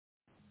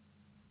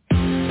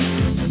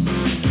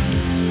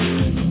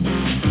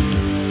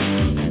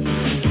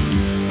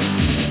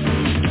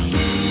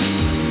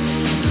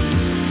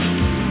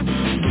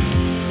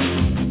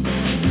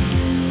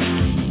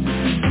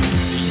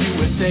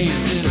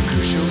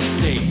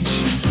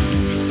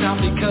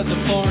because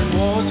the foreign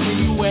wars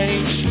we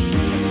wage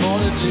have more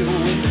to do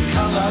with the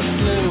colors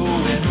blue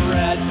and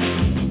red.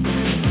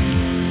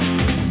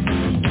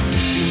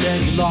 Too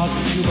many laws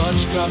and too much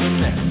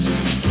government.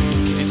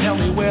 Can you tell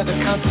me where the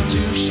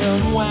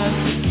Constitution went?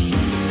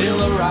 The Bill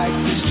of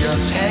Rights is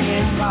just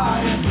hanging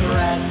by a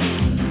thread.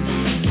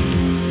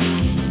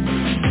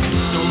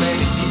 So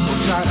many people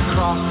try to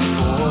cross the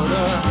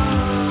border.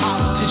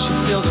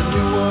 Politicians build a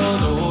new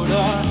world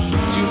order.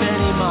 Too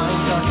many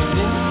minds are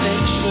convinced they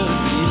should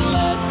be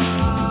led.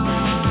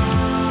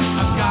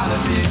 I've gotta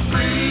be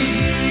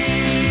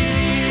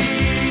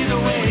free the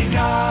way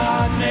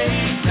God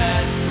made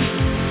men,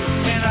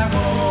 and I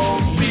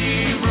won't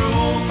be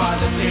ruled by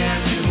the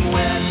damn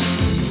UN.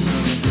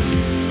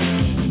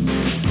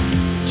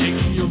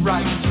 Taking your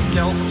rights to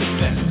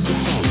self-defense. They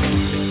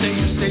say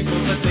you're stable,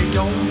 but they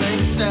don't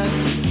make sense.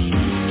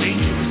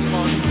 Dangerous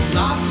ones will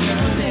not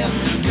turn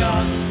into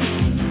guns.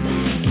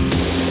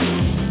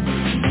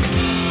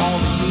 All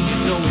the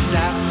unions always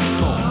ask for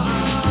more.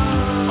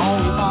 All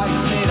we buy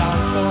is made on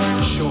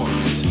foreign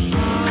shores.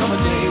 Come a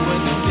day when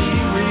there'll be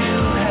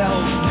real hell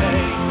to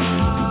pay.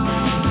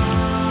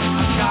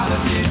 I've gotta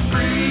be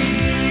free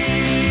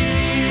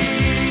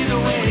the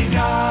way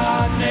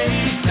God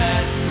made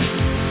men,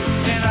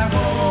 and I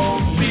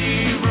won't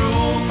be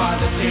ruled by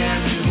the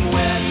damn UN.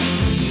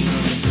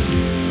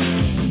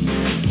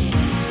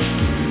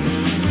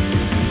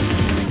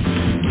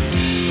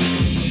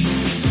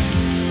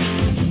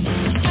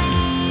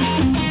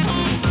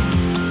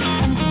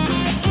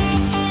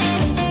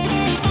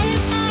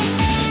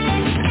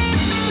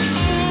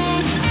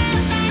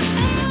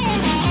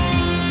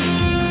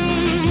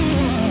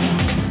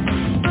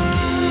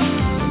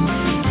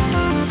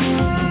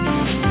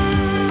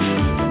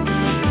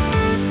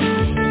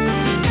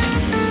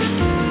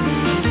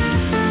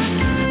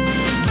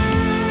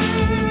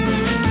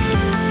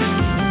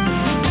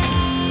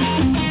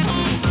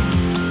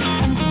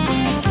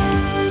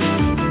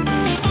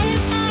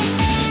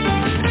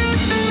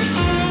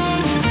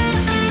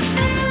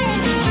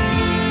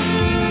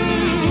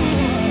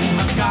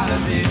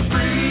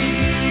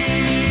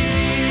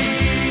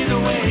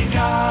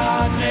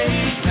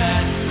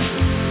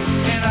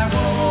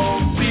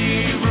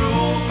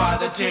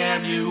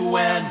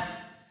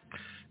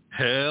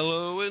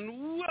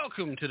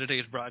 Welcome to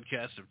today's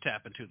broadcast of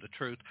Tap Into the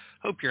Truth.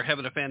 Hope you're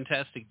having a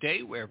fantastic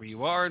day wherever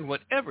you are and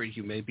whatever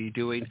you may be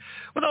doing,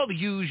 with all the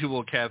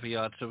usual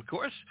caveats, of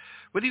course.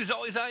 With you as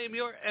always, I am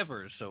your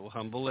ever so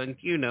humble and,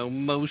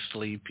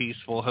 mostly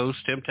peaceful host,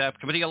 Tim Tapp,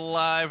 coming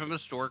live from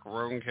historic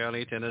Roane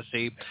County,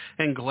 Tennessee,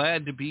 and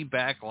glad to be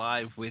back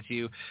live with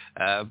you.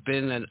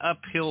 Been an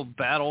uphill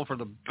battle for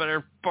the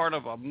better part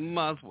of a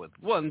month with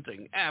one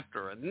thing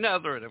after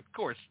another, and of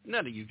course,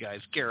 none of you guys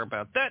care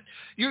about that.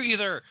 You're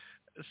either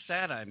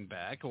sad I'm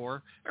back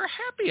or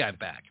happy I'm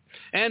back.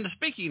 And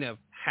speaking of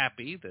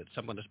happy that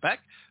someone is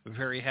back,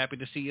 very happy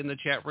to see you in the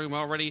chat room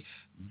already.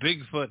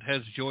 Bigfoot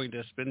has joined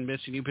us. Been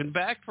missing you. Been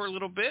back for a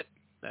little bit.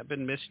 I've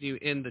been missing you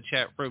in the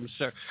chat room,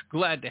 so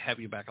glad to have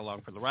you back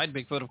along for the ride.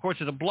 Bigfoot, of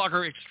course, is a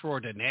blogger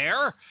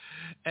extraordinaire,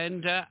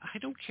 and I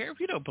don't care if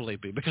you don't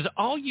believe me, because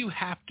all you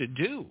have to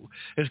do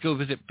is go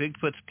visit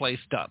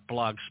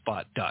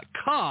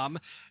bigfootsplace.blogspot.com,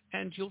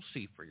 and you'll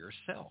see for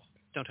yourself.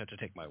 Don't have to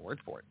take my word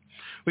for it.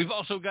 We've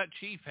also got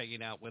Chief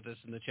hanging out with us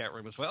in the chat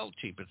room as well.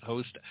 Chief is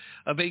host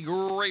of a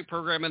great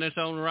program in its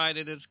own right.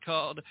 It is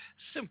called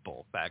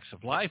Simple Facts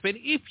of Life. And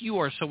if you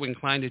are so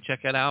inclined to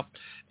check it out,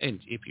 and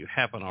if you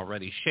haven't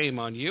already, shame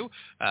on you.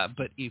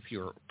 But if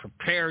you're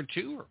prepared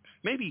to, or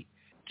maybe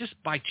just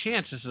by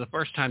chance this is the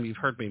first time you've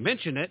heard me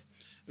mention it,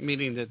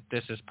 meaning that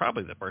this is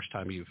probably the first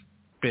time you've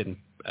been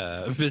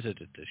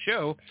visited the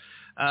show,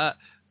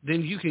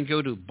 then you can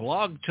go to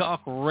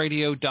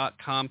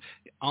blogtalkradio.com.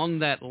 On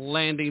that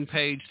landing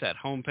page, that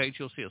home page,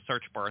 you'll see a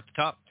search bar at the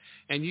top.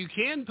 And you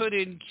can put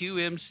in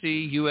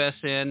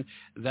QMCUSN.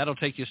 That'll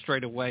take you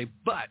straight away.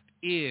 But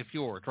if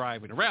you're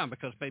driving around,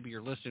 because maybe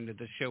you're listening to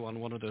this show on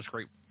one of those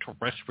great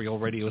terrestrial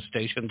radio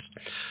stations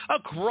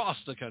across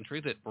the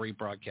country that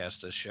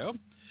rebroadcast this show,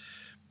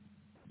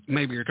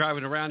 maybe you're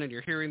driving around and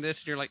you're hearing this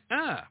and you're like,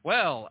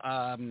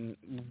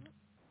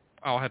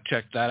 I'll have to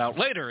check that out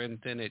later, and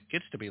then it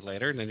gets to be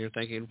later, and then you're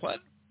thinking,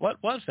 what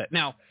was that?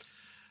 Now,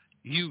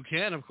 you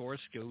can, of course,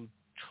 go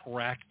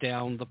track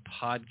down the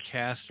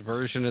podcast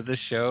version of this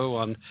show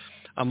on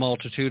a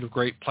multitude of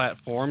great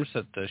platforms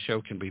that the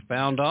show can be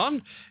found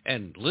on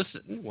and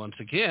listen once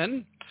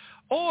again,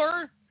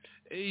 or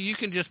you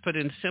can just put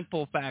in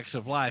Simple Facts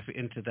of Life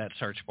into that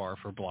search bar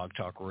for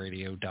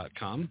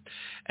blogtalkradio.com,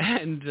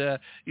 and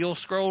you'll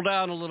scroll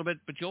down a little bit,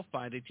 but you'll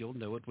find it. You'll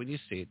know it when you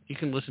see it. You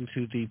can listen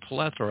to the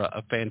plethora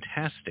of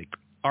fantastic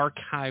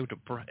archived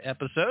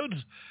episodes,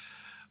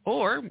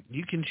 or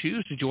you can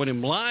choose to join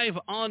him live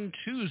on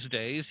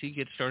Tuesdays. He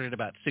gets started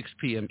about 6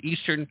 p.m.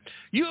 Eastern.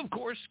 You, of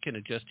course, can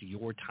adjust to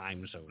your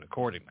time zone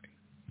accordingly.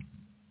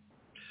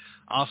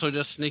 Also,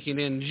 just sneaking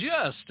in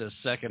just a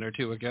second or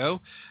two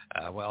ago,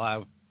 I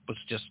was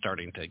just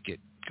starting to get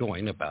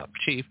going about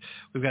Chief.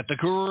 We've got the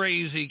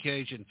crazy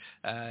Cajun.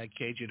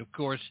 Cajun, of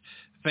course,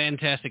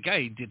 fantastic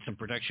guy. He did some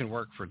production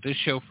work for this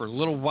show for a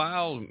little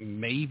while.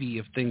 Maybe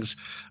if things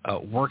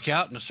work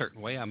out in a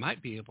certain way, I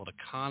might be able to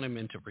con him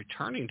into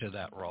returning to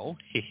that role.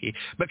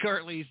 But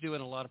currently he's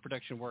doing a lot of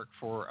production work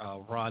for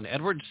Ron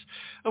Edwards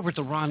over at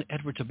the Ron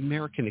Edwards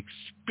American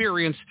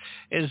Experience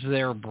as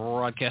they're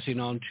broadcasting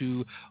on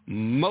to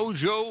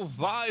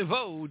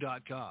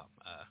mojo50.com,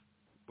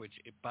 which,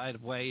 by the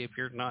way, if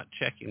you're not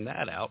checking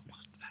that out,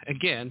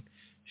 again,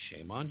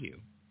 shame on you.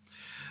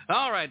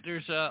 All right,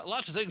 there's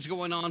lots of things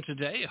going on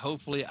today.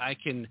 Hopefully I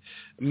can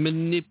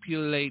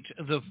manipulate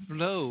the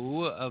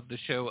flow of the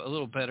show a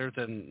little better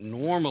than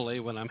normally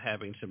when I'm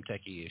having some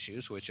techie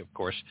issues, which, of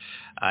course,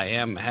 I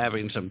am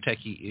having some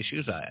techie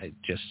issues. I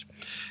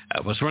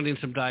was running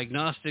some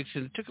diagnostics,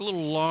 and it took a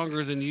little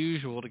longer than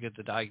usual to get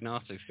the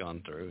diagnostics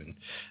gone through. And,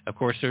 of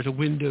course, there's a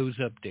Windows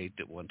update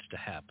that wants to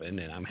happen,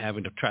 and I'm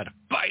having to try to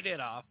fight it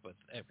off with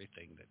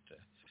everything that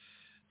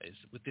is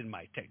within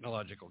my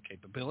technological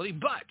capability.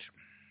 But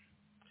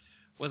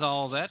with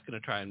all that, going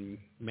to try and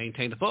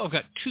maintain the flow. I've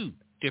got two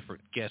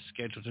different guests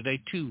scheduled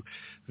today, two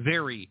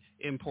very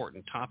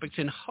important topics,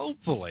 and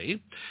hopefully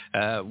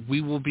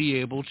we will be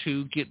able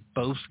to get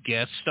both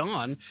guests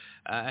on.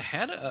 I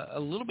had a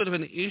little bit of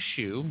an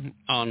issue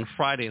on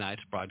Friday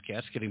night's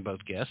broadcast getting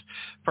both guests.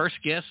 First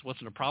guest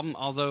wasn't a problem,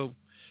 although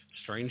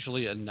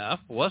strangely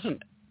enough,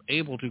 wasn't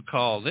able to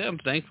call them.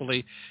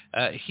 Thankfully,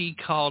 he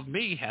called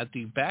me, had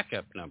the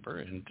backup number,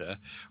 and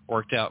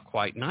worked out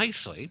quite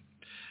nicely.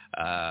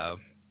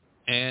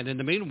 And in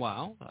the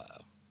meanwhile,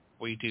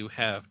 we do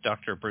have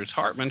Dr. Bruce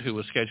Hartman, who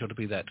was scheduled to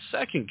be that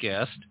second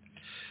guest,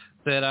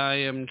 that I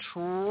am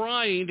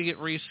trying to get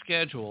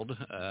rescheduled.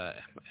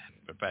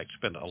 In fact,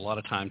 spent a lot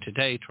of time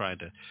today trying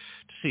to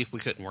see if we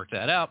couldn't work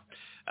that out.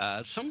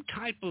 Some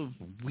type of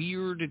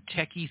weird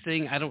techie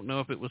thing. I don't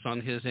know if it was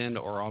on his end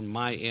or on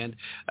my end.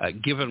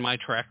 Given my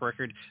track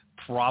record,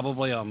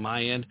 probably on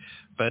my end.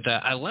 But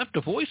I left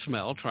a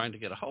voicemail trying to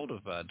get a hold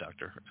of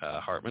Dr.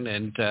 Hartman,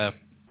 and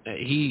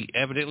he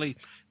evidently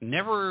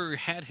never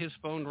had his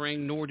phone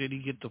ring, nor did he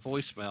get the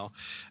voicemail.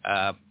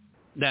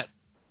 That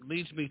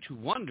leads me to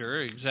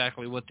wonder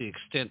exactly what the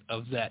extent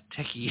of that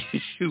techie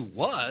issue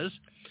was,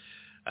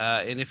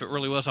 and if it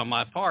really was on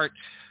my part.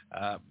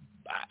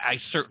 I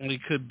certainly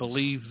could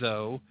believe,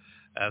 though,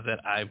 that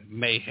I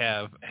may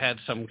have had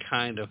some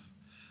kind of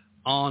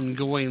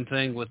ongoing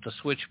thing with the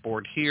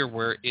switchboard here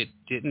where it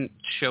didn't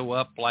show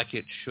up like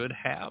it should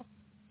have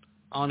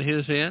on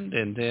his end,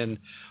 and then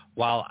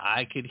while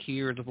I could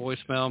hear the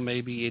voicemail,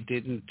 maybe it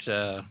didn't.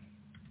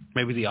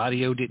 Maybe the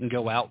audio didn't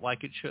go out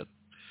like it should.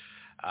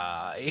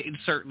 It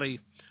certainly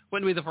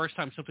wouldn't be the first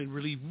time something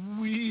really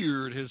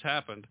weird has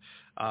happened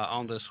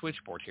on the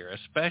switchboard here,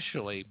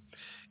 especially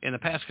in the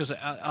past, because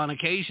on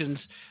occasions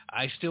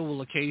I still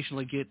will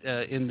occasionally get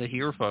in the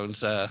earphones.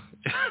 I'll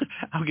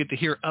get to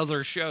hear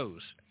other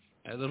shows.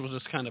 That'll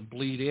just kind of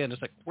bleed in.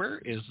 It's like, where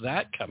is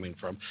that coming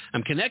from?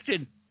 I'm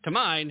connected to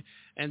mine,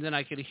 and then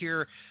I can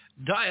hear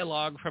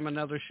dialogue from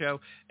another show,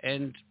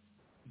 and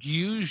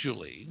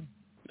usually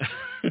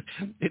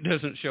it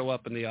doesn't show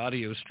up in the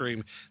audio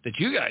stream that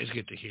you guys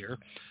get to hear,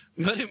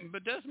 but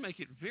it does make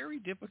it very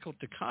difficult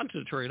to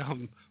concentrate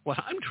on what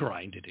I'm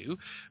trying to do,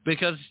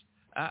 because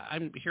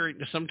I'm hearing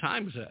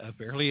sometimes a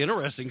fairly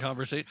interesting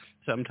conversation,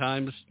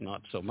 sometimes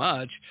not so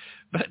much,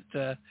 but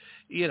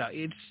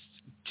it's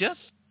just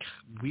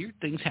weird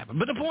things happen.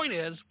 But the point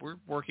is, we're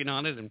working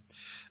on it, and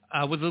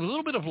with a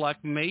little bit of luck,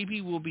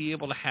 maybe we'll be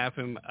able to have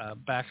him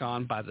back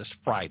on by this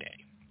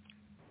Friday.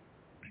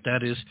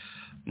 That is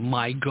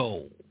my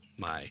goal.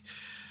 My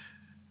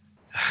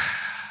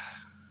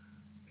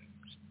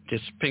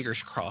just fingers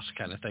crossed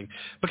kind of thing.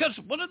 Because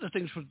one of the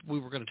things we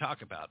were going to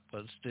talk about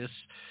was this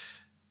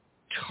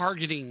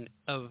targeting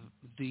of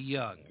the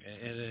young,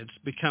 and it's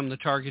become the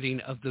targeting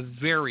of the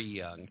very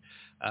young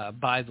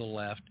by the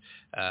left,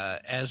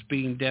 as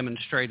being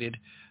demonstrated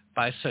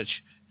by such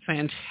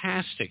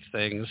fantastic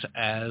things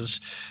as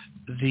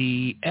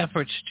the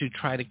efforts to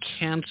try to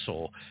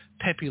cancel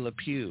Pepe Le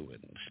Pew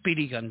and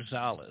Speedy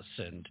Gonzales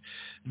and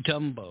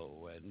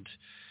Dumbo and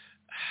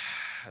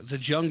the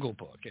Jungle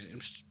Book. And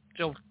I'm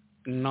still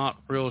not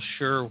real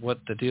sure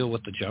what the deal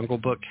with the Jungle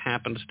Book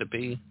happens to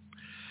be.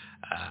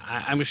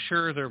 I'm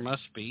sure there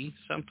must be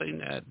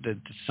something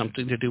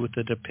something to do with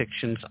the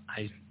depictions.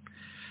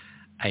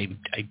 I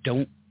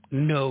don't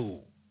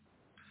know.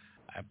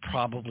 I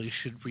probably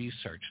should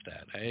research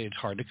that. It's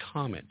hard to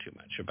comment too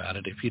much about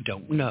it if you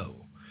don't know.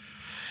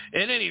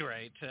 At any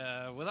rate,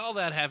 with all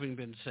that having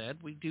been said,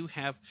 we do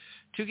have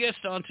two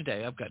guests on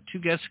today. I've got two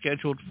guests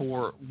scheduled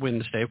for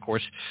Wednesday. Of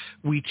course,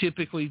 we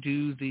typically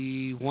do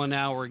the 1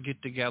 hour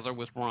get-together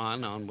with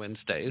Ron on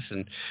Wednesdays.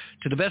 And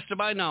to the best of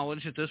my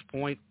knowledge at this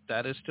point,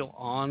 that is still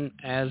on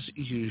as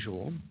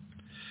usual.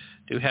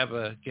 Do have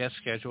a guest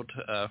scheduled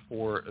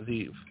for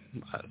the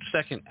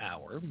second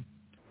hour.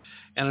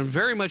 And I'm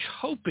very much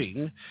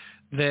hoping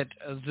that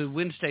the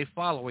Wednesday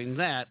following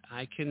that,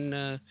 I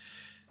can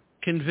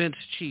convince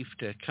Chief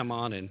to come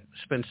on and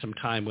spend some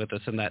time with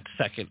us in that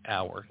second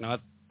hour.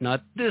 Not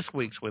not this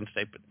week's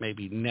Wednesday, but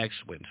maybe next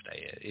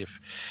Wednesday,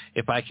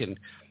 if I can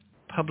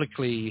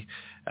publicly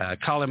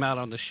call him out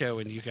on the show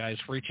and you guys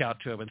reach out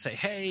to him and say,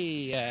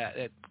 hey,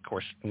 of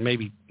course,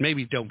 maybe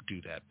don't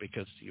do that,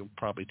 because you'll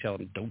probably tell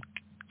him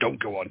don't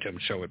go on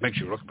Tim's show. It makes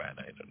you look bad.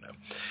 I don't know.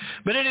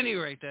 But at any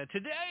rate,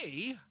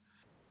 today,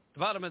 at the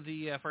bottom of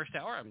the first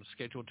hour, I'm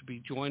scheduled to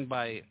be joined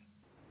by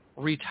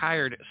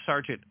retired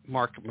Sergeant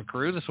Mark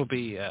McGrew. This will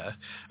be a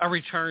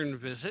return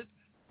visit.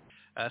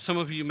 Some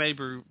of you may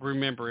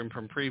remember him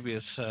from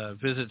previous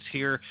visits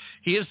here.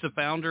 He is the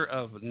founder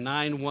of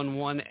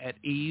 911 at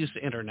Ease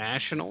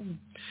International.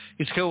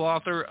 He's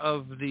co-author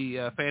of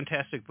the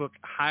fantastic book,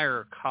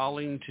 Higher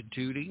Calling to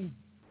Duty.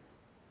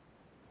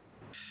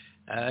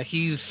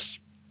 He's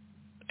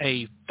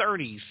a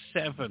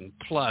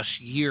 37-plus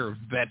year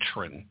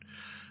veteran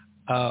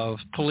of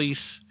police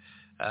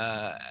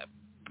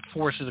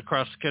forces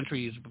across the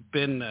country. He's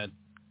been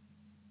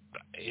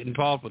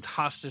involved with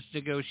hostage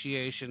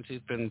negotiations.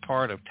 He's been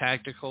part of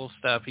tactical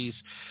stuff. He's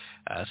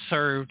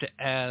served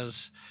as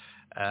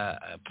a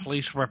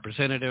police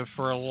representative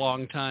for a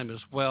long time as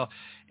well.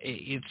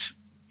 It's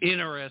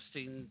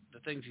interesting, the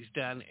things he's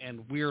done,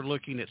 and we're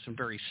looking at some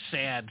very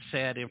sad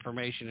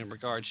information in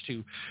regards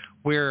to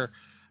where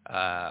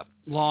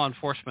law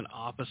enforcement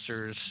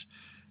officers'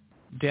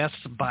 deaths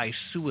by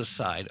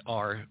suicide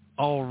are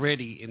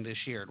already in this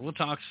year. And we'll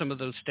talk some of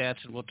those stats,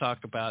 and we'll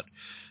talk about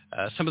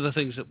some of the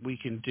things that we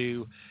can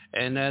do,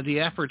 and the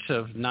efforts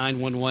of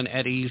 911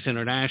 at Ease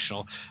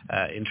International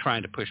in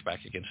trying to push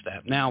back against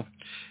that. Now,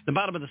 the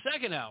bottom of the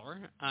second hour,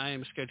 I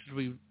am scheduled to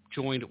be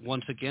joined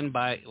once again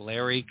by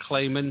Larry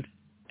Klayman,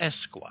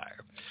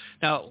 Esquire.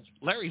 Now,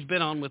 Larry's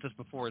been on with us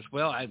before as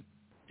well.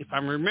 If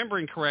I'm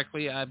remembering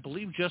correctly, I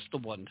believe just the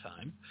one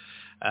time.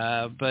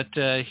 But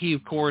he,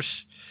 of course,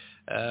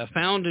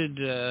 founded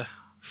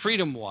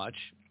Freedom Watch.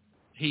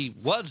 He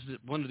was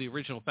one of the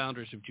original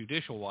founders of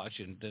Judicial Watch,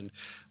 and then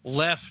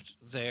left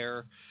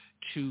there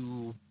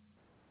to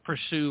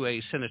pursue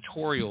a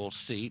senatorial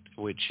seat,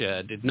 which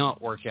did not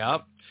work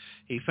out.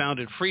 He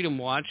founded Freedom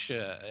Watch.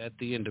 At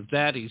the end of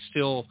that, he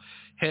still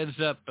heads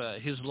up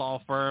his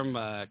law firm,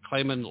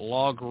 Klayman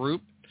Law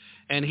Group,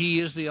 and he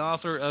is the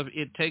author of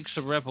It Takes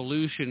a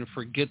Revolution,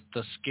 Forget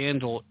the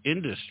Scandal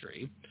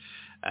Industry.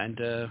 And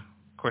of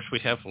course, we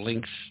have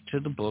links to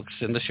the books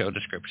in the show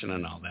description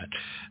and all that.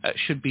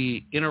 Should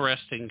be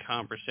interesting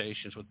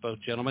conversations with both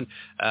gentlemen.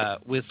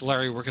 With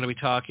Larry, we're going to be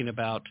talking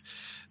about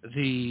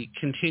the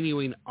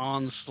continuing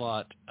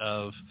onslaught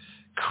of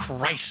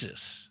crisis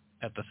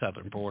at the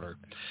southern border.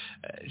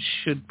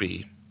 Should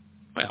be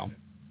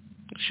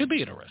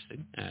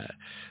interesting.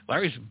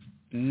 Larry's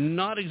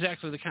not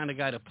exactly the kind of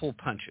guy to pull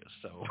punches,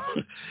 so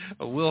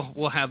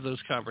we'll have those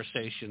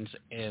conversations,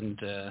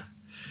 and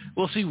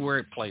we'll see where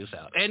it plays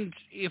out. And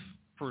if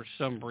for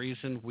some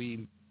reason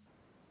we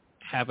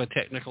have a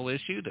technical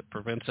issue that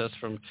prevents us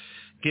from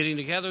getting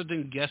together,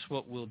 then guess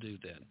what we'll do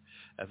then?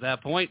 At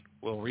that point,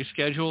 we'll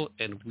reschedule,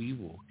 and we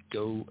will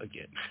go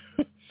again.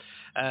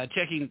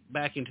 Checking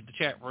back into the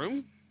chat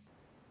room,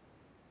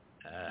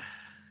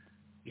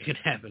 you can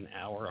have an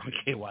hour on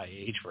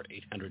KYH for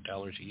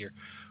 $800 a year.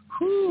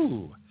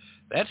 Whew,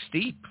 that's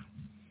steep.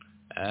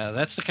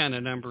 That's the kind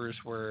of numbers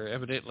where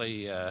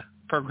evidently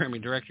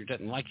programming director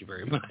doesn't like you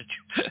very much.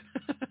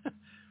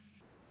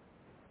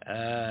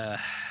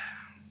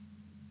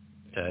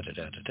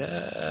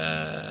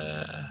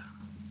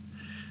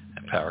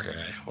 Power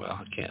guy. Well,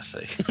 I can't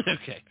say.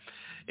 Okay.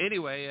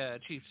 Anyway,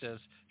 Chief says,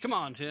 come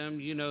on, Tim,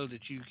 you know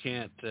that you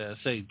can't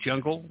say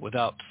jungle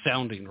without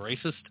sounding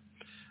racist.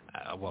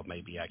 Well,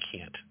 maybe I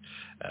can't.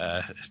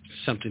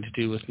 Something to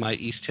do with my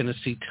East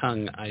Tennessee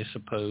tongue, I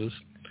suppose.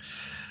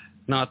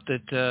 Not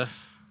that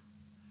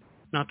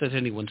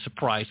anyone's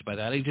surprised by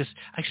that.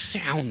 I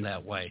sound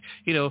that way.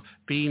 You know,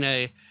 being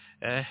a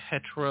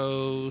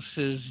hetero,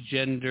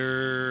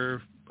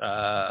 cisgender,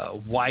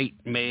 white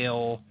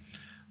male.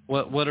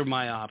 What are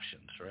my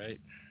options, right?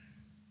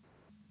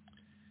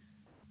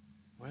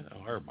 What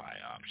are my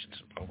options?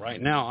 Well,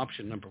 right now,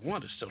 option number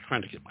one is still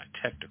trying to get my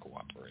tech to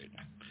cooperate.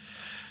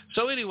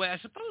 So anyway, I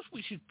suppose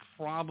we should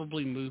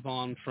probably move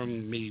on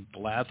from me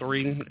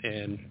blathering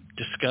and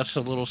discuss a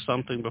little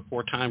something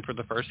before time for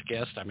the first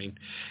guest. I mean,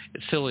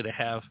 it's silly to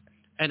have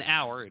an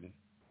hour, and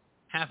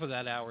half of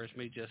that hour is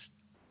me just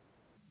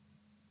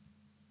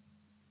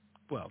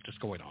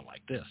going on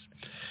like this.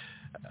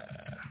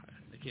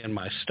 Again,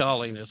 my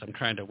stalling as I'm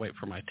trying to wait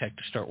for my tech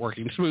to start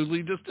working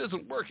smoothly just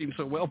isn't working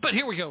so well, but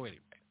here we go anyway.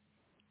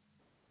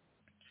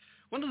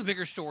 One of the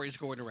bigger stories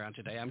going around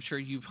today, I'm sure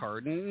you've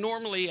heard, and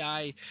normally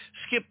I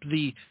skip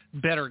the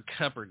better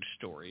covered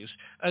stories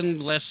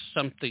unless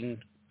something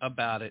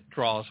about it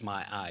draws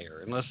my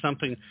ire, unless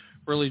something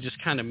really just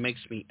kind of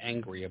makes me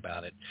angry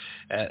about it.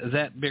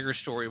 That bigger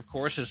story, of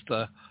course, is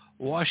the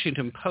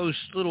Washington Post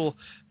little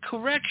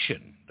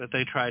correction that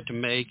they tried to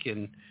make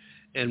and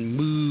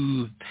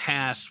move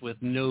past with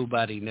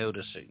nobody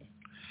noticing.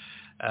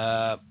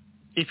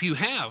 If you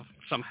have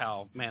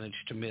somehow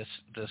managed to miss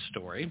this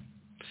story,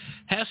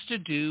 has to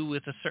do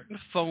with a certain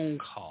phone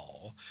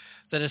call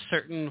that a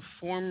certain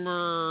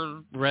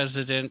former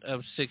resident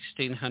of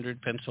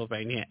 1600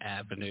 Pennsylvania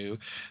Avenue,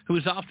 who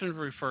is often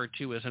referred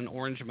to as an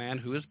orange man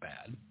who is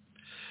bad,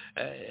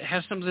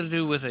 has something to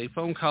do with a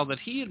phone call that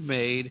he had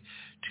made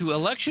to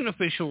election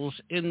officials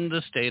in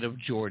the state of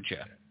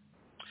Georgia.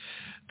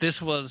 This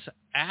was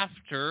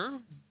after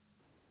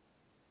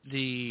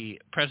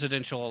the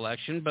presidential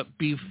election, but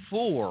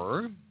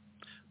before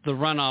the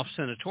runoff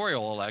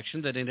senatorial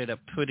election that ended up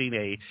putting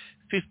a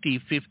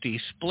 50-50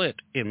 split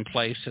in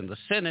place in the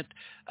Senate,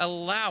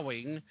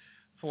 allowing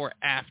for,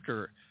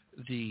 after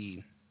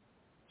the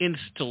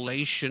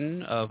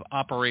installation of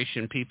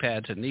Operation Pee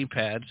Pads and Knee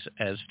Pads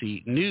as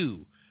the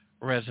new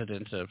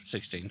residents of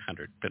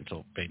 1600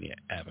 Pennsylvania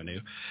Avenue,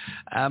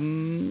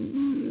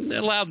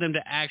 allowed them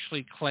to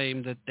actually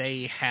claim that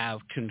they have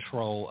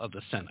control of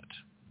the Senate.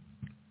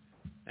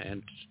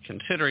 And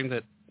considering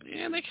that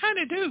they kind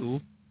of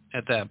do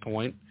at that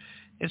point,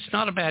 it's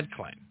not a bad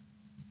claim.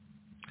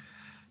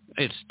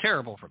 It's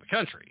terrible for the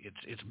country.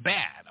 It's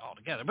bad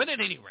altogether. But at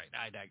any rate,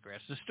 I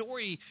digress. The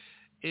story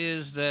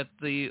is that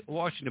the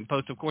Washington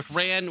Post, of course,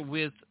 ran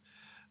with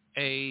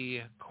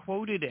a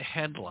quoted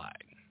headline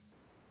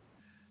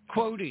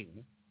quoting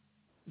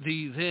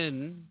the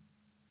then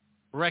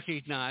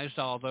recognized,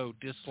 although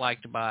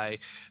disliked by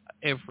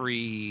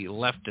every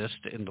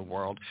leftist in the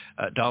world,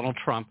 Donald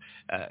Trump,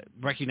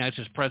 recognized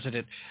as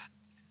president,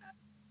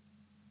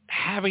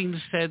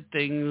 having said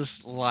things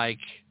like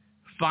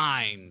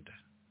find,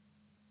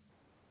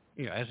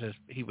 as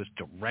he was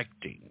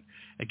directing,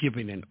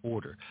 giving an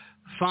order,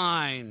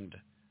 find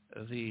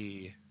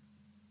the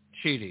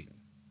cheating.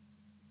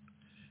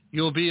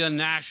 You'll be a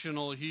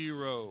national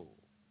hero.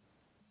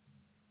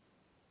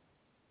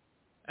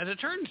 As it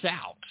turns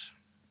out,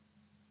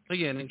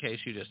 again, in case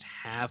you just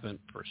haven't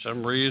for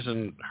some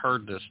reason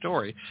heard this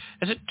story,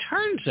 as it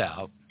turns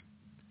out,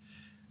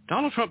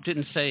 Donald Trump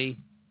didn't say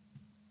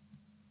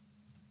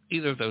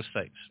either of those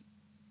things.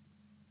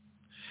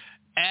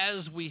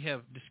 As we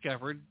have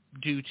discovered,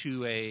 due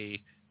to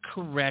a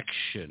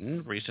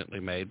correction recently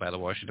made by the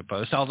Washington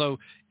Post, although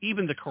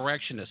even the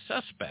correction is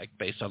suspect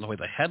based on the way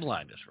the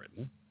headline is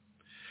written.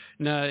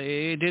 No,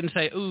 it didn't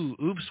say,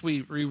 oops,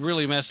 we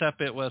really messed up.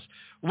 It was,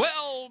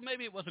 well,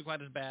 maybe it wasn't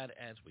quite as bad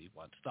as we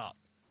once thought.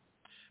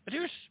 But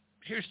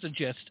here's the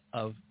gist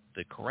of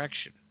the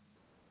correction.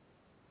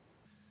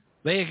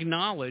 They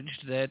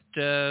acknowledged that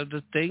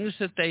the things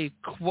that they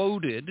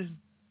quoted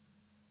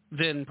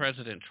then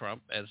President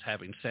Trump as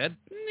having said,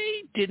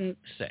 he didn't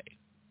say.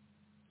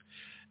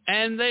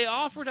 And they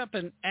offered up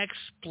an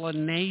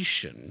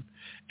explanation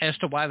as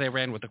to why they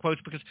ran with the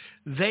quotes, because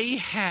they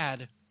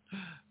had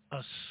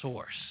a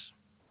source,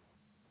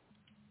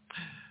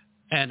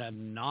 an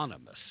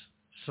anonymous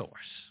source.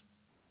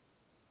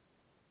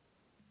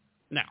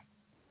 Now,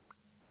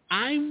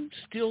 I'm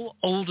still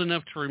old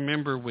enough to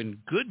remember when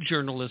good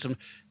journalism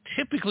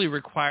typically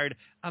required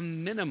a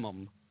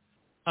minimum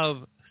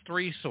of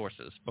 3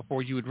 sources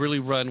before you would really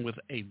run with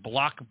a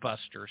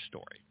blockbuster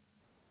story,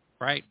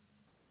 right?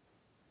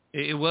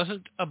 It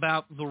wasn't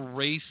about the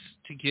race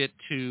to get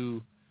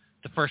to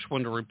the first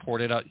one to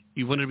report it.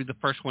 You wanted to be the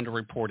first one to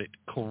report it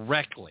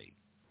correctly.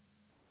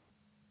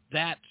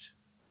 That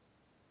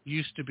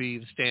used to be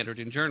the standard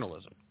in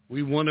journalism.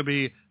 We want to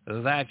be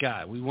that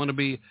guy. We want to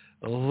be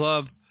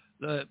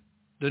the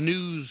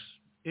news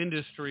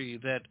industry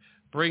that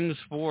brings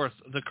forth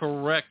the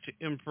correct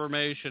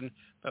information,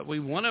 but we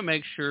want to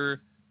make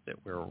sure that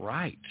we're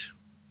right.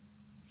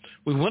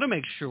 We want to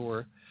make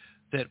sure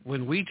that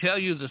when we tell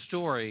you the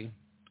story,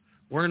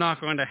 we're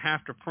not going to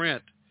have to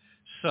print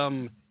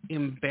some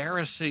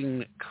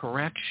embarrassing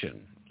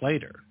correction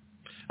later,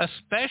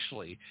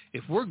 especially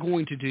if we're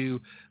going to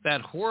do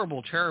that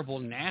horrible, terrible,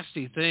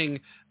 nasty thing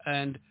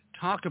and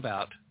talk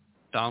about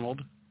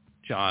Donald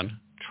John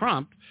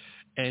Trump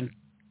and,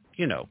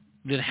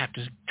 then have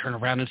to turn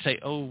around and say,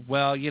 oh,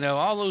 well,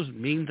 all those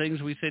mean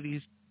things we said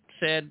he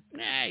said,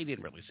 he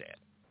didn't really say it.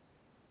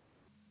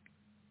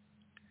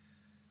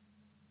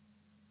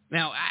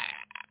 Now,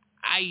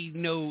 I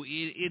know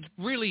it's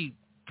really,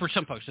 for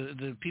some folks,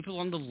 the people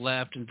on the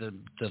left and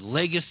the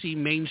legacy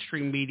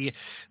mainstream media,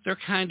 they're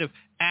kind of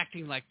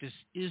acting like this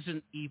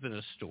isn't even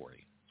a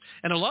story.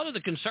 And a lot of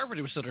the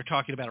conservatives that are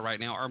talking about it right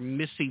now are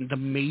missing the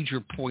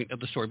major point of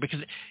the story, because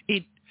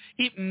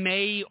it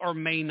may or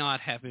may not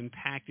have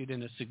impacted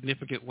in a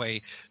significant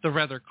way the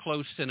rather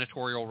close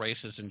senatorial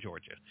races in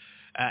Georgia.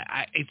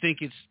 I think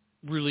it's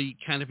really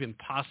kind of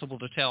impossible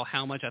to tell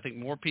how much. I think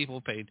more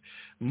people paid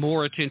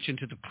more attention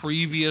to the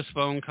previous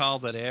phone call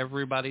that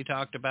everybody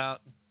talked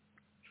about.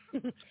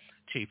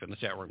 Chief in the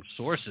chat room,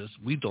 sources.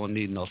 We don't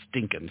need no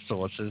stinking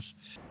sources.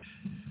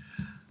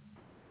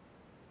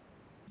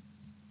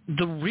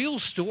 The real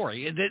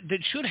story that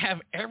should have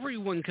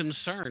everyone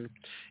concerned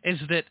is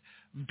that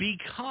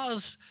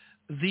because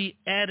the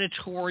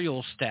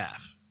editorial staff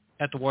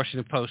at the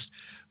Washington Post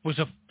was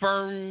a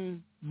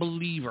firm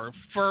believer,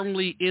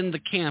 firmly in the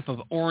camp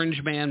of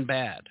Orange Man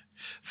Bad,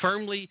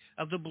 firmly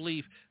of the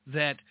belief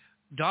that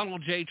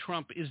Donald J.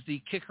 Trump is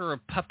the kicker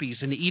of puppies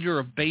and eater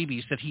of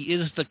babies, that he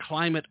is the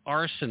climate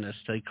arsonist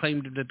they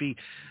claimed him to be,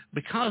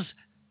 because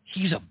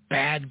he's a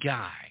bad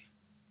guy.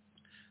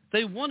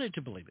 They wanted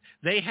to believe it.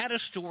 They had a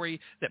story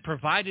that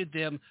provided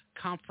them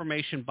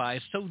confirmation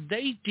bias, so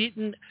they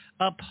didn't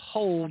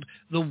uphold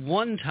the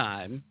one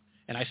time,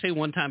 and I say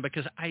one time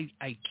because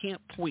I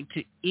can't point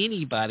to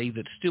anybody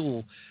that's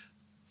still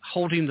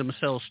holding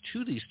themselves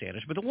to these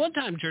standards, but the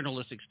one-time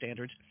journalistic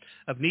standards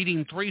of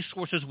needing 3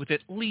 sources with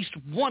at least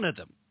one of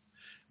them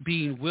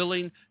being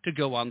willing to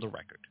go on the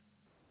record.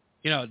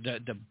 You know,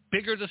 the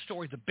bigger the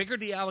story, the bigger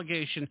the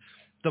allegation,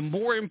 the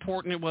more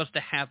important it was to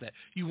have that.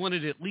 You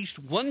wanted at least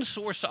one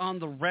source on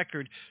the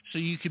record so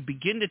you could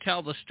begin to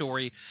tell the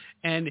story,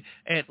 and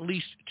at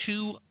least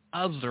 2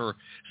 other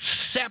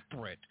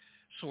separate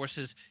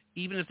sources,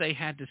 even if they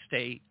had to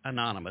stay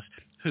anonymous,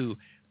 who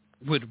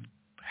would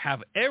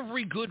have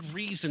every good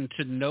reason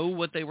to know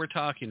what they were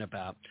talking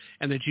about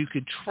and that you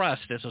could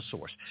trust as a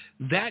source.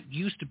 That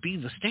used to be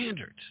the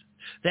standards.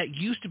 That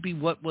used to be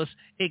what was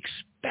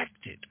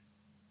expected.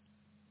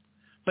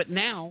 But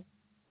now,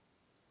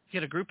 you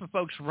get a group of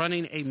folks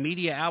running a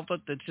media outlet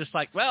that's just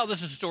like, well, this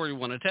is a story we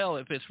want to tell.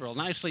 It fits real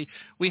nicely.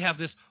 We have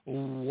this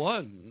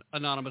one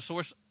anonymous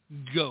source.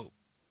 Go.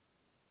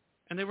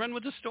 And they run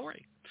with the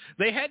story.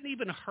 They hadn't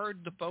even heard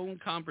the phone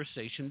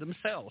conversation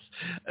themselves.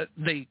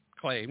 They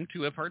claim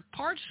to have heard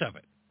parts of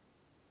it.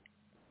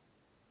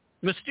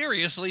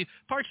 Mysteriously,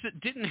 parts that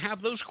didn't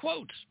have those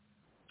quotes.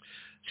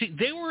 See,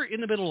 they were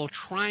in the middle of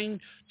trying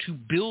to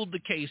build the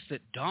case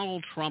that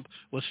Donald Trump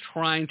was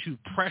trying to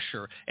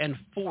pressure and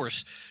force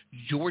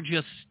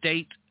Georgia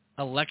state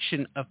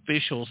election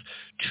officials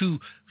to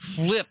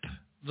flip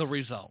the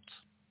results.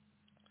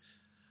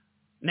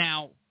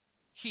 Now,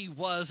 he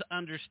was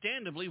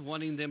understandably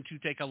wanting them to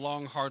take a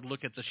long, hard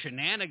look at the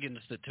shenanigans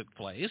that took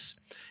place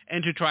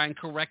and to try and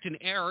correct an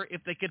error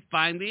if they could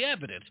find the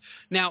evidence.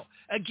 Now,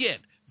 again,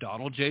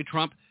 Donald J.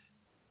 Trump,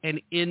 an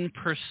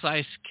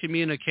imprecise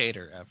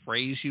communicator, a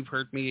phrase you've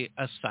heard me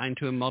assign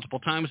to him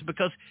multiple times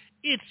because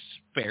it's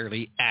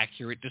fairly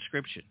accurate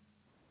description.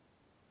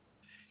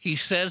 He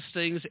says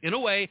things in a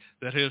way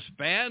that his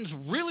fans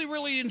really,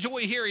 really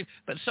enjoy hearing,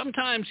 but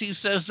sometimes he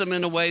says them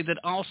in a way that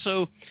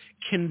also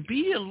can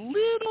be a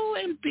little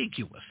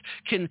ambiguous,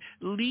 can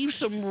leave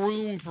some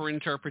room for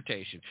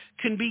interpretation,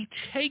 can be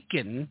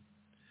taken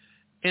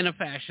in a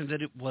fashion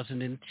that it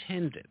wasn't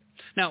intended.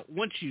 Now,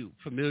 once you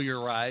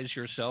familiarize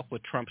yourself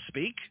with Trump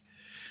speak,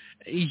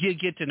 you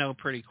get to know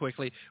pretty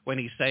quickly when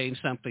he's saying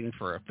something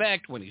for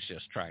effect, when he's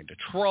just trying to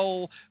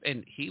troll,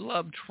 and he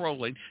loved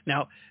trolling.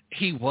 Now,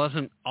 he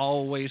wasn't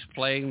always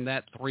playing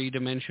that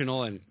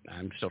 3-dimensional, and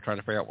I'm still trying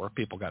to figure out where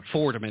people got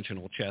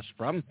 4-dimensional chess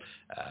from,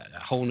 a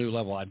whole new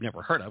level I've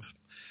never heard of.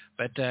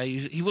 But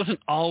he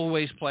wasn't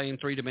always playing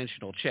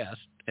 3-dimensional chess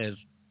as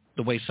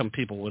the way some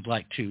people would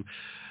like to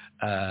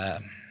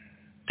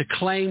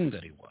claim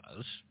that he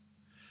was.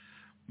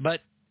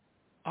 But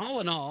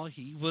all in all,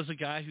 he was a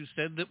guy who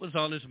said that was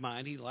on his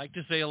mind. He liked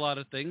to say a lot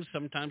of things.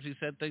 Sometimes he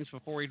said things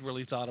before he'd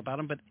really thought about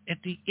them. But at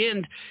the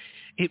end,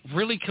 it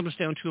really comes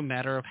down to a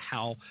matter of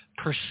how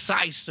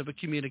precise of a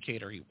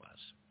communicator he was.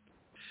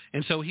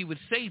 And so he would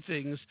say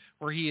things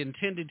where he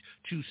intended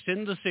to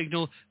send the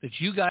signal that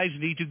you guys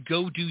need to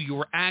go do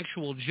your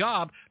actual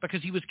job,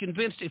 because he was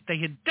convinced if they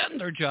had done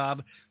their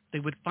job, they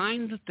would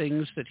find the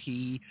things that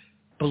he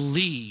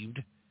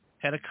believed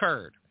had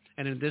occurred.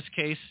 And in this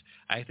case,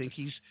 I think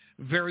he's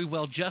very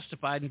well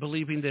justified in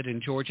believing that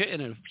in Georgia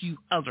and in a few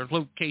other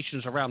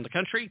locations around the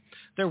country,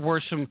 there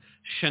were some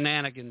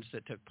shenanigans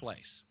that took place.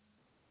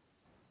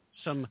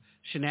 Some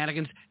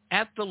shenanigans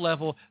at the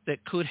level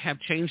that could have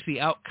changed the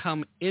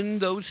outcome in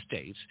those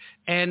states.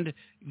 And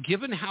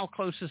given how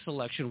close this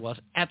election was,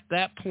 at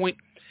that point,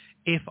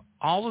 if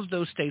all of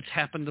those states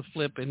happened to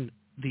flip in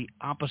the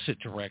opposite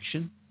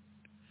direction,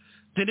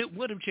 then it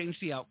would have changed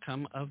the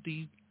outcome of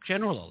the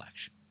general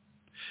election.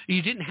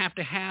 You didn't have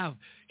to have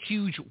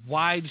huge,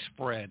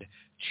 widespread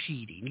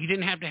cheating. You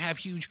didn't have to have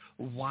huge,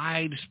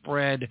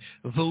 widespread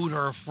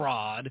voter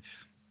fraud.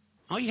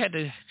 All you had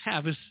to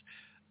have is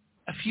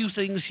a few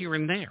things here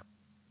and there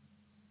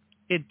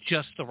in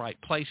just the right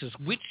places,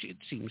 which it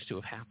seems to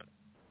have happened.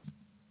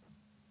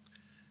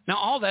 Now,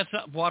 all that's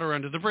not water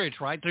under the bridge,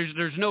 right?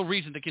 There's no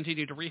reason to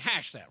continue to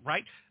rehash that,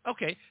 right?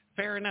 Okay,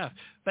 fair enough.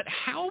 But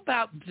how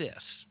about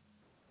this?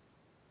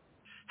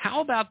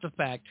 How about the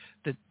fact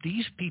that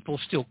these people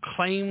still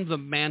claim the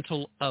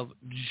mantle of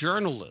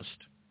journalist,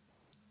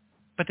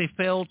 but they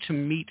fail to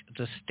meet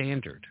the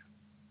standard?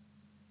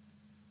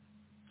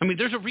 I mean,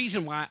 there's a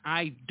reason why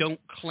I don't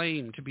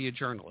claim to be a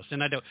journalist,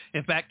 and I don't.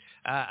 In fact,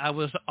 I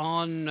was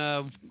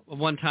on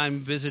one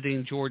time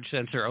visiting George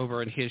Sensor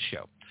over in his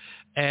show,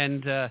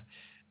 and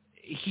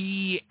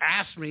he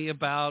asked me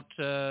about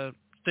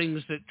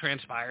things that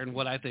transpire and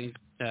what I think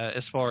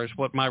as far as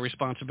what my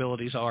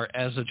responsibilities are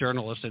as a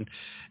journalist. And,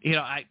 you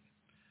know,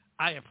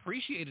 I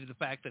appreciated the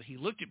fact that he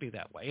looked at me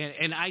that way.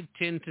 And I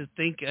tend to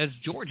think as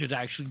George is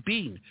actually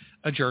being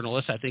a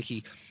journalist. I think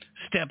he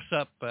steps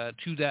up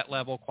to that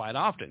level quite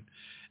often.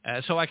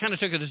 So I kind of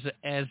took it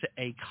as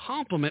a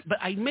compliment, but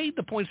I made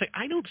the point,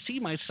 I don't see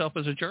myself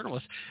as a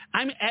journalist.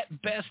 I'm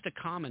at best a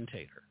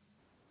commentator.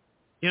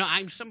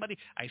 I'm somebody,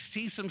 I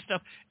see some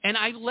stuff, and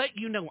I let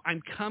you know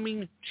I'm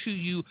coming to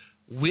you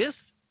with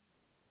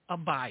a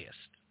bias.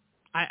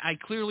 I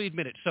clearly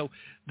admit it. So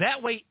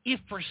that way, if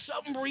for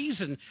some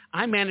reason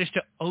I manage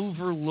to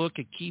overlook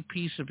a key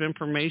piece of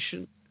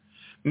information,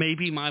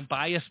 maybe my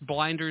bias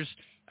blinders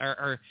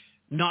are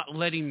not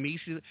letting me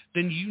see it,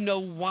 then you know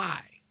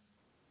why.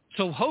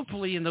 So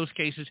hopefully in those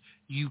cases,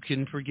 you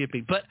can forgive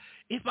me. But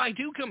if I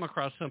do come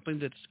across something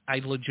that I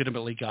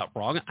legitimately got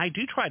wrong, I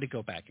do try to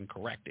go back and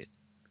correct it.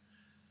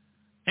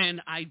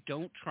 And I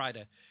don't try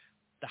to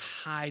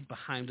hide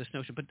behind this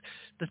notion. But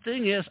the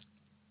thing is,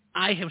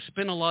 I have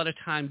spent a lot of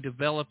time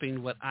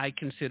developing what I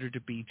consider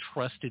to be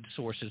trusted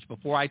sources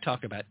before I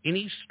talk about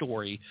any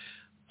story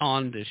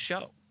on this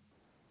show.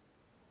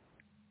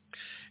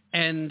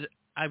 And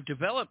I've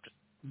developed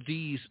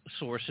these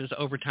sources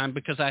over time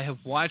because I have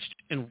watched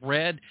and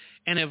read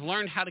and have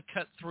learned how to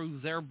cut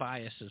through their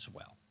bias as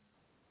well.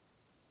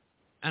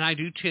 And I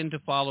do tend to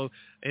follow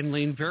and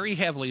lean very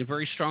heavily and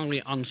very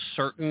strongly on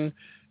certain,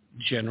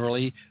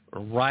 generally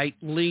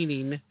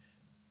right-leaning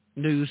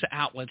news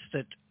outlets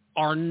that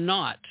are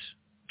not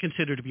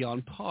considered to be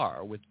on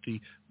par with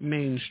the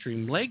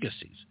mainstream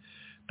legacies.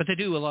 But they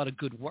do a lot of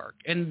good work,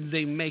 and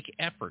they make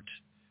effort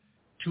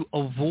to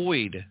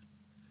avoid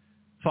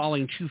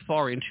falling too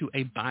far into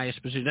a biased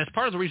position. That's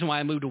part of the reason why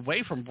I moved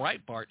away from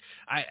Breitbart.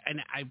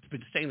 And I've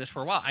been saying this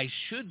for a while. I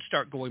should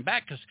start going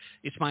back because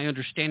it's my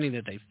understanding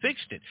that they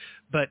fixed it.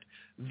 But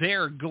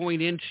they're going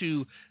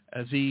into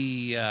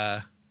the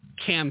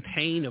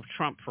campaign of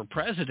Trump for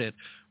president.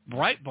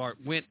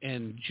 Breitbart went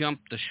and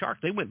jumped the shark.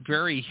 They went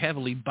very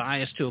heavily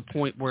biased to a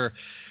point where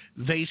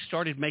they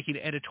started making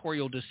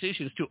editorial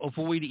decisions to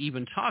avoid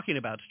even talking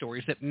about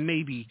stories that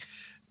maybe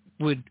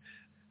would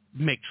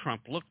make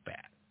Trump look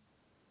bad.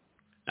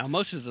 Now,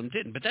 most of them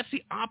didn't, but that's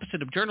the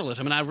opposite of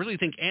journalism. And I really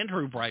think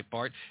Andrew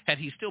Breitbart, had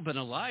he still been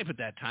alive at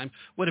that time,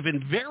 would have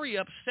been very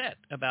upset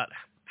about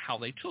how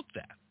they took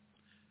that.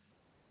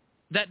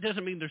 That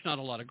doesn't mean there's not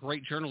a lot of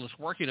great journalists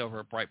working over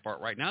at Breitbart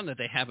right now and that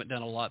they haven't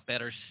done a lot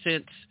better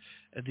since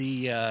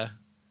the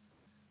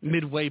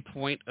midway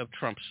point of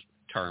Trump's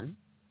term.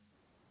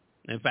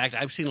 In fact,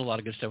 I've seen a lot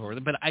of good stuff over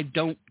there, but I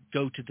don't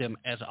go to them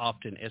as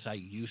often as I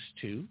used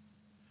to.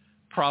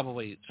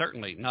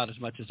 Certainly not as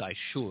much as I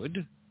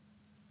should.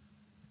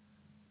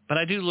 But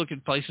I do look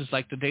at places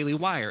like the Daily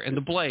Wire and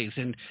the Blaze,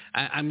 and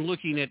I'm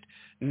looking at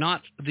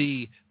not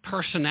the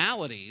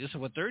personalities,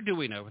 what they're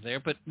doing over there,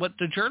 but what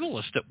the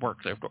journalists that work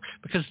there for,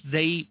 because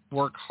they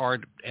work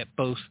hard at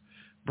both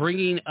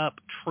bringing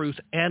up truth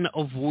and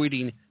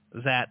avoiding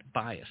that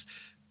bias.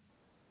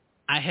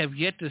 I have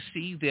yet to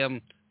see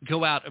them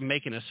go out and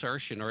make an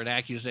assertion or an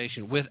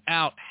accusation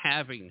without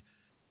having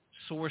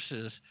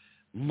sources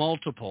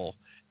multiple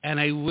and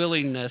a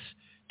willingness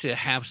to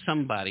have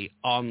somebody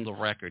on the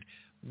record.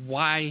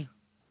 Why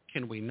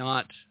can we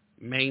not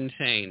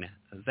maintain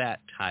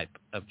that type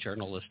of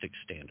journalistic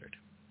standard?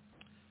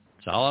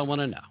 That's all I want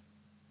to know.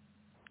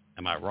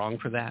 Am I wrong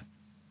for that?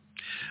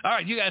 All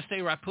right, you guys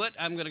stay right put.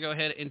 I'm going to go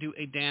ahead and do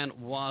a Dan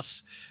Wass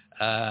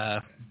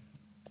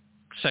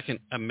Second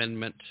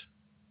Amendment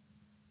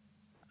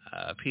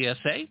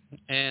PSA,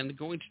 and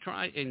going to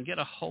try and get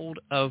a hold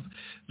of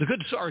the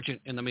good sergeant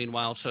in the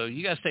meanwhile. So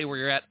you guys stay where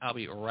you're at. I'll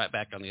be right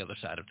back on the other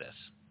side of this.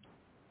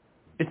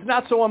 It's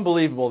not so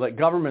unbelievable that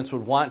governments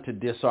would want to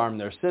disarm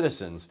their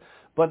citizens,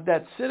 but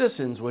that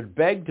citizens would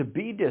beg to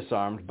be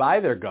disarmed by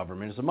their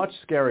government is a much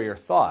scarier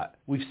thought.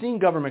 We've seen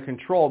government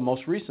control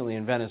most recently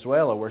in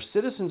Venezuela, where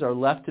citizens are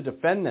left to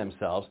defend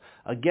themselves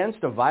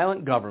against a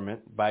violent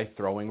government by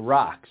throwing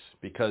rocks,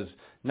 because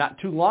not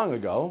too long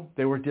ago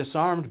they were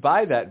disarmed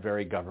by that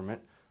very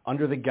government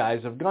under the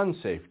guise of gun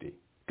safety.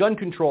 Gun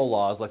control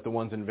laws like the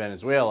ones in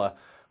Venezuela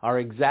are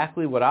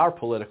exactly what our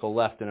political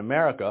left in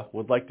America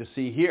would like to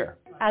see here.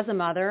 As a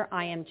mother,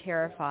 I am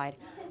terrified.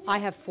 I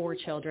have 4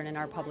 children in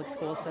our public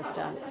school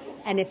system,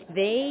 and if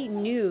they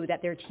knew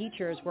that their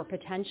teachers were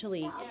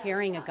potentially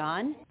carrying a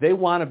gun, they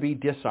want to be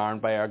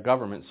disarmed by our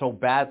government so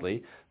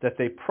badly that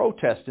they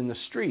protest in the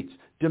streets,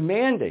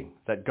 demanding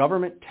that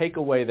government take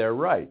away their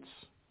rights.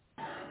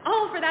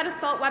 All for that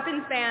assault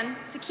weapons ban,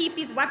 to keep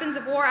these weapons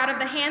of war out of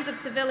the hands of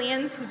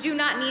civilians who do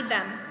not need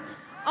them.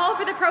 All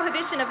for the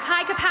prohibition of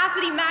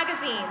high-capacity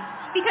magazines,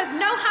 because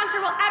no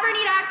hunter will ever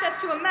need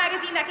access to a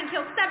magazine that can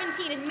kill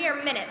 17 in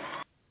mere minutes.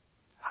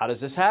 How does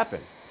this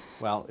happen?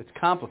 Well, it's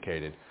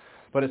complicated,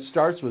 but it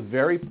starts with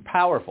very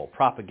powerful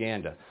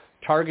propaganda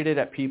targeted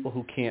at people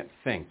who can't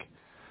think.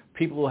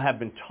 People who have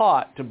been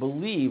taught to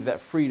believe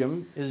that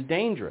freedom is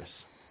dangerous.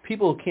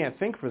 People who can't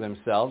think for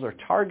themselves are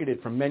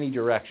targeted from many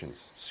directions: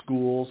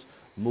 schools,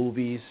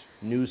 movies,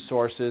 news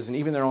sources, and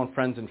even their own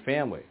friends and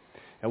family.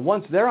 And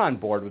once they're on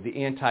board with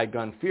the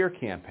anti-gun fear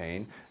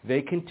campaign,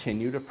 they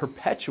continue to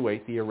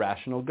perpetuate the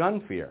irrational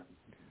gun fear.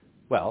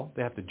 Well,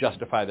 they have to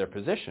justify their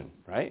position,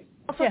 right?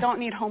 Also don't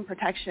need home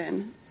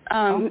protection.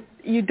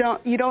 You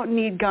don't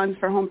need guns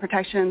for home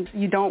protection.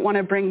 You don't want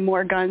to bring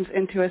more guns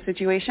into a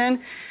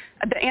situation.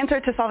 The answer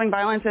to solving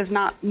violence is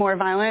not more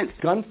violence.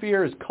 Gun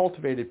fear is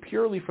cultivated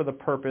purely for the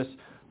purpose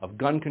of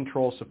gun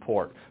control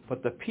support,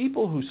 but the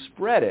people who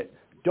spread it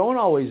don't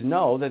always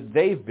know that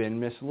they've been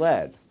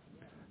misled.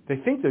 They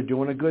think they're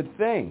doing a good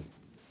thing.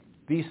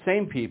 These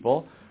same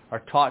people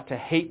are taught to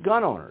hate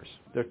gun owners.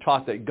 They're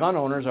taught that gun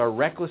owners are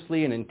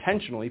recklessly and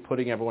intentionally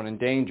putting everyone in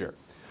danger.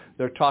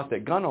 They're taught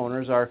that gun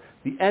owners are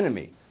the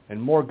enemy,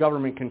 and more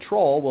government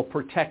control will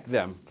protect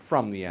them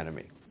from the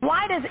enemy.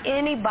 Why does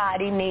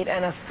anybody need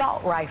an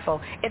assault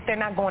rifle if they're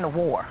not going to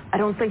war? I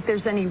don't think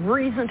there's any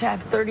reason to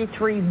have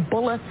 33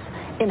 bullets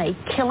in a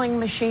killing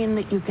machine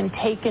that you can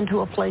take into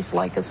a place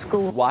like a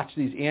school. Watch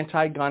these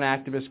anti-gun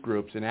activist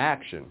groups in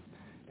action,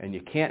 and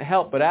you can't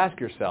help but ask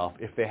yourself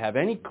if they have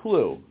any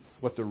clue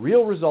what the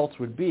real results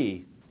would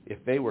be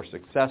if they were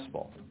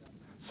successful.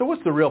 So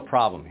what's the real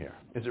problem here?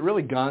 Is it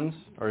really guns,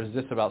 or is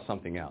this about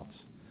something else?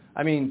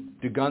 I mean,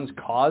 do guns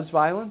cause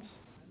violence?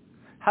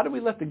 How do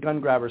we let the gun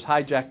grabbers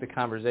hijack the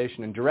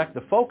conversation and direct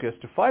the focus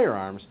to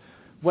firearms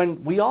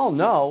when we all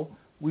know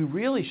we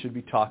really should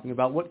be talking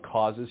about what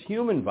causes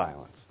human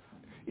violence?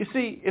 You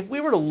see, if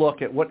we were to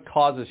look at what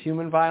causes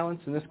human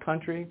violence in this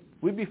country,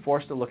 we'd be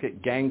forced to look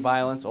at gang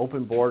violence,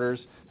 open borders,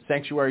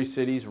 sanctuary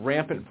cities,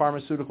 rampant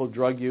pharmaceutical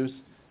drug use,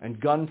 and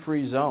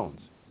gun-free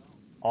zones.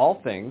 All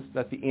things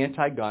that the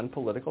anti-gun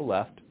political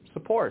left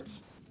supports.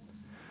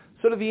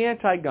 So to the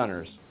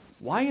anti-gunners,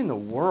 why in the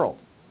world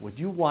would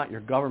you want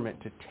your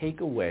government to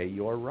take away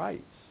your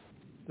rights?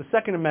 The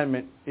Second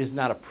Amendment is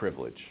not a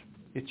privilege.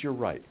 It's your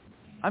right.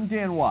 I'm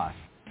Dan Wass.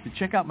 To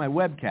check out my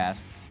webcast,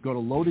 go to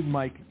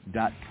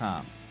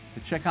loadedmike.com.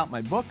 To check out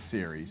my book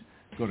series,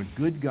 go to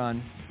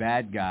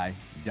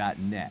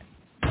goodgunbadguy.net.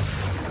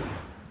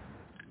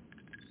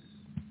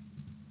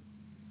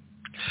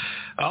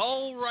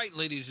 All right,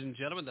 ladies and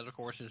gentlemen, that, of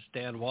course, is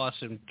Dan Wass,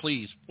 and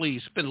please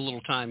spend a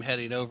little time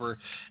heading over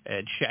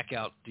and check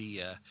out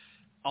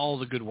all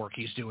the good work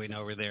he's doing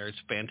over there. It's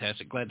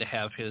fantastic. Glad to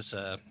have his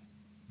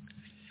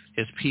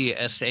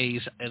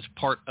PSAs as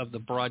part of the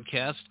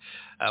broadcast.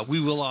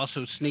 We will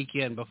also sneak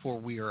in, before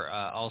we are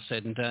all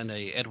said and done,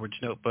 a Edwards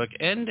Notebook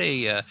and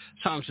a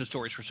Songs and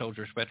Stories for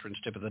Soldiers Veterans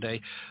Tip of the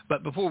Day.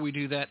 But before we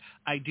do that,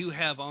 I do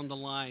have on the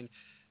line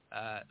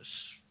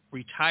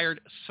retired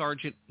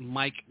Sergeant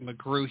Mike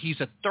McGrew. He's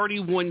a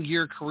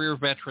 31-year career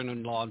veteran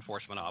and law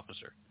enforcement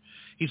officer.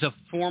 He's a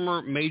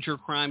former major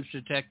crimes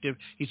detective.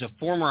 He's a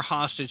former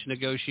hostage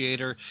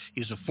negotiator.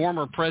 He's a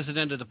former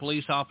president of the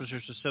Police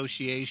Officers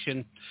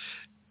Association.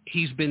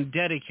 He's been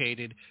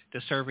dedicated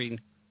to serving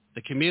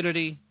the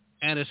community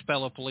and his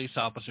fellow police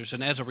officers.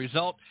 And as a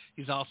result,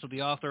 he's also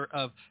the author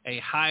of A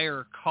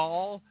Higher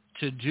Call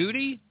to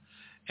Duty,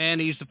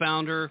 and he's the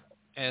founder,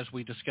 as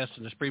we discussed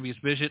in this previous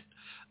visit,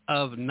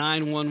 of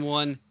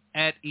 911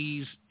 at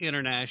Ease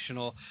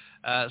International.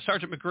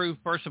 Sergeant McGrew,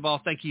 first of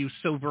all, thank you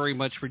so very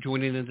much for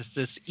joining us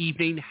this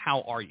evening.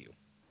 How are you?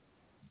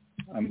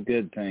 I'm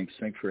good, thanks.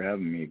 Thanks for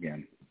having me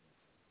again.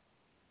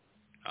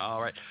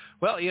 All right.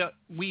 Well,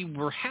 we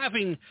were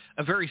having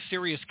a very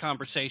serious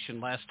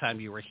conversation last time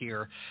you were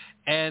here,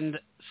 and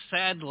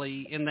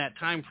sadly, in that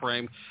time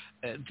frame,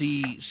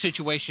 the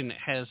situation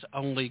has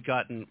only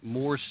gotten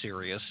more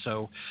serious.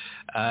 So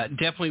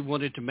definitely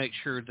wanted to make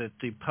sure that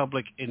the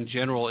public in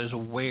general is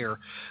aware.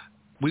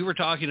 We were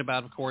talking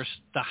about, of course,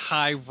 the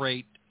high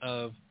rate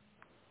of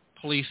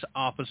police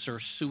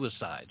officer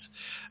suicides.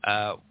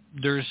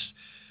 There's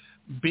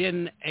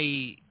been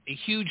a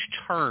huge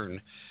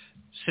turn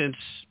since,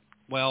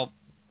 well,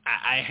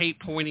 I hate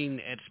pointing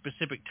at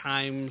specific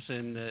times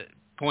and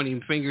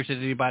pointing fingers at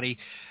anybody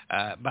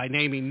by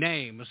naming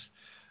names,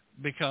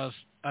 because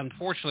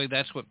unfortunately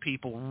that's what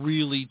people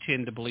really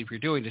tend to believe you're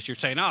doing. Is you're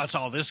saying, oh, it's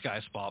all this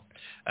guy's fault.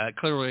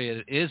 Clearly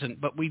it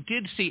isn't. But we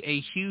did see a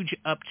huge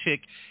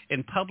uptick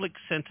in public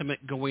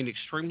sentiment going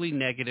extremely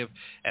negative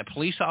at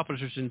police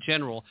officers in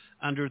general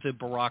under the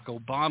Barack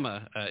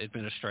Obama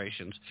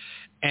administrations.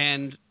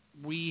 And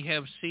we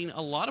have seen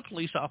a lot of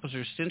police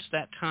officers since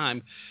that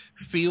time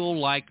feel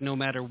like no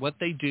matter what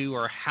they do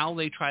or how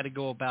they try to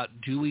go about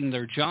doing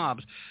their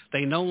jobs,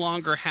 they no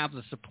longer have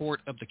the support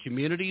of the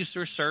communities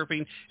they're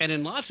serving, and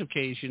in lots of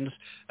occasions,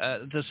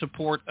 the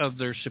support of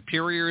their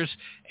superiors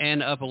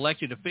and of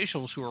elected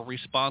officials who are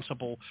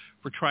responsible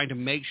for trying to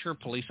make sure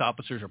police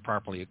officers are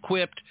properly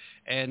equipped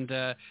and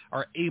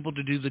are able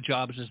to do the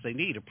jobs as they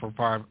need,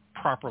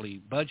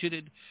 properly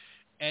budgeted.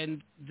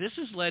 And this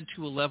has led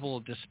to a level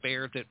of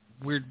despair that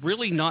we're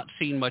really not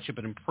seeing much of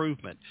an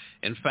improvement.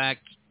 In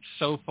fact,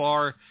 so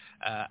far,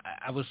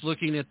 I was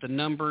looking at the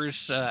numbers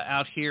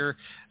out here,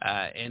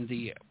 and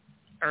the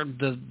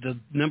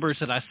numbers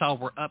that I saw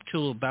were up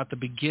to about the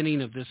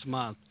beginning of this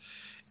month.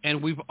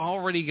 And we've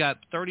already got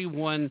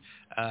 31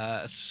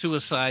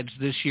 suicides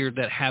this year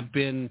that have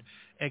been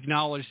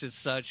acknowledged as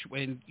such,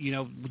 when,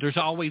 there's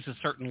always a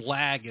certain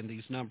lag in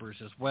these numbers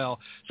as well.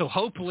 So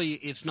hopefully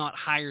it's not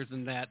higher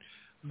than that.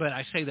 But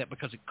I say that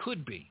because it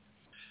could be.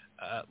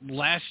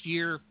 Last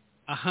year,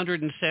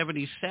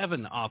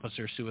 177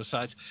 officer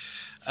suicides.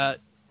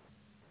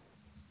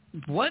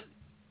 what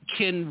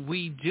can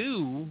we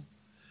do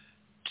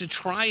to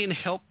try and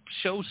help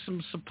show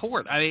some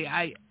support?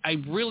 I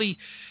really,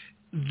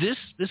 this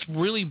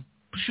really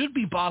should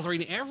be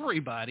bothering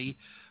everybody,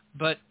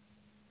 but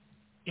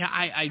yeah,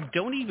 I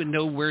don't even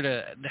know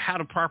how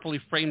to properly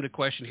frame the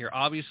question here.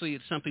 Obviously,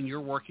 it's something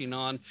you're working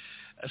on.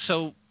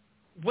 So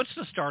what's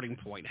the starting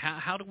point?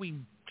 How do we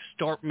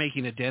start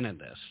making a dent in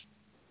this?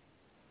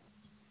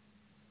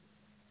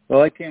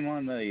 Well, I came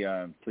on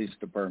the police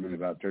department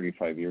about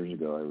 35 years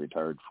ago. I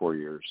retired 4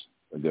 years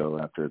ago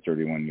after a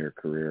 31-year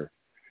career.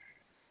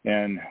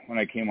 And when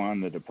I came on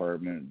the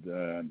department,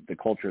 the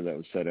culture that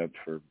was set up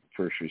for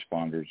first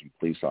responders and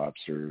police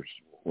officers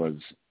was,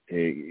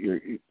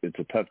 it's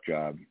a tough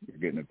job. You're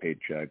getting a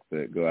paycheck,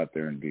 but go out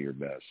there and do your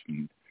best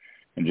and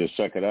just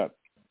suck it up.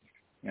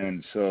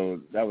 And so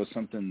that was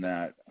something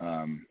that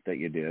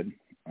you did.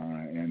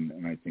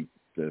 And I think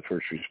the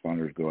first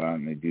responders go out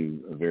and they do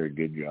a very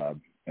good job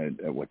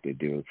at what they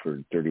do.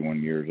 For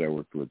 31 years, I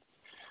worked with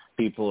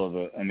people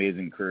of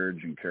amazing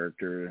courage and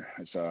character.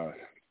 I saw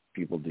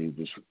people do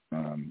just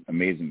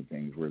amazing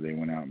things where they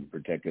went out and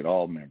protected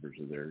all members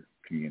of their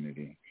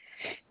community.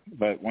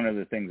 But one of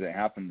the things that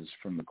happens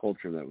from the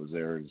culture that was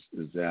there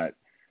is that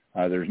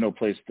there's no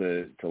place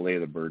to lay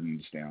the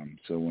burdens down.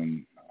 So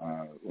when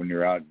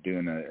you're out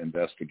doing an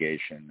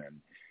investigation,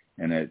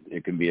 and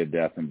it can be a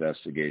death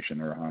investigation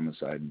or a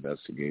homicide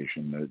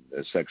investigation,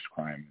 a sex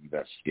crime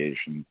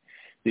investigation,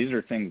 these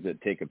are things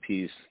that take a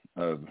piece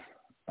of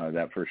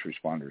that first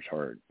responder's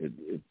heart.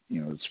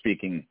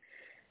 Speaking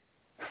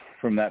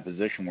from that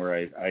position where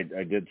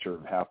I did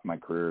serve half my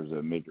career as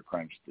a major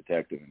crimes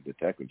detective and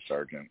detective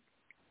sergeant,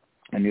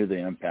 I knew the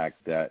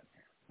impact that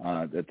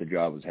the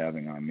job was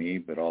having on me,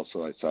 but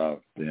also I saw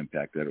the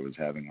impact that it was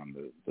having on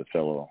the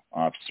fellow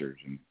officers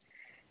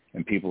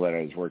and people that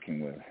I was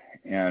working with.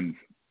 And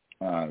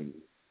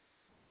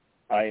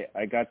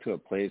I got to a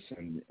place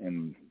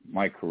in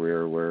my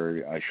career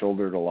where I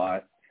shouldered a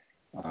lot,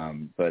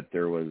 but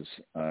there was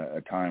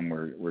a time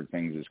where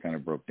things just kind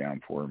of broke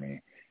down for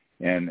me.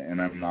 And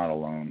I'm not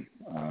alone.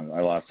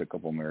 I lost a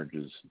couple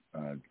marriages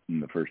in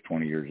the first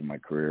 20 years of my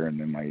career, and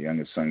then my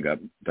youngest son got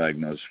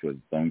diagnosed with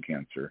bone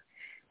cancer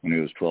when he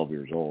was 12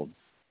 years old.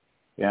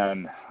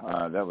 And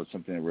that was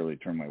something that really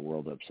turned my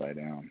world upside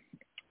down.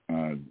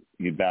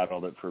 He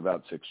battled it for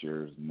about 6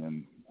 years, and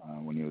then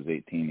when he was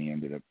 18, he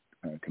ended up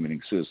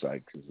committing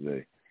suicide because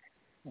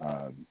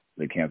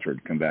the cancer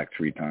had come back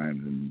 3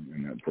 times,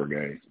 and that poor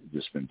guy had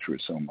just been through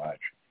so much.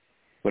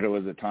 But it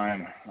was a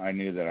time I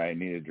knew that I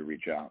needed to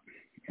reach out.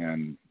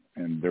 And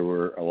there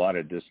were a lot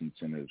of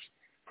disincentives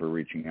for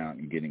reaching out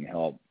and getting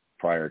help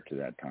prior to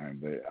that time.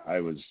 But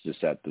I was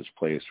just at this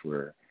place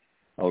where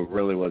I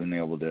really wasn't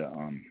able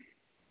to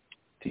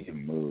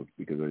even move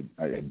because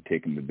I had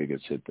taken the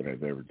biggest hit that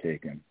I've ever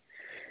taken.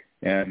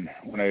 And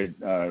when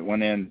I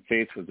went in,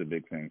 faith was a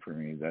big thing for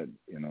me. That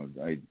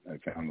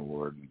I found the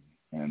Lord,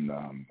 and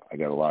I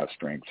got a lot of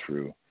strength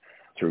through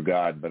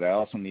God. But I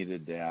also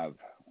needed to have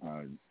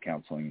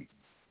counseling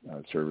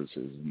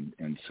services,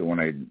 and so when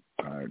I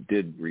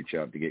did reach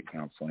out to get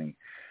counseling,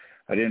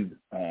 I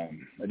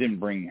didn't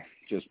bring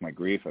just my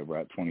grief. I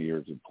brought 20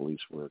 years of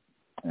police work,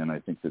 and I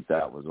think that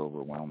was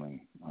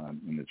overwhelming,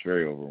 and it's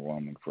very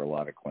overwhelming for a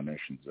lot of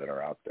clinicians that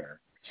are out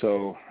there.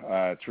 So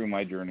through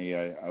my journey,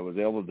 I was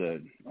able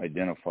to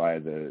identify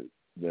the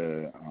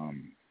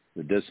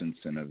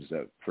disincentives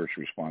that first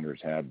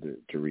responders had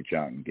to reach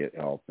out and get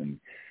help, and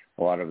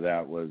a lot of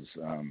that was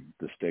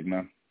the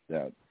stigma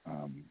that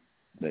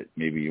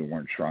maybe you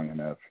weren't strong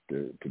enough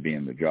to be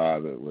in the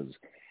job. It was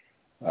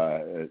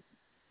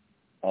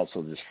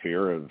also just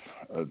fear of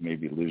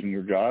maybe losing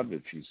your job.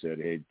 If you said,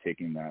 hey,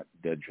 taking that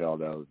dead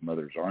child out of his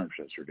mother's arms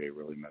yesterday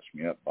really messed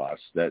me up, boss,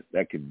 that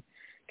could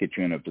get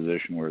you in a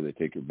position where they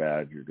take your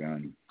badge, your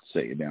gun,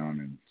 set you down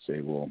and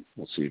say, well,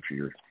 we'll see if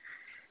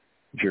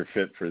you're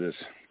fit for this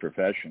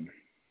profession.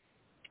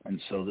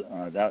 And so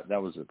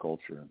that was the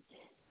culture.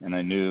 And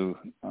I knew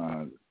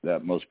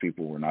that most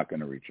people were not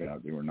going to reach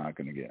out. They were not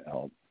going to get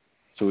help.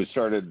 So we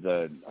started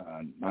the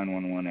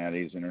 911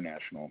 Addies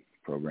International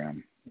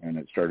program, and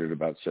it started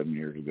about 7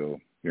 years ago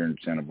here in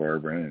Santa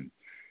Barbara,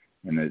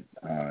 and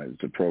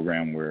it's a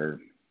program where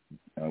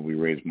we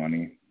raise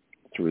money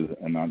through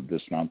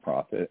this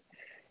nonprofit,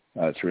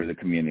 through the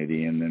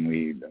community, and then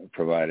we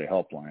provide a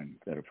helpline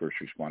that a first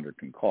responder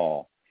can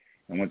call.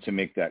 And once they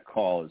make that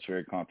call, it's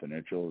very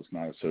confidential. It's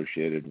not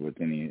associated with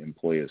any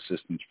employee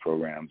assistance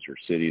programs or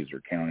cities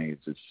or counties.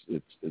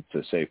 It's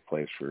a safe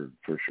place for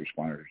first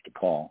responders to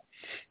call.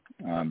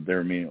 They're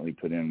immediately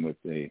put in with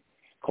a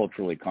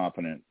culturally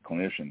competent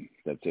clinician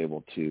that's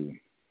able to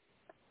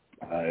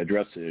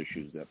address the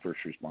issues that first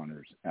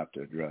responders have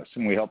to address.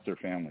 And we help their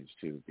families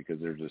too, because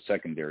there's a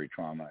secondary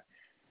trauma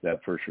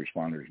that first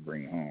responders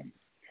bring home.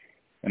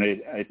 And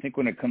I think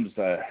when it comes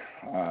to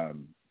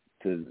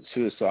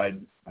suicide,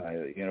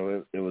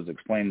 it was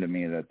explained to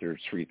me that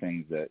there's 3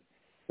 things that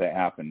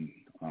happen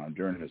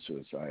during the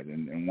suicide,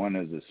 and one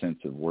is a sense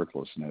of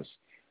worthlessness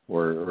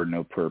or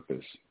no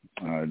purpose.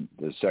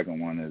 The second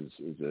one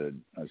is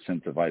a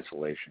sense of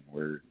isolation,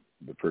 where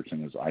the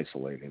person is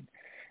isolated,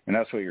 And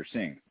that's what you're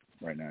seeing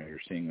right now. You're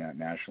seeing that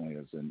nationally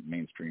as the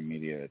mainstream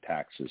media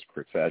attacks this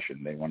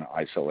profession. They want to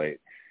isolate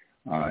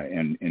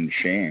and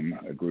shame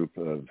a group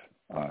of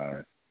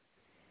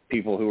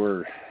people who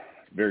are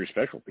very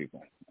special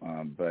people.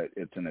 But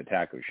it's an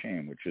attack of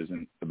shame, which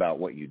isn't about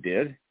what you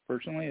did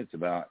personally. It's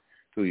about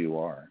who you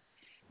are.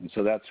 And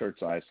so that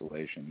starts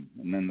isolation.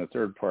 And then the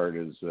third part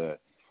is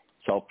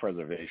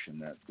self-preservation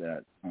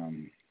that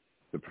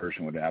the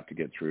person would have to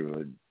get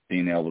through,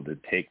 being able to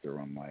take their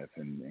own life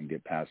and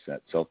get past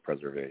that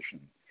self-preservation.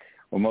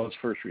 Well, most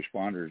first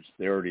responders,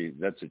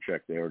 that's a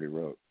check they already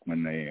wrote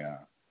when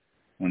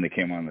they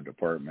came on the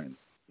department.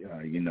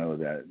 You know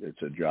that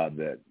it's a job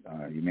that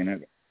you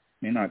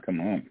may not come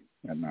home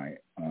at night.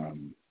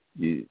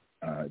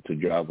 It's a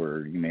job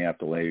where you may have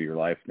to lay your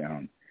life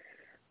down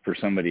for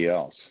somebody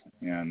else,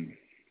 and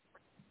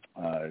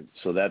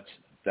so that's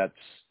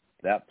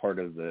that part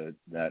of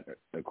that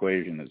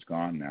equation is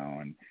gone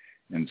now,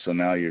 and so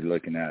now you're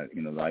looking at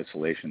the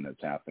isolation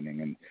that's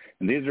happening, and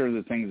these are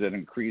the things that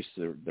increase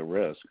the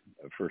risk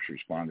of first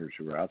responders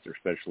who are out there,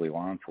 especially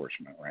law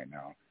enforcement right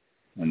now,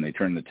 when they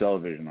turn the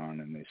television on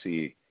and they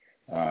see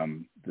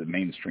the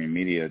mainstream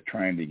media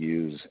trying to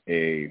use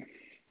a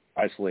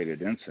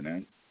isolated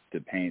incident to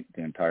paint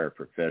the entire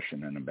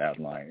profession in a bad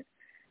light,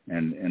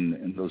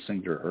 and those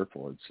things are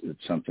hurtful.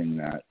 It's something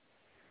that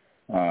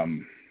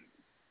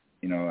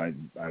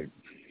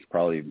it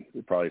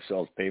probably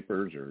sells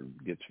papers or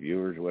gets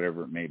viewers or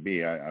whatever it may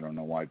be. I don't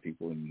know why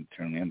people even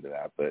tune into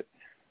that, but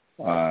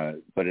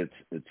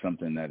it's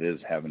something that is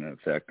having an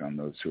effect on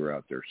those who are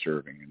out there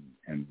serving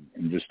and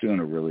just doing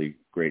a really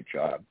great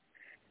job.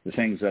 The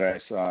things that I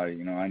saw,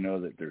 I know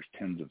that there's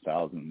tens of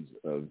thousands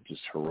of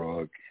just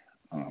heroic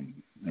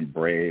and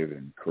brave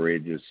and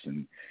courageous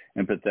and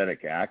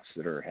empathetic acts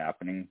that are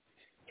happening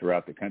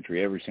throughout the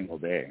country every single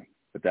day.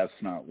 But that's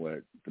not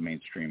what the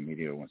mainstream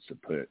media wants to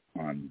put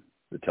on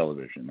the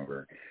television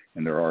or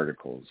in their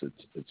articles.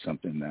 It's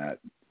something that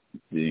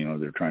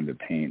they're trying to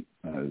paint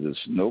this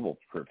noble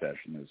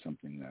profession as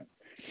something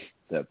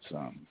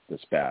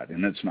that's bad,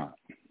 and it's not.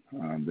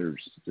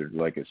 There's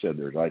like I said,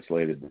 there's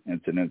isolated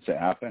incidents that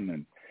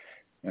happen,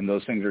 and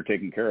those things are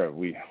taken care of.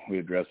 We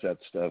address that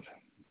stuff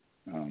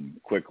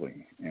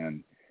quickly,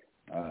 and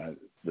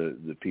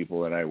the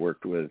people that I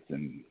worked with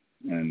and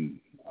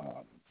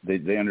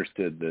they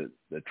understood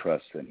the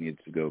trust that needs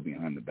to go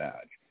behind the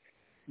badge,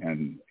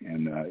 and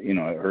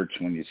it hurts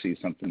when you see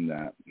something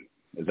that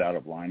is out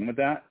of line with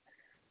that,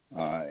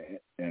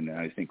 and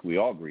I think we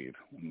all grieve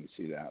when we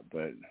see that,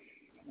 but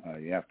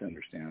you have to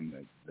understand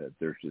that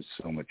there's just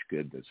so much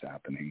good that's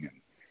happening,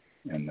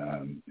 and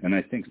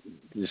I think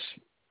just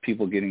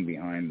people getting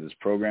behind this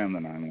program, the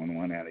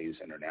 911 Annie's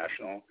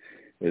International,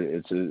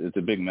 it's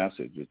a big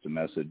message. It's a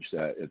message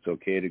that it's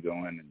okay to go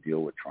in and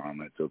deal with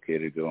trauma. It's okay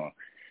to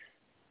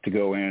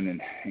go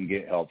in and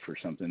get help for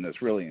something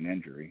that's really an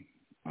injury.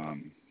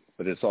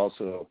 But it's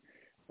also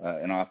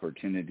an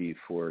opportunity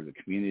for the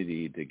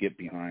community to get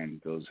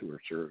behind those who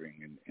are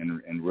serving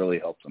and really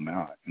help them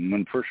out. And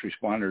when first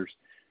responders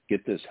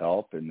get this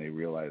help and they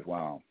realize,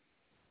 wow,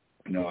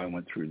 I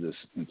went through this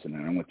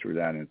incident, I went through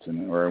that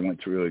incident, or I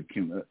went through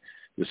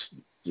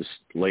just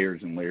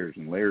layers and layers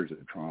and layers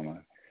of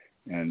trauma,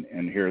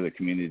 and here the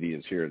community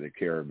is here. They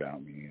care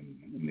about me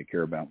and they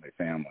care about my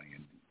family,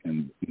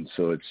 and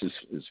so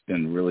it's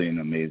been really an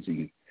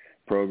amazing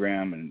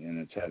program, and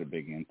it's had a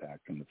big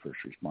impact on the first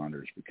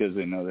responders because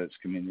they know that's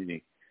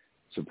community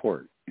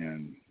support,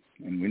 and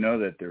we know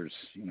that there's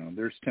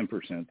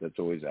 10% that's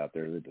always out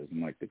there that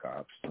doesn't like the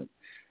cops, that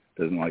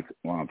doesn't like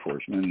law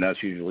enforcement, and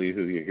that's usually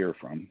who you hear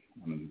from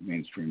on the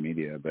mainstream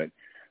media, but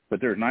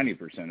there's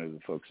 90% of the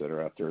folks that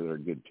are out there that are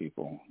good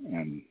people,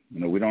 and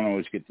we don't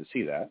always get to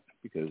see that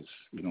because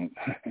we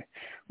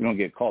don't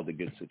get called to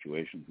good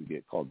situations. We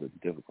get called to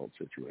difficult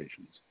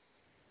situations.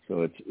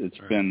 So it's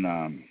right.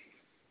 Been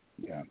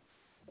yeah.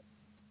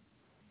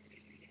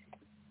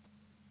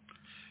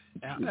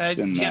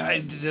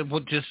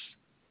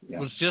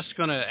 Was just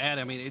going to add.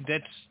 I mean,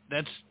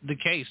 that's the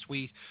case.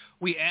 We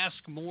ask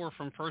more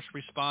from first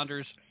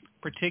responders,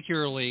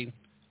 particularly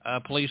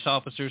police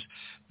officers,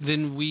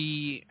 than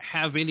we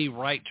have any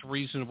right to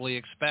reasonably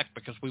expect,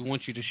 because we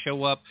want you to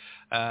show up,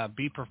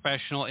 be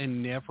professional,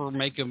 and never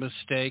make a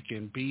mistake,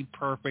 and be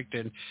perfect,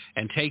 and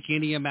take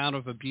any amount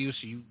of abuse.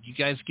 You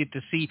guys get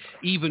to see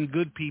even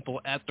good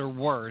people at their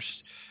worst,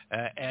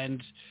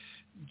 and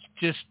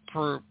just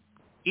for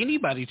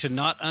anybody to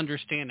not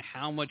understand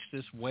how much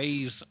this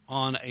weighs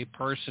on a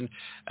person,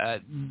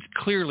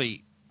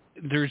 clearly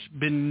there's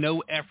been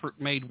no effort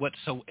made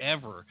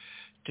whatsoever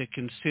to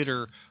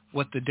consider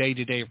what the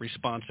day-to-day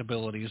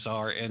responsibilities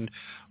are and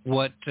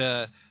what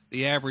the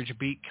average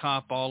beat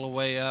cop all the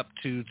way up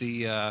to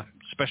the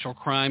special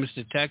crimes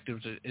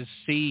detectives is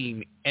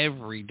seeing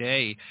every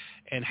day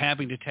and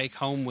having to take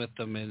home with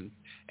them,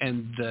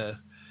 and the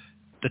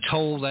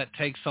toll that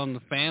takes on the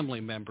family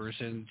members,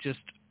 and just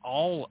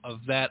all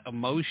of that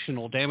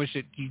emotional damage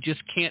that you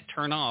just can't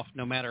turn off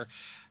no matter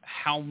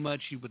how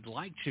much you would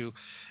like to.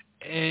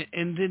 And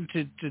then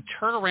to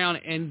turn around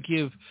and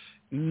give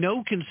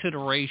no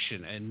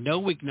consideration and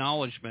no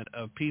acknowledgement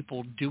of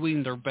people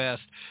doing their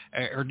best,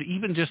 or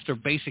even just their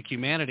basic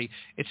humanity,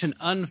 it's an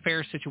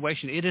unfair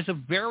situation. It is a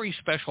very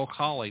special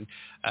calling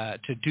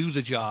to do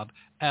the job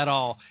at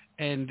all,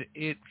 and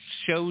it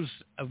shows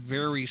a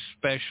very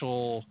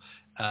special,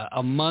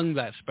 among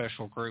that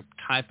special group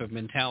type of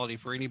mentality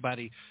for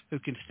anybody who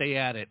can stay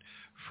at it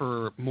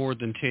for more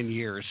than 10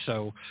 years.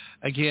 So,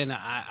 again,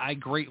 I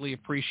greatly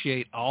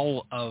appreciate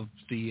all of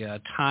the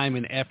time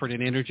and effort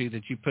and energy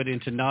that you put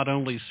into not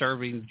only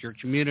serving your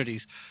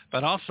communities,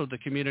 but also the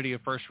community of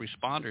first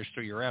responders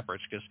through your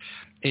efforts, because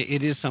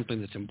it is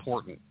something that's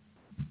important.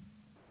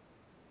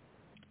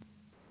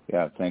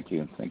 Yeah, thank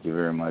you. Thank you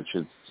very much.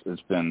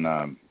 It's been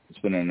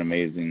an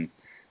amazing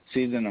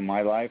season of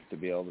my life to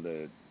be able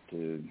to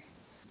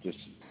just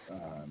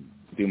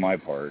do my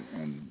part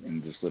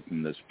and just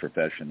lifting this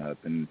profession up.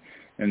 And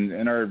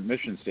our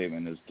mission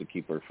statement is to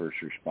keep our first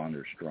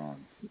responders strong.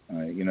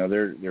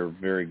 They're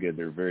very good.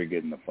 They're very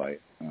good in the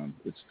fight.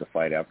 It's the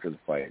fight after the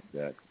fight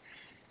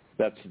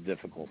that's the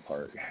difficult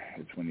part.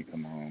 It's when you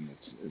come home.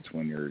 It's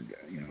when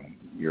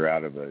you're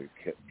out of a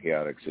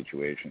chaotic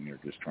situation. You're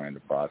just trying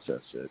to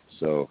process it.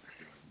 So,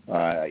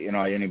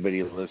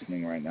 anybody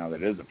listening right now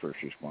that is a first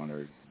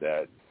responder,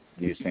 that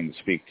these things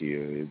speak to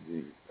you.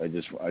 I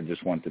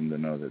just want them to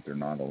know that they're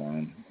not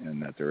alone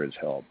and that there is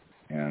help.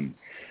 And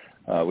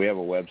we have a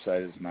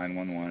website. It's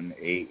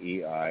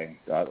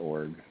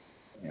 911aei.org,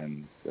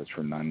 and that's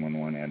for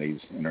 911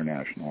 Eddie's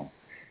International.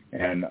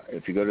 And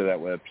if you go to that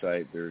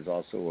website, there's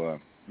also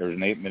there's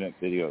an 8-minute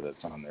video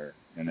that's on there,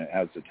 and it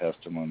has the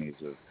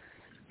testimonies of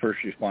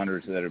first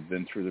responders that have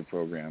been through the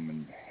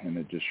program, and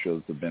it just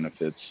shows the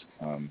benefits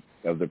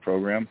of the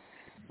program.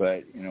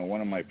 But,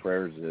 one of my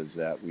prayers is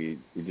that we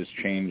just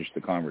change the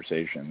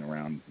conversation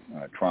around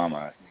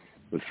trauma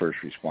with first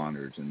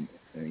responders. And,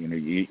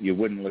 you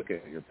wouldn't look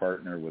at your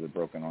partner with a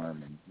broken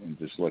arm and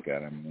just look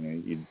at him.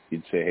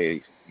 You'd say,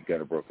 hey, you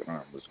got a broken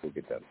arm. Let's go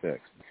get that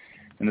fixed.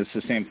 And it's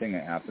the same thing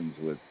that happens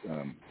with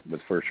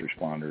first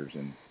responders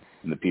and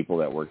the people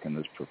that work in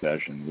this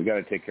profession. We got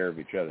to take care of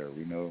each other.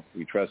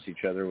 We trust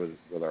each other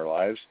with our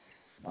lives.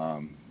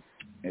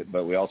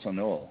 But we also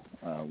know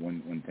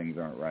when things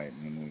aren't right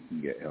and when we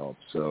can get help.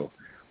 So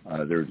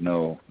there's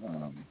no,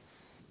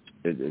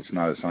 it's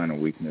not a sign of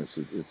weakness.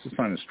 It's a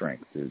sign of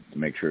strength to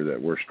make sure that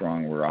we're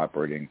strong, we're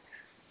operating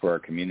for our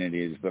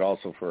communities, but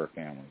also for our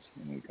families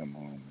when we come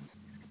home.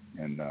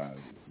 And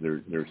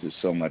there's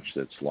just so much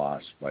that's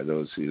lost by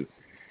those who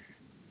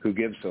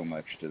give so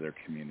much to their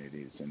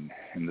communities. And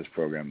this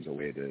program is a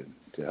way to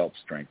help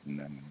strengthen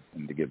them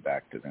and to give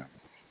back to them.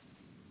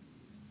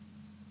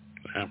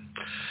 Yeah.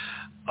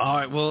 All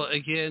right. Well,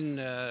 again,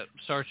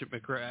 Sergeant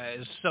McGrew,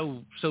 it's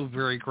so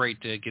very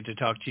great to get to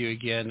talk to you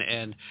again,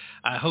 and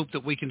I hope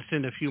that we can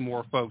send a few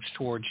more folks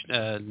towards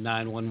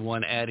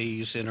 911 at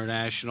Ease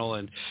International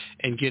and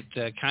get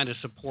kind of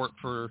support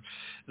for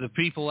the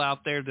people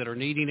out there that are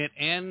needing it,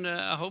 and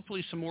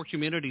hopefully some more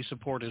community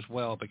support as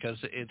well, because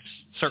it's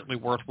certainly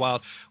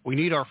worthwhile. We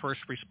need our first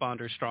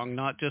responders strong,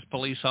 not just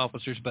police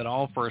officers, but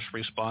all first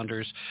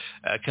responders,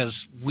 because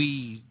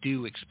we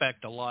do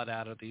expect a lot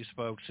out of these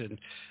folks, and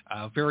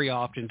very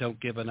often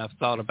don't give enough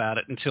thought about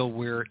it until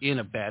we're in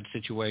a bad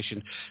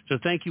situation. So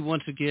thank you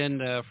once again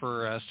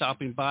for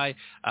stopping by.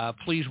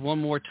 Please, one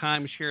more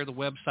time, share the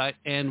website.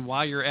 And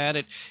while you're at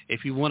it,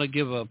 if you want to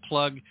give a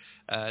plug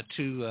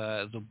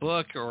to the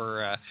book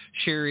or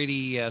share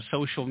any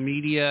social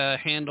media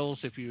handles,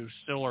 if you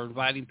still are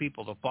inviting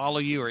people to follow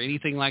you or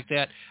anything like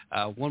that,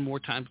 one more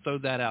time, throw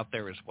that out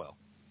there as well.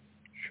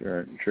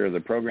 Sure.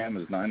 The program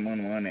is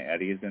 911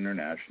 at Ease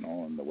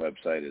International, and the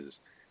website is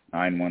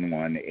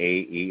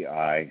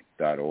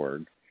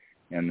 911aei.org.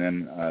 And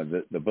then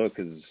the book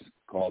is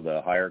called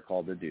A Higher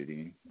Call to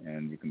Duty,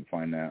 and you can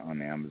find that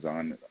on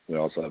Amazon. We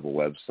also have a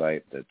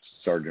website that's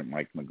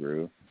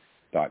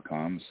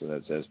sergeantmikemcgrew.com, so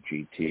that's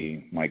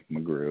SGT Mike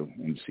McGrew,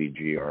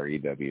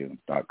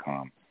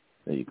 MCGREW.com,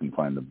 that you can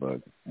find the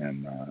book.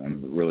 And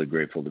I'm really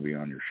grateful to be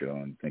on your show,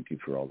 and thank you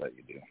for all that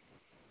you do.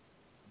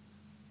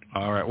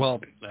 All right. Well,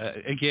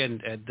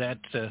 again, that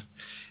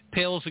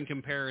pales in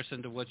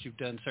comparison to what you've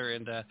done, sir.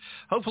 And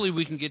hopefully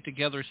we can get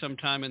together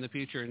sometime in the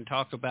future and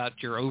talk about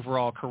your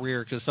overall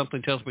career, because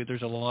something tells me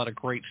there's a lot of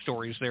great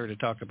stories there to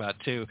talk about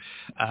too.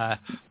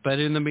 But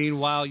in the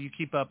meanwhile, you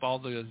keep up all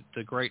the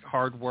great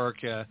hard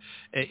work.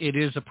 It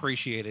is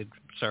appreciated,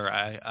 sir.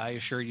 I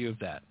assure you of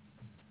that.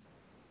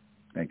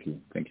 Thank you.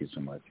 Thank you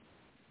so much.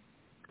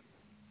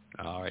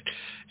 All right.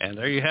 And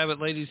there you have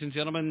it, ladies and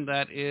gentlemen.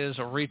 That is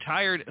a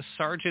retired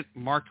Sergeant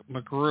Mark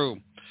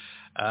McGrew.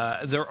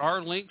 There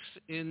are links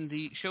in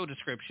the show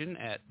description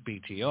at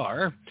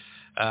BTR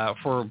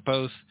for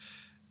both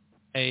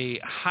a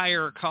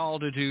higher call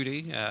to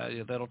duty,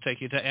 that'll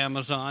take you to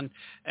Amazon,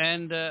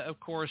 and, of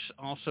course,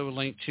 also a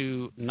link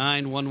to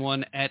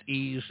 911 at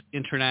Ease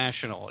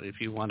International if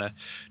you want to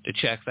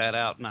check that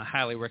out, and I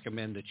highly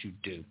recommend that you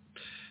do.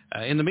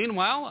 In the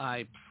meanwhile,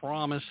 I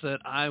promised that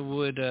I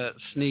would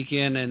sneak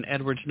in an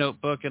Edwards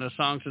Notebook and a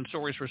Songs and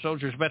Stories for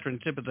Soldiers Veteran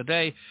Tip of the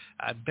Day.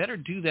 I better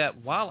do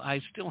that while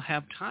I still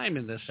have time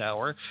in this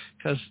hour,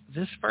 because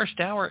this first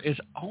hour is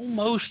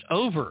almost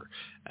over.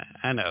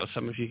 I know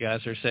some of you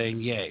guys are saying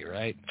yay,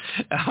 right?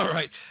 All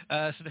right.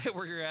 Stay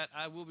where you're at.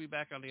 I will be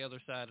back on the other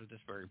side of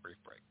this very brief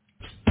break.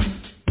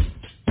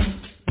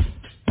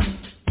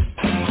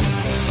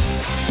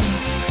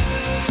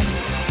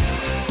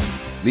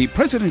 The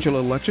presidential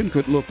election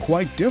could look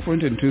quite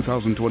different in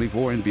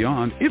 2024 and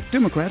beyond if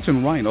Democrats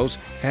and rhinos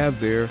have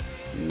their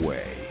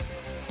way.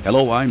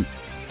 Hello, I'm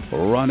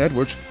Ron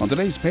Edwards. On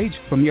today's page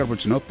from the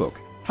Edwards Notebook,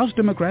 House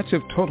Democrats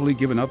have totally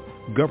given up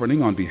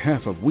governing on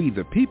behalf of we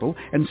the people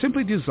and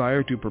simply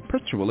desire to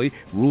perpetually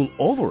rule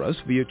over us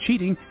via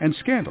cheating and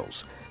scandals.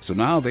 So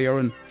now they are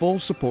in full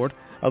support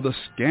of the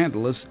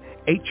scandalous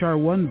H.R.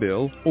 1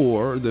 bill,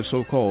 or the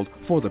so-called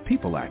For the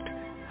People Act.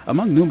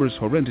 Among numerous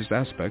horrendous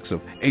aspects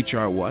of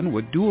H.R. 1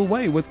 would do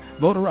away with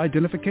voter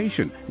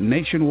identification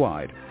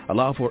nationwide,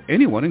 allow for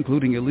anyone,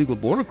 including illegal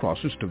border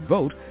crossers, to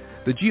vote.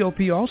 The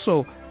GOP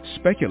also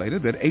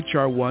speculated that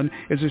H.R. 1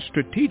 is a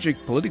strategic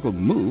political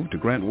move to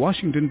grant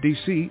Washington,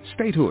 D.C.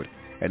 statehood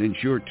and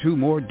ensure 2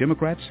 more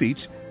Democrat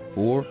seats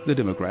for the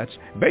Democrats.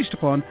 Based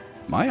upon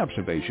my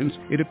observations,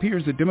 it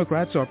appears that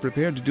Democrats are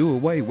prepared to do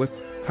away with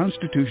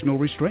constitutional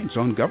restraints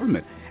on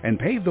government and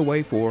pave the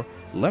way for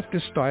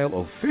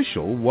leftist-style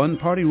official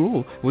one-party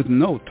rule with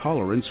no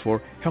tolerance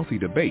for healthy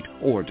debate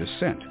or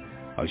dissent.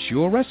 A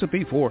sure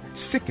recipe for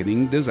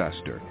sickening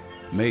disaster.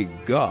 May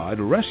God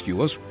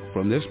rescue us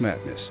from this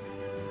madness.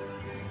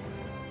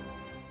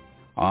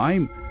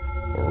 I'm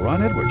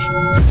Ron Edwards.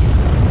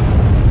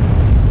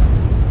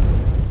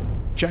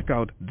 Check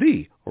out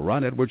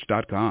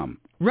theronedwards.com.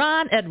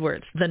 Ron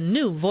Edwards, the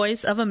new voice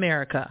of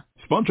America.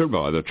 Sponsored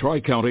by the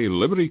Tri-County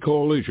Liberty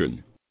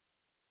Coalition.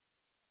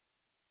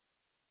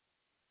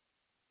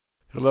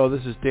 Hello,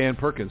 this is Dan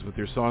Perkins with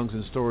your Songs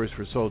and Stories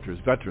for Soldiers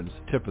Veterans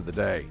Tip of the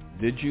Day.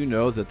 Did you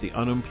know that the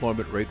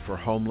unemployment rate for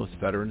homeless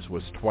veterans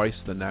was twice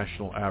the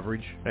national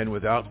average? And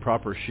without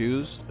proper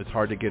shoes, it's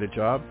hard to get a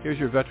job? Here's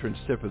your Veterans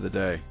Tip of the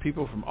Day.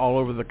 People from all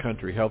over the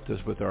country helped us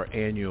with our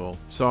annual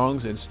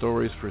Songs and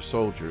Stories for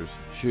Soldiers,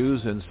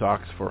 Shoes and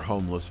Socks for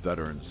Homeless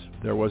Veterans.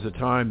 There was a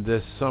time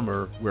this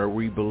summer where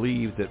we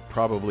believed that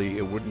probably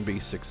it wouldn't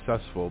be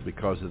successful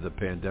because of the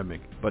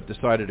pandemic, but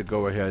decided to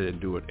go ahead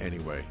and do it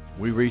anyway.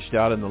 We reached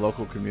out in the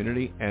local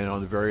community and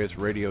on the various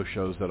radio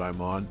shows that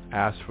I'm on,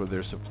 asked for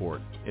their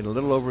support. In a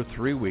little over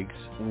 3 weeks,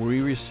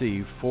 we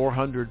received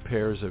 400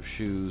 pairs of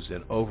shoes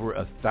and over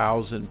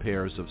 1,000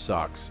 pairs of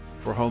socks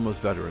for homeless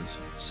veterans,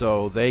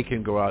 so they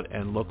can go out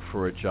and look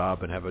for a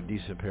job and have a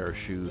decent pair of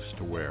shoes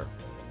to wear.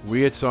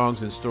 We at Songs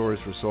and Stories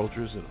for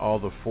Soldiers and all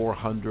the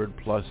 400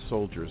 plus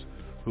soldiers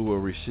who will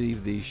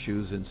receive these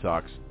shoes and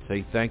socks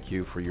say thank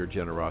you for your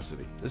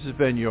generosity. This has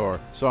been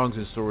your Songs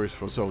and Stories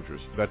for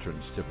Soldiers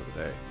Veterans Tip of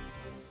the Day.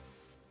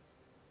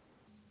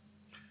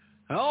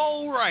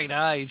 All right,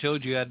 I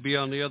told you I'd be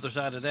on the other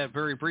side of that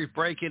very brief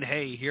break, and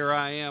hey, here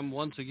I am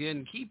once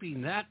again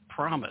keeping that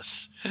promise.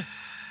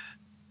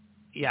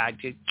 Yeah, I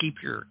did keep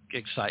your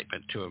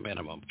excitement to a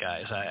minimum,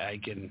 guys.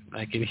 I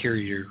can hear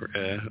you.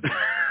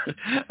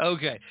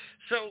 Okay,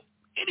 so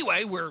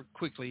anyway, we're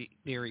quickly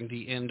nearing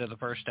the end of the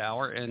first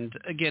hour, and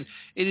again,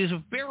 it is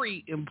a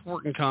very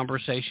important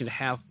conversation to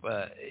have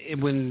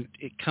when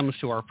it comes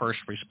to our first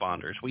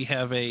responders. We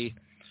have a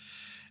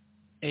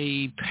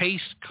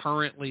pace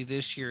currently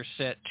this year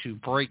set to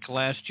break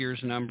last year's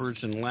numbers,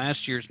 and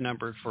last year's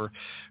number for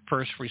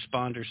first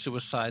responder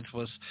suicides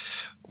was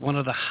one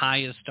of the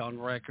highest on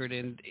record,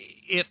 and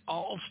it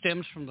all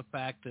stems from the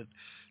fact that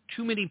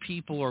too many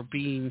people are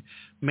being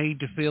made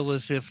to feel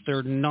as if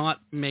they're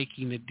not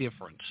making a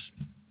difference.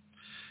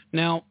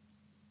 Now,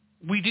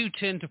 we do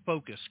tend to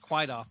focus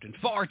quite often,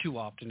 far too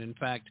often, in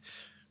fact,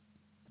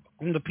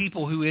 on the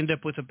people who end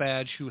up with a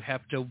badge who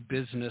have no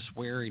business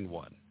wearing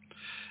one.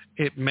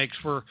 It makes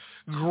for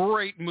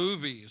great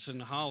movies in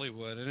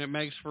Hollywood, and it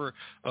makes for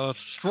a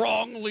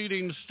strong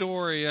leading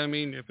story. I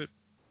mean, if it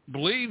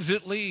bleeds,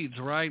 it leads,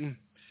 right?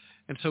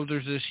 And so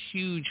there's this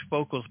huge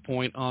focal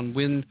point on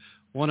when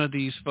one of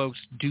these folks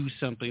do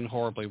something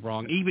horribly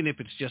wrong, even if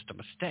it's just a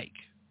mistake.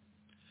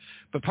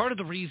 But part of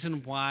the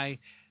reason why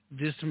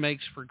this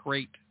makes for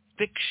great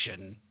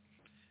fiction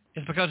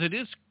is because it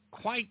is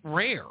quite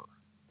rare.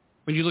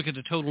 When you look at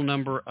the total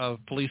number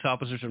of police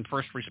officers and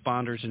first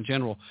responders in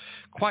general,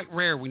 quite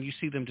rare when you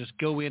see them just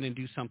go in and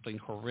do something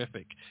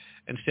horrific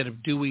instead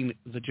of doing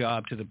the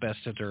job to the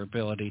best of their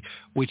ability,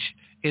 which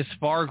is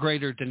far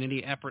greater than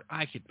any effort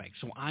I could make.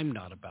 So I'm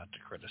not about to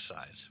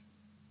criticize.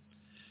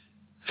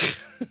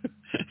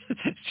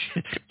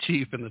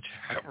 Chief in the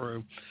chat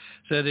room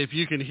said, if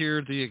you can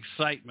hear the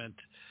excitement,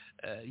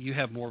 you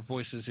have more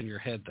voices in your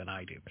head than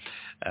I do.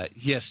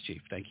 Yes,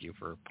 Chief, thank you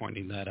for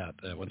pointing that out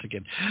once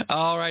again.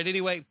 All right,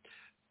 anyway,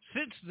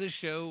 Since this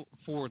show,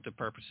 for the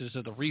purposes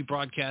of the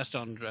rebroadcast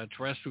on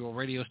terrestrial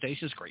radio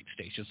stations, great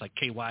stations like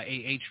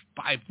KYAH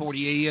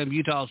 540 AM,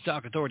 Utah's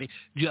Talk Authority,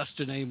 just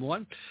to name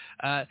one,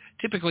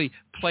 typically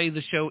play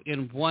the show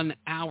in 1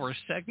 hour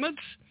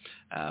segments,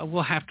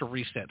 we'll have to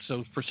reset.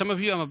 So for some of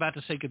you, I'm about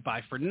to say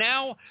goodbye for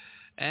now.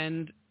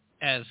 And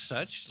as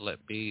such, let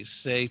me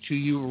say to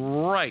you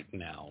right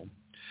now,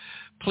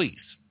 please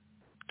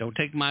don't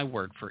take my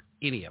word for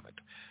any of it.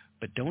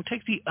 But don't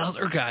take the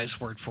other guy's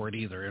word for it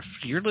either. If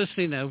you're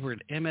listening over at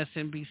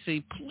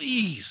MSNBC,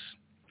 please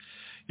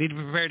need to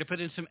be prepared to put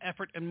in some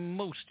effort and,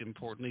 most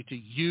importantly, to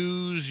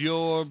use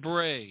your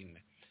brain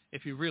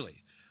if you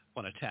really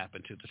want to tap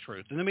into the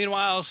truth. In the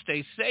meanwhile,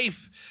 stay safe,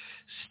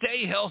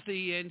 stay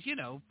healthy, and,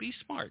 be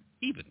smart,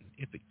 even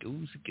if it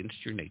goes against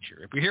your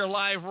nature. If you're here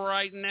live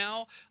right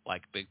now,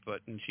 like Bigfoot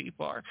and Chief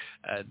are,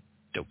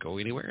 don't go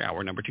anywhere.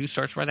 Hour number 2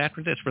 starts right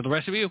after this. For the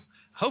rest of you,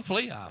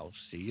 hopefully I'll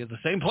see you at the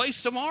same place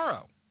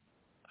tomorrow.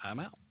 I'm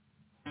out.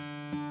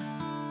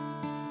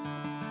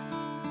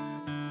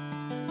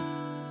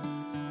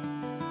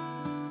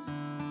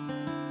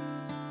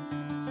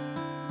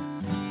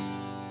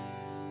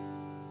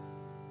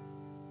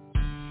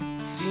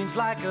 Seems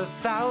like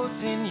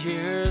 1,000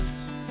 years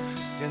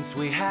since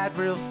we had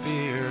real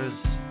fears,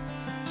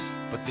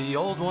 but the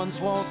old ones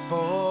won't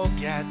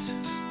forget.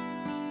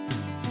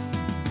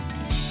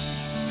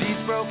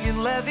 These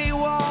broken levee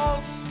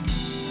walls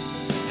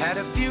had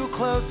a few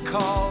close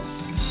calls,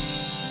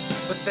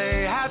 but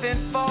they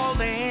haven't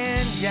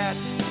fallen yet.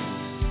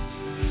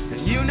 And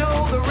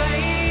the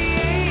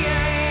rain's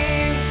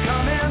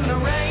coming, the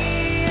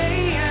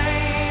rain's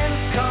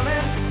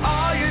coming.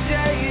 All your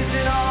days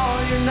and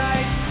all your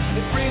nights,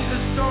 it brings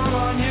a storm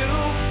on you.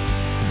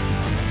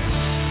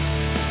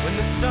 When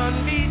the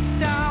sun beats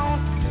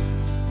down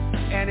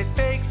and it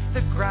bakes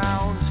the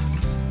ground,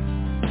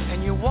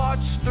 and you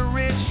watch the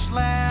rich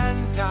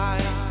land die.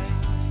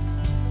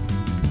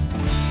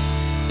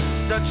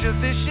 Such a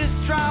vicious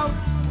drought,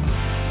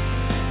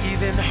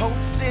 even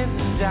hope's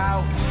in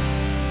doubt,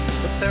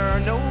 but there are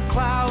no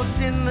clouds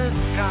in the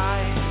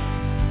sky.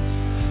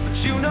 But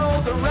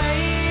the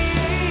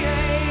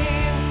rain's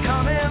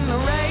coming, the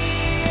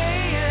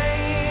rain's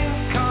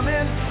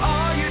coming.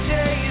 All your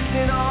days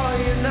and all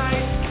your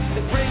nights,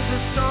 it brings a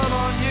storm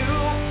on you.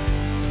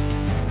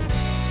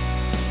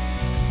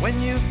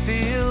 When you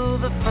feel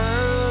the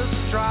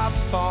first drop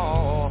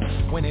fall,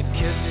 when it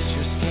kisses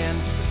your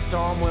skin, the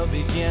storm will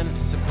begin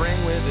to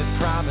bring with it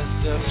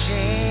promise of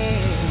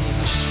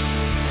change.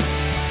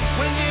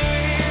 When you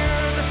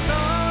hear the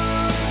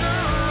thunder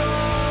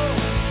roll,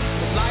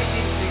 the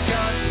lightning's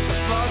begun, the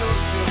flood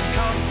will soon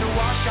come to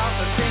wash out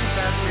the things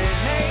that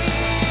remain.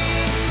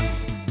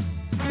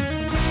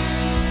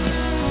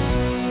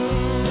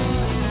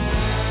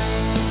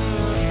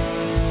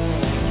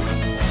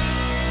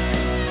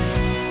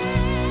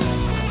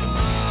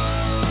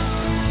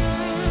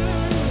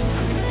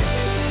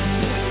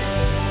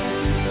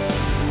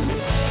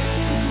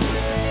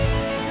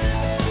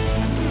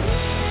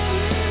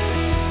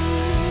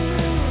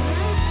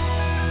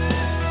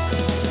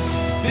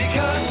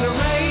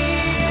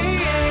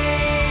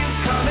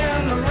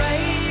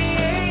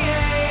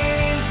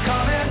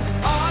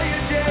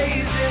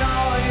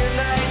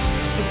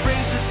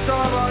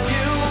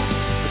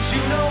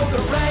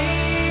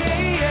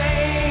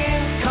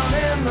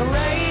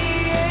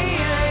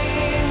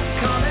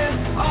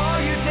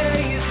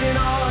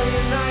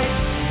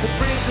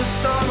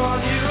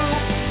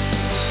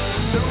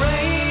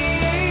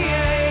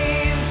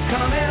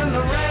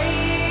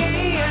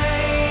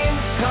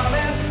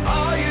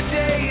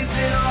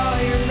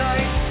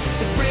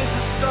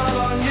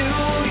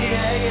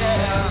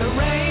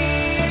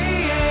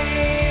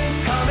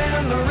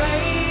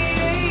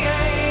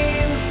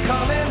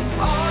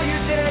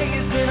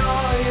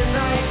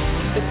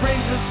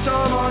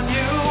 Storm on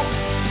you,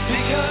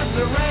 because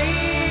the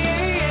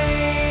rain's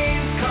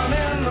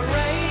coming, the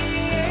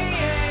rain's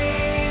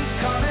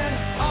coming.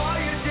 All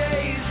your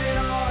days and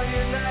all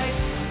your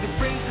nights, it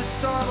brings a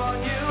storm on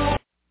you.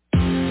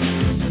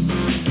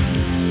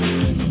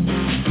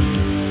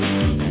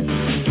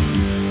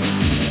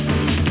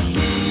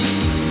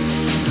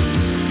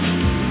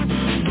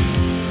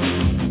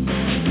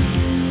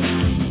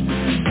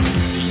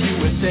 The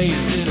USA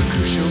is in a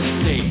crucial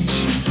stage.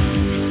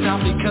 It's not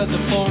because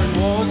of foreign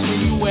wars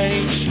we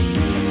wage,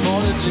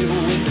 more to do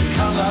with the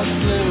colors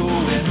blue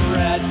and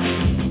red.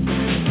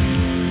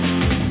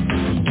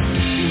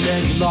 Too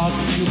many laws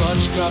and too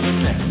much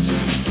government.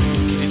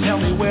 Can you tell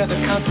me where the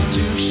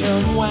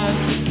Constitution went?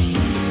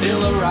 The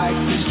Bill of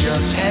Rights is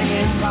just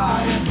hanging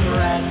by a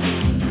thread.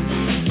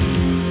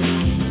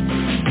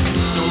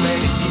 So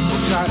many people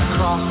try to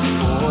cross the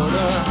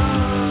border.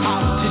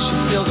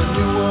 Politicians build a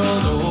new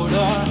world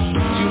order.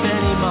 Too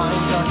many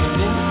minds are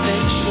convinced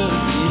they should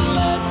be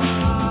led.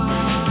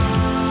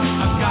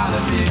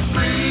 Gotta be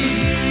free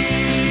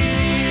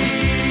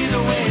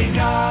the way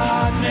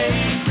God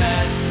made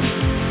sense,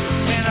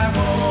 and I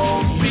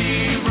won't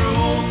be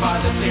ruled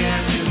by the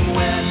dancing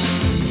West.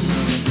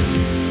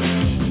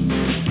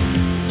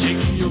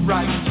 Taking your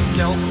right to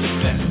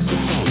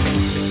self-defense.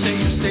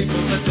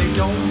 because they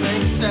don't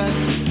make sense.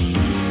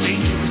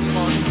 Dangerous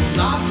ones will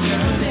not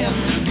turn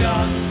into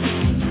guns.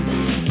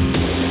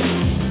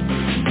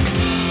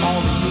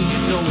 All the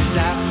unions always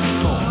ask for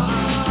more.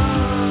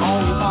 All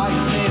we buy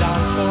is made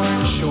on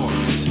foreign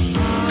shores.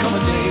 Come a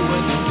day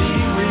when there'll be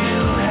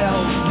real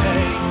hell to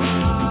pay.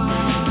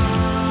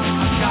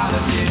 I've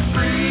gotta be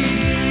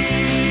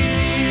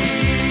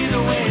free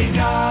the way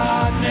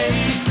God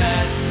made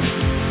sense.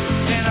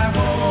 And I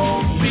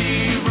won't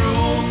be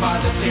ruled by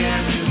the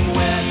damn UN.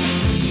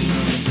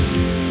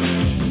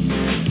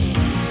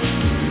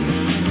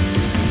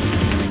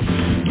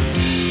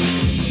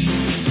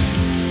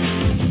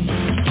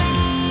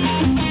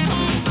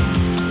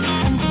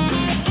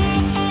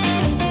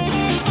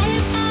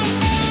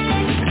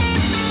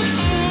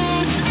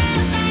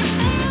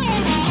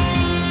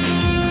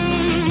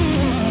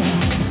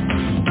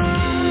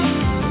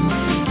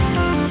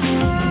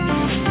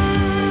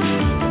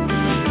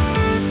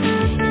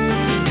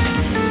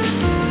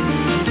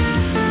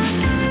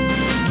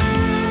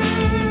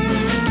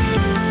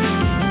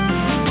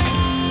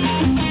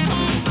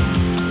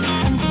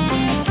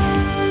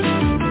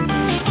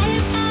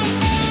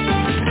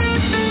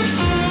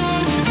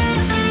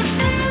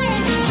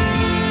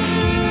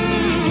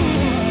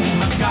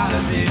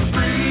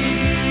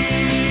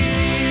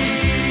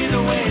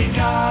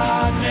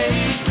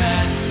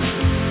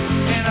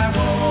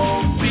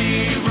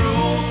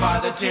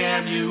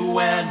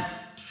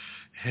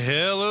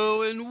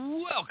 Hello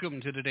and welcome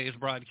to today's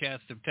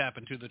broadcast of Tap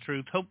Into the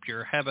Truth. Hope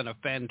you're having a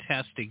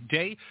fantastic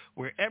day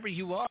wherever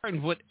you are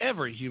and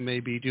whatever you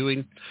may be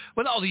doing,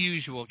 with all the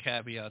usual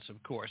caveats,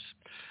 of course.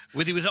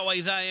 With you as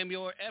always, I am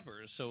your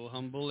ever so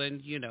humble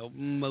and,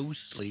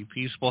 mostly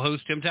peaceful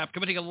host, Tim Tapp,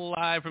 coming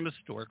live from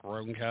historic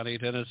Roane County,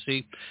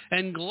 Tennessee,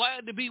 and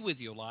glad to be with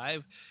you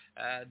live.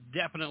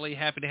 Definitely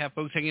happy to have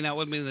folks hanging out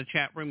with me in the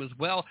chat room as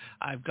well.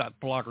 I've got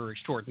blogger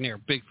extraordinaire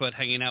Bigfoot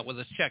hanging out with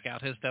us. Check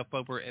out his stuff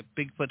over at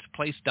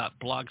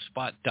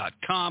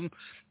bigfootsplace.blogspot.com.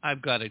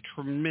 I've got a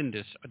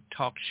tremendous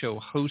talk show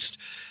host,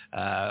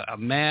 a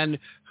man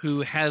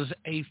who has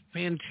a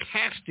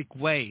fantastic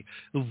way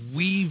of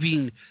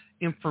weaving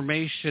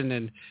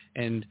information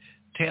and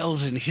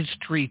tales and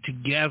history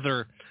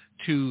together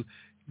to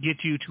get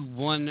you to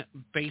one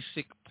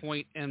basic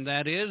point, and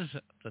that is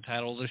the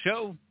title of the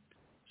show,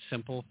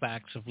 Simple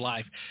Facts of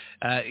Life.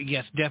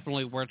 Yes,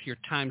 definitely worth your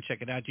time.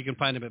 Check it out. You can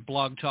find him at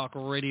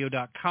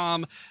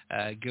blogtalkradio.com.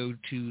 Go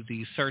to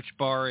the search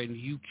bar and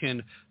you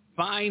can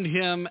find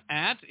him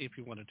at, if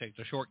you want to take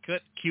the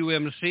shortcut,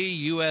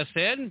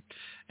 QMCUSN.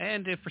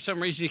 And if for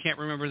some reason you can't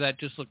remember that,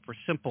 just look for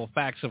Simple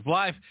Facts of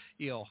Life.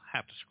 You'll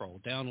have to scroll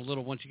down a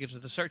little once you get to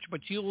the search,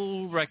 but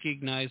you'll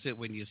recognize it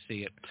when you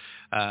see it.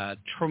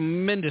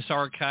 Tremendous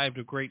archive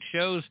of great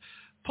shows.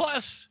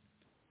 Plus,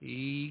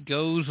 he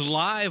goes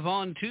live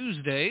on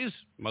Tuesdays,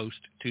 most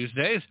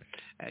Tuesdays.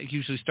 It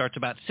usually starts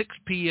about 6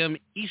 p.m.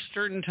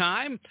 Eastern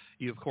Time.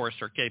 You, of course,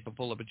 are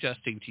capable of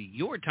adjusting to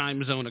your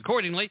time zone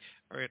accordingly,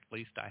 or at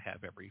least I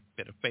have every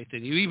bit of faith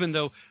in you, even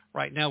though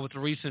right now with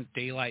the recent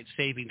daylight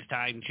savings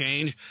time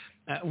change,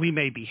 we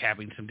may be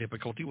having some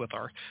difficulty with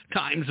our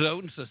time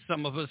zones, as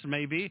some of us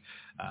may be.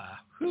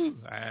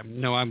 I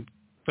know I've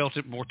felt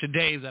it more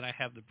today than I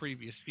have the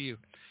previous few,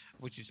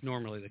 which is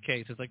normally the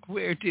case. It's like,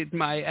 where did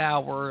my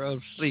hour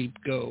of sleep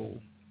go?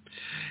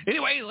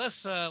 Anyway, let's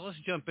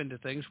jump into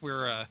things.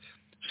 We're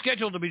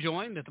scheduled to be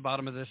joined at the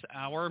bottom of this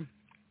hour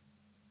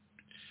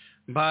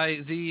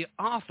by the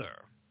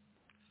author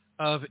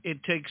of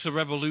It Takes a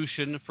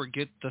Revolution,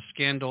 Forget the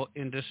Scandal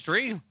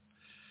Industry,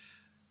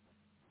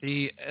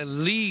 the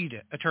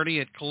lead attorney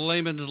at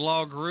Klayman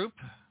Law Group.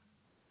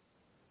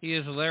 He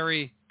is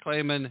Larry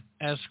Klayman,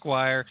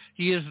 Esquire.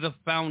 He is the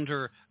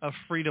founder of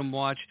Freedom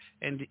Watch,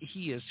 and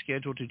he is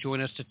scheduled to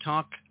join us to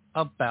talk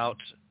about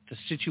the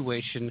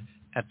situation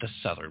at the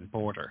southern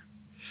border.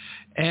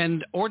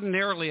 And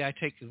ordinarily I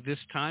take this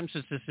time,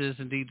 since this is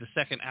indeed the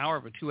second hour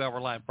of a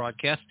 2-hour live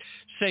broadcast,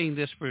 saying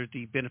this for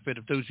the benefit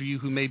of those of you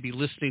who may be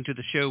listening to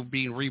the show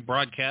being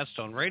rebroadcast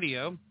on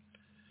radio.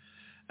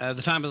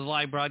 The time of the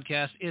live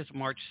broadcast is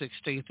March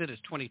 16th. It is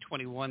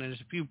 2021, and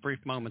it's a few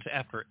brief moments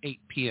after 8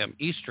 p.m.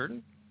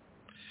 Eastern.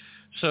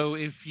 So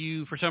if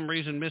you, for some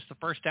reason, missed the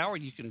first hour,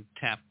 you can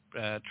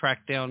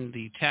track down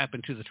the Tap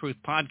Into the Truth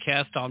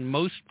podcast on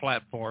most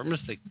platforms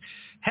that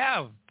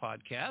have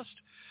podcasts,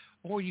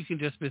 or you can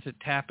just visit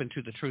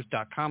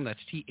tapintothetruth.com. That's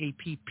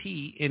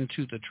T-A-P-P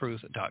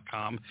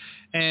intothetruth.com,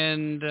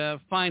 and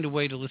find a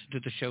way to listen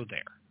to the show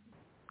there.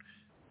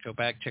 Go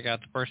back, check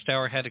out the first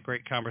hour. Had a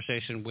great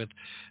conversation with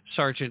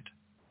Sergeant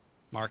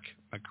Mark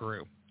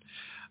McGrew.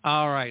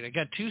 All right, I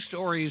got two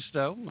stories,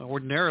 though.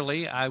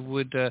 Ordinarily, I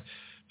would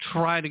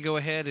try to go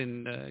ahead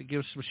and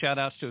give some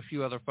shout-outs to a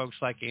few other folks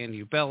like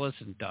Andy Ubellis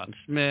and Don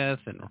Smith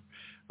and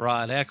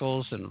Rod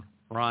Eccles and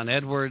Ron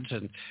Edwards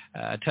and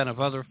a ton of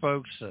other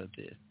folks,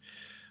 the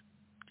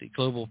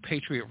Global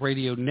Patriot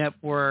Radio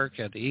Network,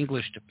 the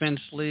English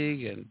Defense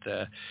League, and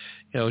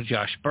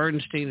Josh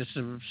Bernstein,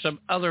 and some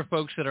other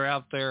folks that are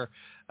out there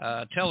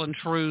telling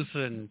truth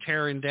and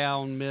tearing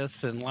down myths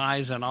and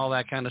lies and all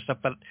that kind of stuff.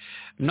 But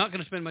I'm not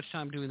going to spend much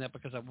time doing that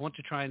because I want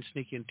to try and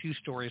sneak in 2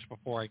 stories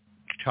before I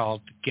call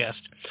the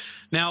guest.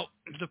 Now,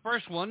 the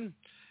first one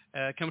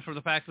comes from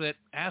the fact that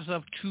as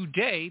of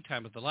today,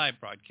 time of the live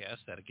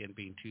broadcast, that again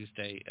being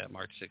Tuesday,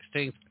 March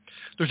 16th,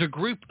 there's a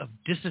group of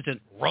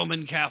dissident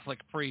Roman Catholic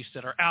priests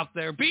that are out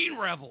there being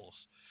rebels.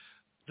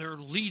 They're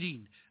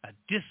leading a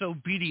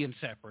disobedience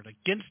effort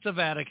against the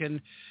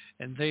Vatican,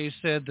 and they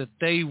said that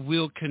they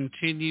will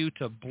continue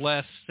to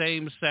bless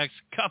same-sex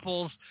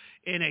couples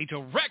in a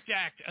direct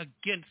act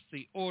against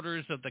the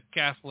orders of the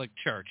Catholic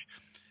Church.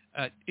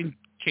 In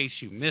case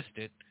you missed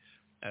it,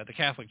 the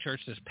Catholic Church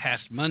this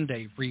past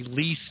Monday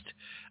released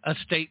a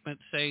statement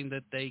saying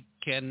that they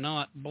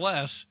cannot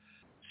bless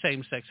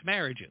same-sex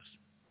marriages.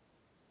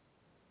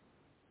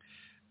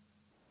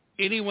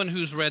 Anyone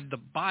who's read the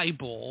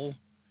Bible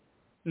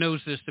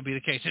knows this to be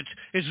the case.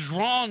 It's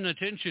drawn the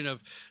attention of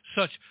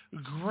such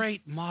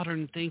great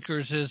modern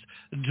thinkers as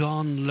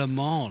Don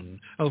Lemon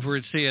over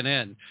at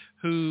CNN,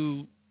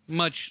 who,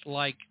 much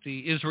like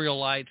the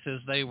Israelites as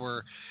they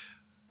were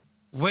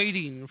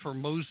waiting for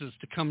Moses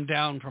to come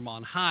down from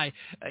on high,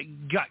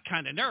 got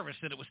kind of nervous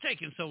that it was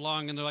taking so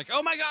long, and they're like,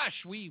 oh my gosh,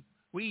 we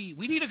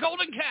need a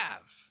golden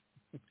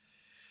calf.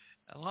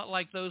 A lot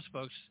like those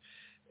folks.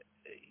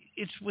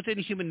 It's within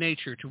human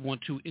nature to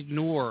want to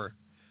ignore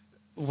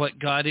what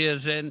God is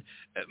and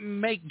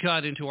make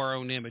God into our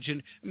own image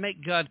and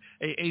make God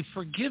a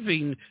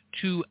forgiving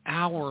to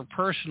our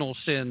personal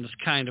sins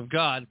kind of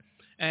God,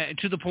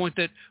 to the point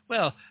that,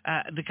 well,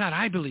 the God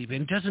I believe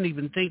in doesn't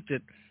even think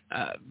that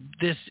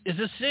this is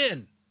a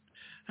sin.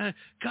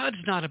 God's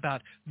not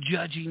about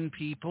judging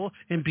people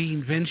and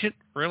being vengeant.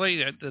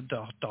 Really?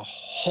 The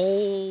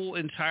whole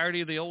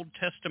entirety of the Old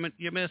Testament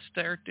you missed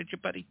there, did you,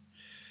 buddy?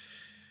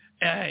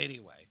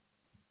 Anyway,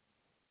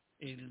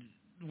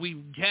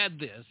 we had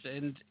this,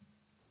 and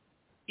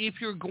if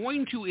you're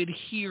going to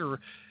adhere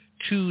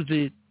to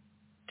the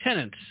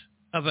tenets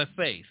of a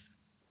faith,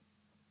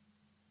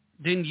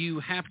 then you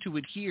have to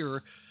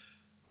adhere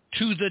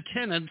to the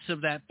tenets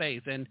of that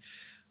faith. And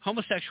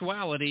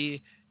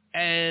homosexuality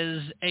as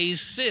a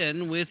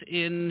sin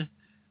within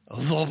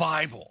the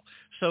Bible.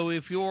 So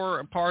if you're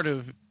a part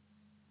of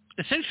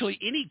essentially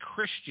any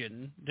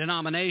Christian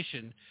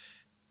denomination,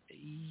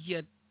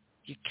 you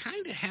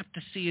kind of have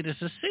to see it as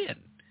a sin.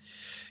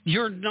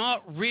 You're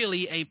not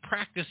really a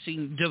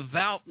practicing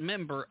devout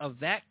member of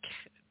that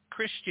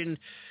Christian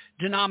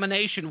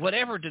denomination,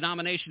 whatever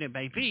denomination it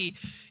may be,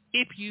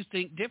 if you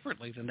think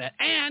differently than that.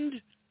 And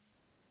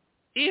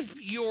if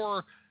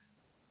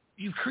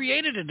you've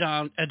created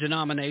a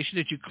denomination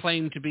that you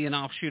claim to be an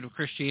offshoot of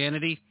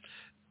Christianity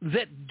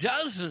that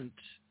doesn't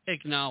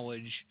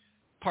acknowledge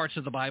parts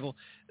of the Bible,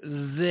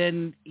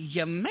 then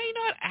you may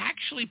not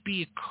actually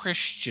be a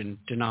Christian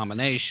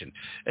denomination.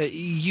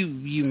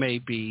 You may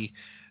be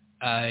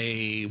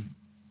a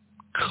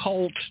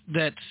cult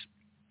that's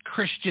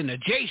Christian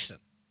adjacent.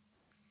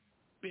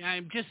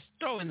 I'm just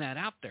throwing that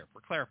out there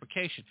for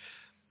clarification.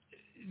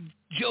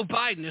 Joe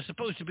Biden is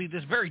supposed to be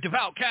this very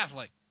devout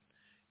Catholic,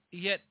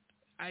 yet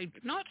I've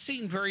not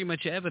seen very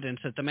much evidence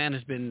that the man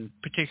has been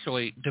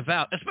particularly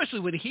devout, especially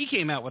when he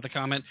came out with a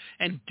comment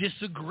and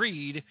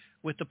disagreed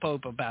with the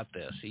Pope about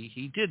this.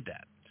 He did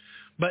that.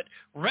 But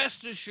rest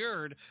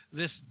assured,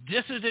 this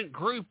dissident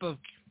group of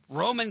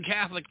Roman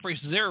Catholic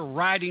priests, they're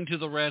riding to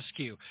the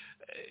rescue.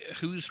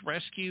 Whose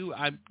rescue?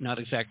 I'm not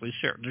exactly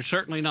certain. They're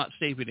certainly not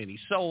saving any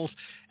souls,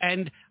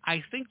 and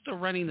I think they're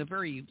running a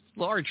very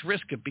large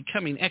risk of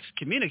becoming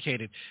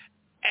excommunicated.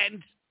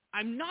 And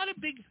I'm not a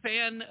big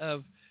fan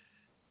of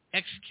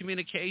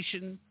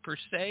excommunication per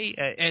se,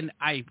 and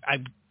I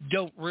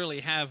don't really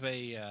have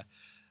a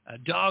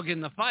dog in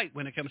the fight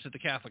when it comes to the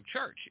Catholic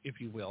Church, if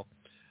you will.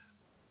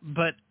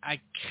 But I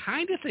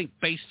kind of think,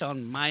 based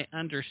on my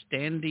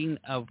understanding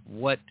of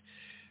what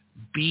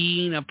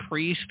being a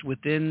priest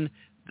within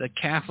the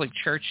Catholic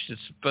Church is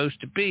supposed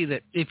to be,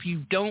 that if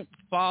you don't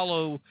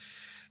follow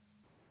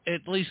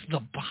at least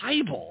the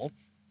Bible,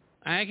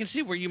 I can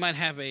see where you might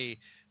have a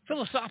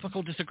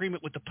philosophical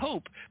disagreement with the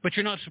Pope, but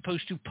you're not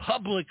supposed to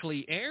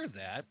publicly air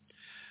that.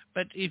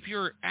 But if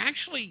you're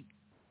actually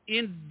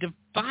in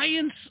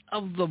defiance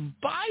of the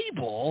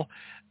Bible,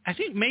 I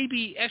think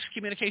maybe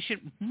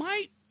excommunication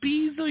might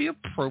be the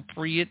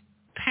appropriate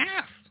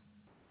path.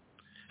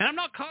 And I'm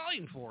not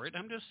calling for it.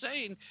 I'm just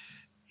saying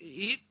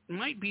it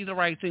might be the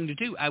right thing to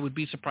do. I would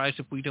be surprised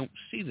if we don't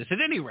see this. At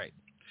any rate,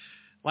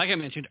 like I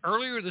mentioned,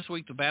 earlier this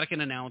week, the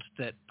Vatican announced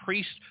that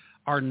priests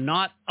are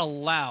not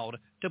allowed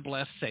to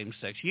bless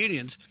same-sex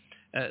unions,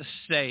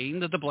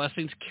 saying that the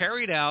blessings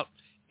carried out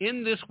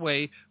in this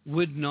way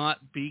would not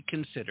be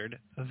considered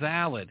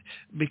valid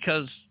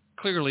because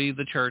clearly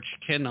the church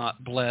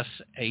cannot bless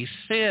a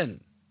sin.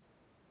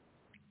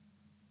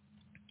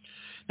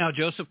 Now,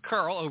 Joseph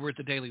Curl over at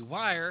the Daily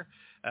Wire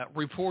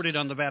reported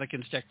on the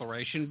Vatican's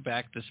declaration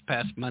back this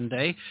past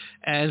Monday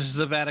as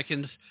the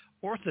Vatican's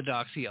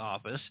Orthodoxy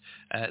office,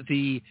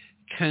 the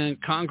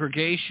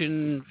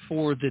Congregation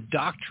for the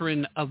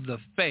Doctrine of the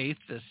Faith,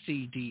 the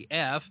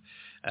CDF,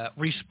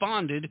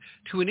 responded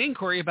to an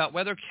inquiry about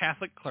whether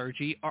Catholic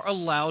clergy are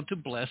allowed to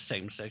bless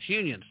same-sex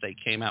unions. They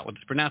came out with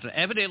this pronouncement.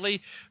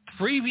 Evidently,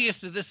 previous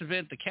to this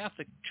event, the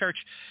Catholic Church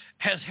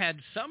has had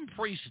some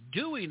priests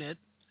doing it,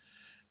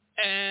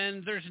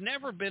 and there's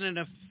never been an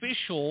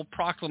official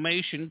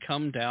proclamation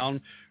come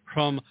down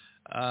from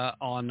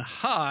on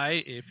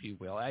high, if you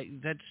will.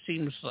 That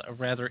seems a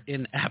rather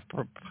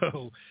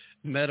inapropos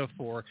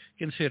metaphor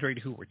considering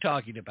who we're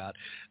talking about.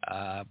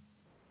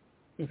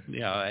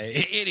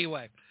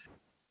 Anyway,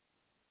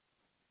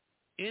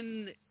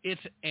 in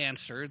its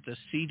answer, the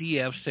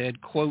CDF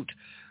said, quote,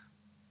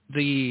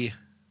 the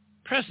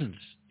presence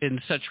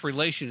in such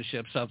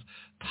relationships of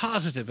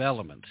positive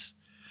elements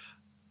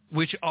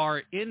which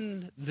are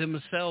in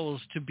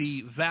themselves to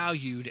be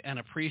valued and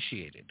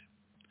appreciated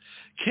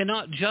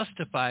cannot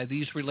justify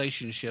these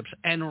relationships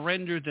and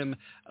render them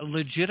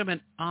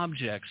legitimate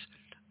objects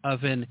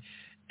of an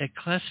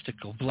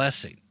ecclesiastical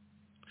blessing,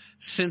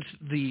 since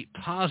the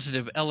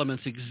positive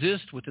elements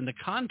exist within the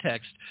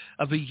context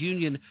of a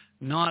union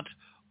not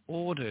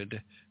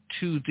ordered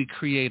to the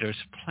Creator's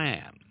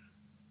plan.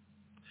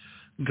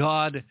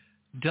 God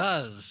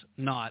does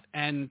not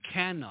and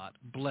cannot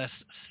bless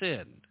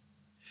sin.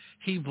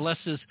 He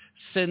blesses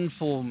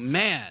sinful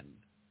man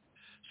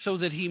so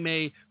that he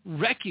may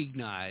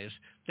recognize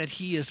that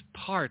he is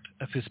part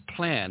of his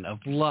plan of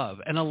love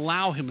and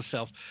allow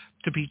himself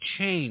to be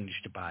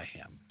changed by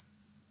him.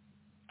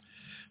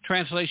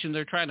 Translation,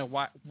 they're trying to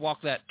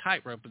walk that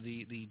tightrope of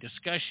the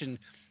discussion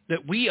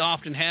that we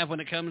often have when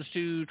it comes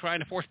to trying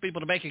to force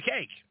people to bake a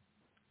cake.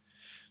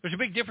 There's a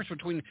big difference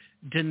between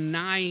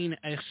denying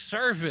a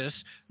service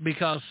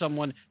because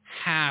someone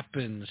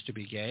happens to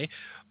be gay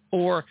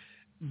or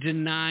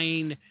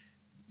denying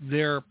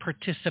their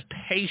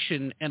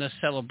participation in a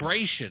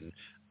celebration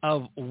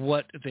of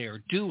what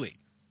they're doing.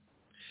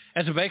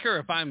 As a baker,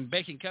 if I'm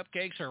baking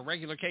cupcakes or a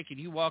regular cake and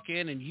you walk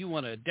in and you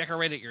want to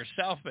decorate it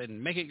yourself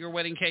and make it your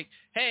wedding cake,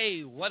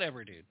 hey,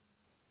 whatever, dude.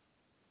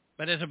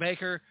 But as a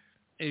baker,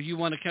 if you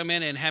want to come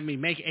in and have me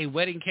make a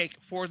wedding cake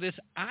for this,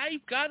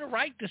 I've got a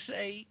right to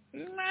say,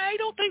 I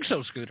don't think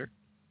so, Scooter.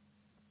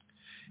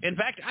 In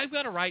fact, I've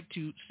got a right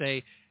to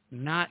say,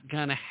 not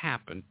going to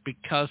happen,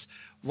 because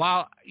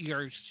while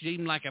you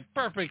seem like a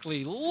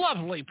perfectly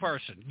lovely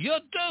person, you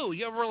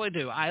really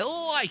do. I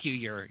like you.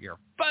 You're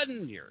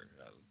fun. You're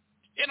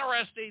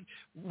interesting,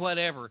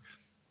 whatever.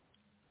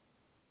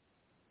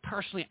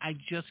 Personally, I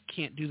just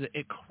can't do that.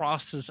 It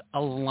crosses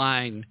a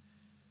line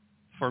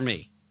for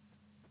me.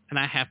 And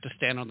I have to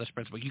stand on this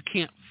principle. You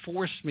can't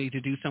force me to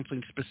do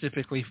something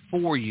specifically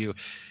for you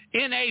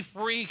in a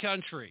free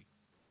country,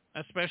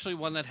 especially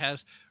one that has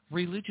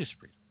religious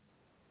freedom.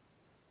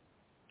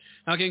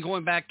 Now, again,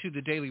 going back to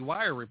the Daily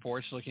Wire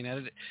reports, looking at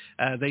it,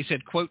 they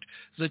said, quote,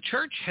 the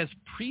church has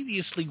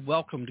previously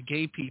welcomed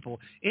gay people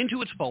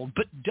into its fold,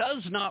 but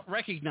does not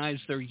recognize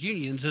their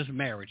unions as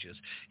marriages.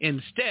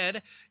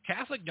 Instead,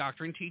 Catholic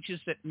doctrine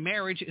teaches that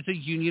marriage is a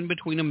union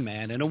between a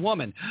man and a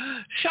woman.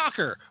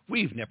 Shocker!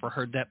 We've never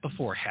heard that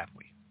before, have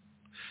we?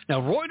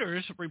 Now,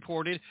 Reuters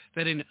reported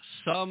that in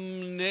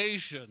some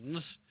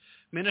nations,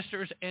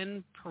 ministers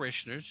and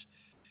parishioners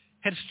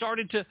had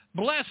started to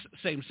bless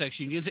same-sex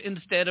unions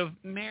instead of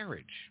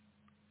marriage.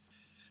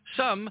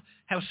 Some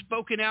have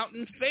spoken out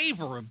in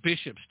favor of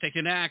bishops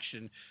taking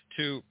action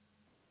to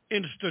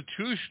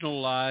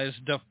institutionalize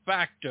de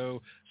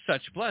facto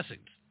such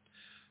blessings.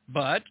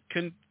 But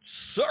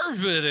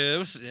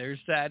conservatives, there's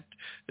that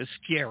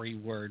scary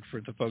word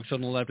for the folks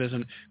on the left,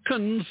 isn't it?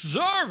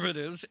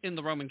 Conservatives in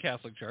the Roman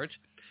Catholic Church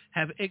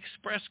have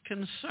expressed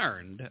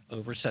concern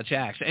over such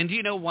acts. And do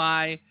you know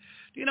why?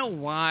 Do you know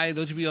why,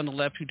 those of you on the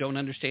left who don't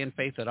understand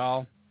faith at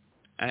all?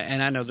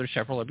 And I know there's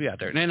several of you out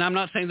there. And I'm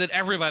not saying that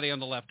everybody on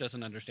the left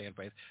doesn't understand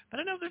faith,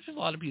 but I know there's a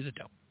lot of you that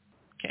don't.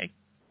 Okay?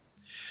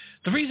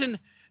 The reason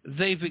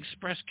they've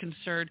expressed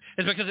concern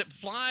is because it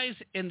flies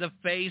in the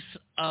face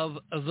of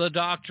the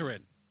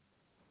doctrine.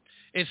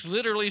 It's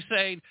literally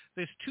saying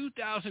this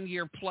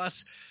 2,000-year-plus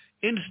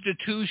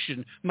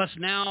institution must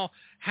now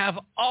have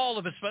all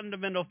of its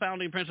fundamental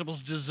founding principles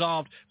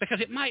dissolved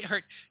because it might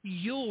hurt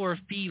your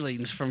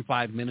feelings from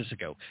 5 minutes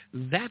ago.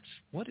 That's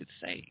what it's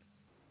saying.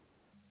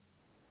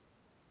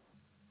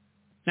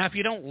 Now, if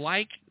you don't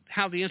like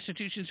how the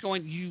institution's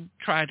going, you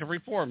try to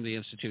reform the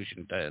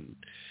institution.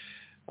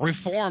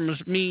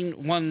 Reforms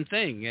mean one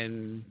thing,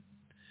 and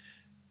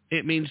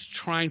it means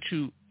trying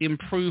to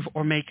improve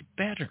or make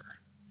better.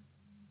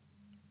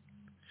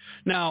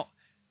 Now,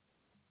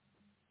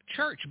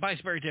 church, by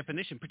its very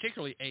definition,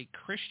 particularly a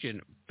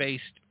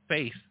Christian-based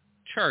faith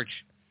church,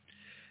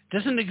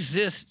 doesn't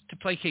exist to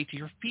placate to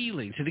your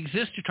feelings. It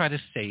exists to try to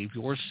save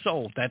your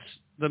soul. That's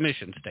the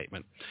mission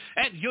statement.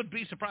 And you'd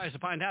be surprised to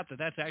find out that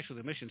that's actually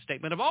the mission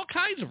statement of all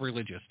kinds of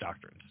religious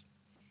doctrines.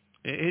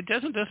 It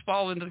doesn't just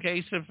fall into the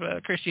case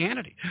of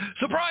Christianity.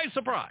 Surprise,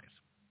 surprise.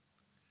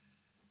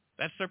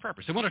 That's their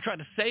purpose. They want to try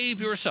to save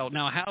your soul.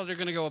 Now, how they're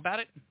going to go about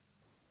it?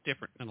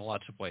 Different in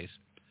lots of ways.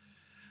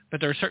 But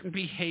there are certain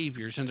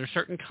behaviors and there are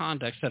certain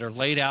conducts that are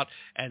laid out,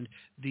 and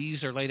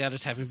these are laid out as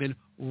having been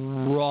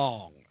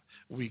wrong.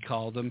 We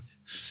call them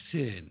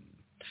sin.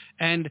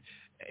 And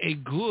a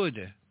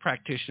good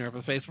practitioner of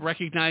the faith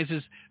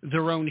recognizes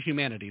their own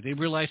humanity. They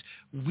realize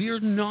we're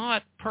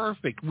not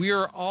perfect. We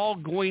are all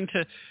going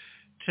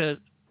to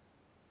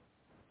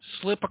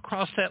slip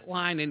across that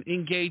line and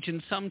engage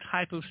in some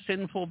type of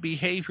sinful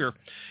behavior.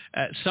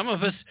 Some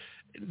of us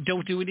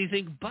don't do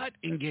anything but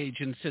engage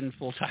in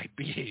sinful type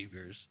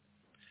behaviors.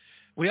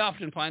 We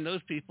often find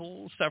those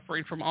people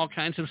suffering from all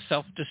kinds of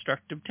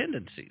self-destructive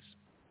tendencies.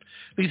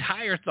 These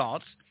higher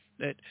thoughts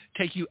that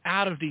take you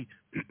out of the,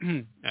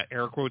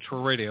 air quotes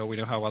for radio, we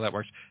know how well that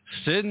works,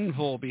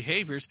 sinful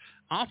behaviors,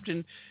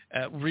 often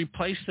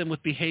replace them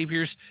with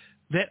behaviors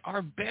that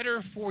are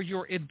better for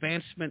your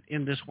advancement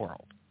in this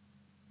world.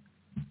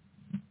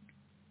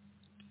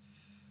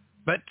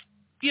 But,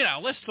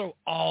 let's throw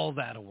all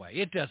that away.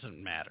 It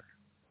doesn't matter.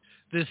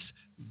 This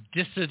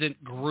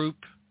dissident group,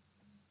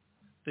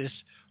 this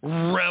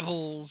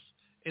rebels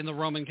in the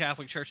Roman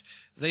Catholic Church,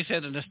 they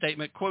said in a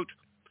statement, quote,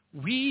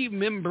 "We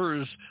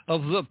members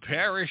of the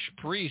Parish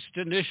Priest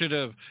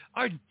Initiative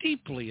are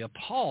deeply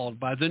appalled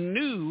by the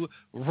new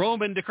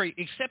Roman decree,"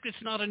 except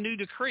it's not a new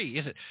decree,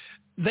 is it?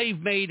 They've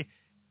made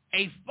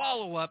a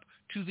follow-up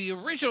to the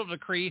original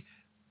decree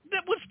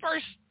that was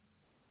first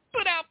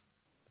put out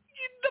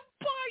in the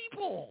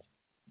Bible.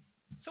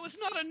 So it's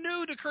not a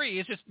new decree.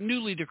 It's just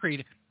newly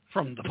decreed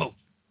from the Pope,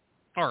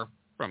 or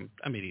from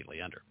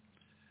immediately under.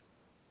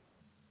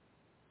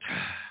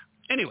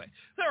 Anyway,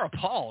 they're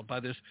appalled by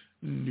this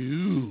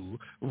new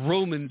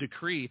Roman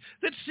decree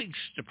that seeks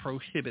to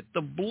prohibit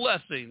the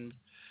blessings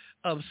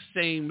of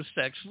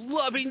same-sex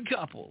loving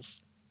couples.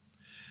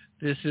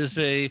 This is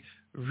a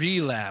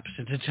relapse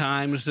into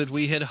times that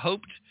we had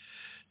hoped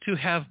to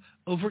have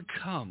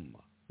overcome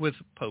with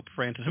Pope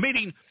Francis.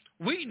 Meaning,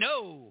 we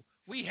know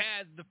we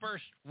had the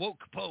first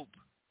woke Pope,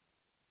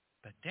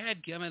 but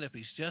dadgummit if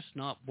he's just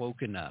not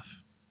woke enough.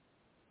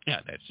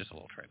 Yeah, that's just a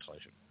little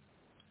translation.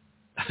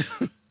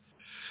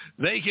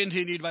 They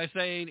continued by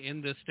saying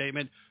in this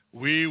statement,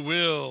 "We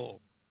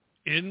will,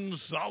 in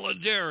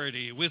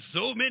solidarity with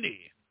so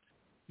many,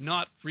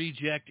 not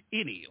reject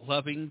any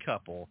loving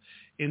couple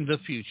in the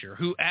future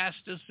who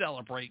ask to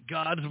celebrate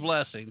God's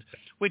blessings,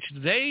 which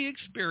they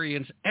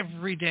experience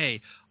every day,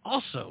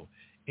 also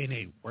in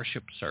a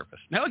worship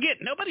service." Now, again,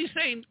 nobody's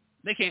saying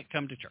they can't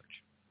come to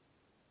church.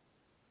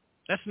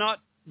 That's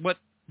not what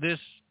this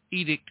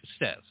edict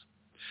says.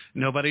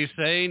 Nobody's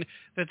saying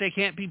that they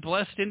can't be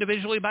blessed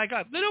individually by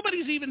God.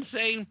 Nobody's even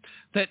saying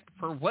that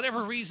for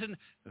whatever reason,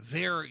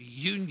 their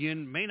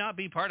union may not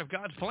be part of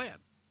God's plan.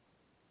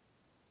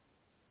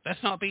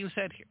 That's not being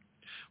said here.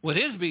 What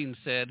is being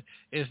said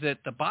is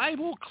that the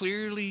Bible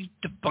clearly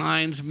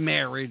defines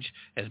marriage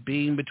as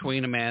being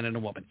between a man and a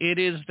woman. It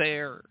is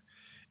there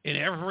in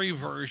every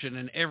version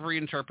and every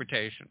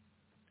interpretation.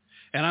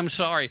 And I'm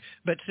sorry,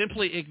 but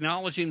simply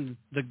acknowledging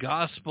the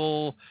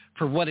gospel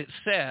for what it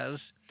says,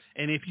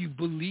 and if you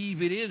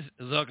believe it is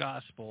the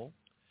gospel,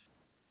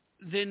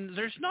 then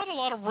there's not a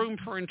lot of room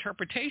for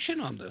interpretation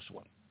on this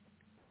one.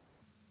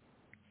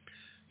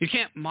 You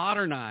can't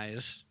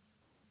modernize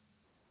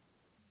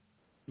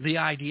the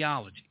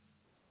ideology.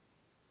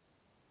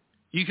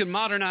 You can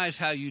modernize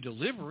how you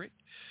deliver it.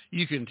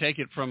 You can take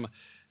it from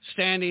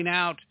standing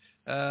out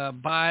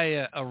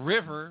by a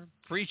river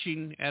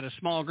preaching at a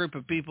small group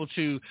of people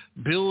to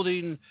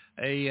building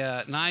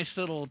a nice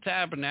little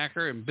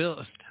tabernacle,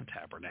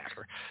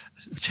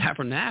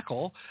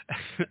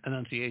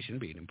 enunciation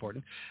being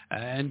important,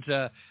 and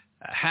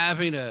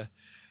having a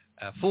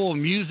full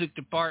music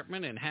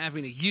department and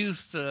having a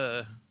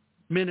youth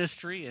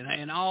ministry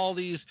and all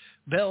these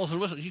bells and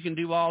whistles. You can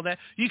do all that.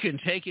 You can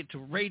take it to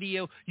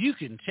radio. You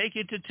can take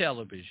it to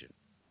television.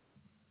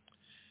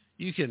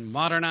 You can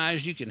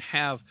modernize. You can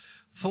have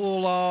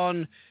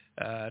full-on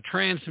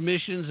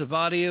transmissions of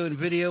audio and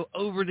video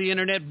over the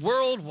internet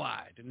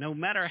worldwide. And no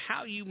matter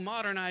how you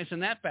modernize in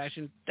that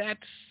fashion, that's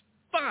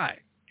fine.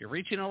 You're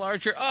reaching a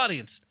larger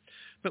audience.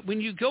 But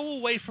when you go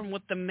away from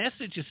what the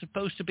message is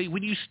supposed to be,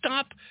 when you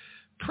stop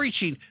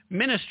preaching,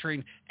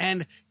 ministering,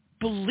 and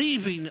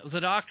believing the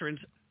doctrines,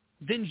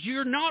 then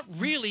you're not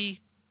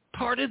really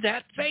part of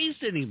that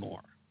faith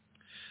anymore.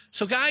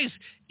 So guys,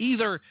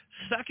 either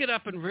suck it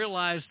up and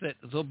realize that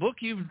the book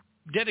you've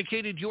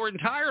dedicated your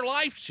entire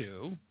life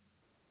to,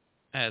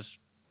 as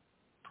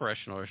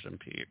parishioners and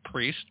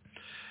priests,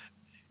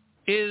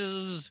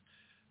 is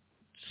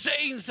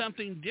saying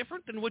something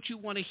different than what you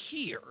want to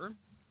hear,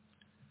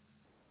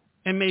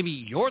 and maybe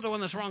you're the one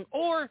that's wrong,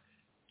 or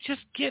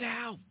just get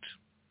out.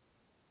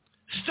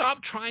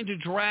 Stop trying to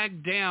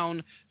drag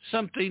down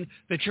something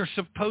that you're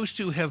supposed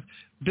to have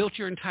built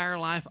your entire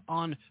life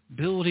on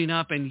building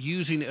up and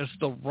using as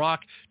the rock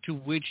to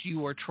which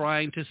you are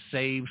trying to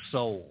save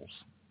souls.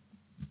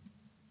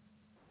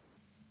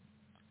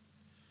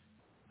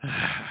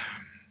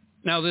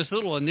 Now, this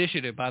little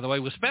initiative, by the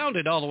way, was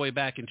founded all the way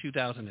back in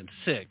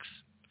 2006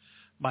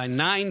 by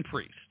 9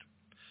 priests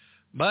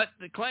but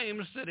it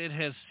claims that it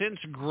has since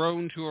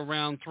grown to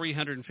around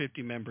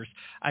 350 members.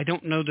 I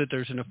don't know that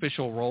there's an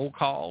official roll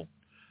call.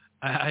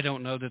 I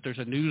don't know that there's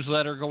a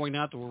newsletter going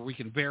out where we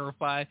can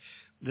verify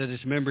that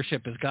its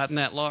membership has gotten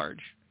that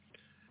large.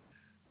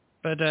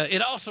 But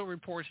it also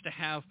reports to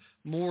have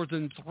more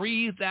than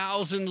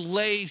 3,000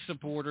 lay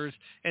supporters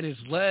and is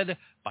led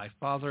by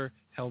Father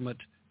Helmut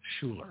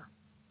Schuler.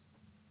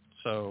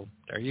 So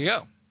there you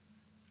go.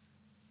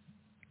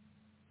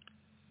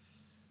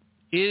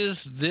 Is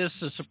this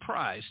a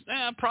surprise?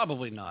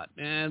 Probably not.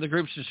 The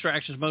group's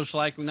distraction is most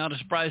likely not a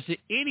surprise to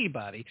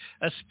anybody,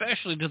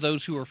 especially to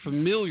those who are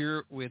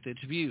familiar with its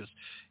views.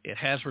 It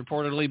has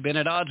reportedly been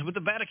at odds with the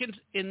Vatican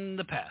in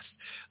the past.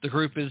 The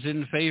group is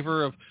in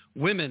favor of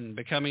women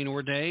becoming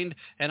ordained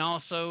and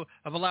also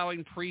of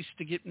allowing priests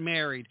to get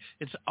married.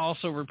 It's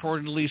also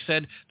reportedly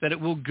said that it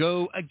will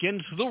go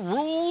against the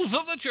rules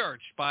of the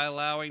church by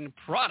allowing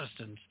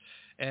Protestants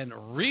and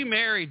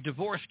remarried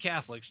divorced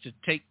Catholics to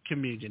take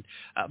communion.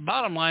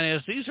 Bottom line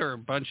is, these are a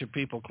bunch of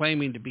people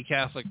claiming to be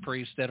Catholic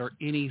priests that are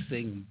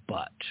anything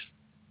but.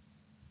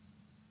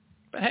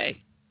 But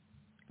hey,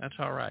 that's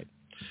all right.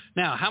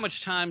 Now, how much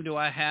time do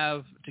I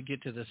have to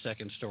get to the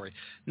second story?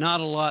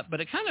 Not a lot,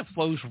 but it kind of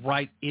flows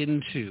right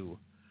into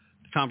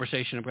the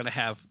conversation I'm going to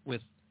have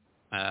with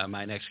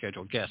my next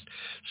scheduled guest.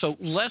 So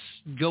let's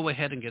go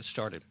ahead and get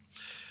started.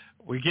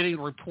 We're getting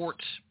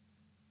reports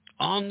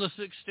on the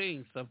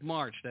 16th of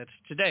March, that's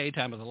today,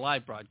 time of the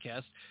live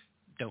broadcast.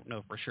 Don't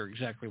know for sure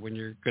exactly when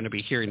you're going to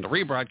be hearing the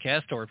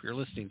rebroadcast or if you're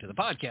listening to the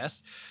podcast.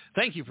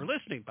 Thank you for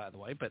listening, by the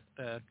way, but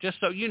just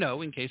so you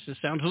know, in case this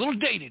sounds a little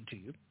dated to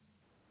you,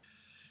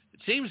 it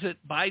seems that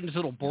Biden's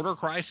little border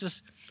crisis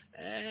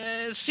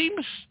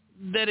seems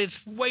that it's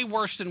way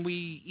worse than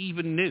we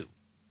even knew.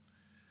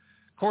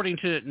 According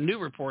to a new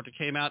report that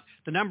came out,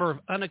 the number of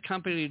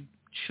unaccompanied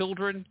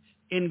children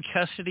in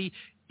custody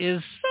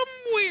is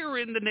somewhere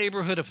in the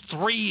neighborhood of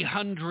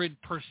 300%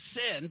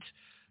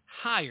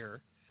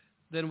 higher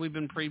than we've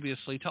been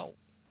previously told.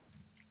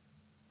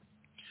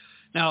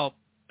 Now,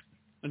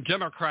 a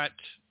Democrat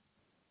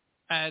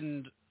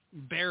and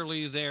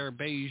barely there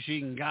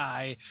Beijing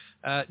guy,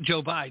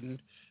 Joe Biden,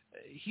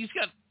 he's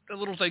got a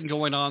little thing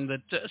going on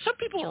that some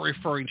people are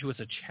referring to as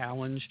a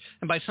challenge.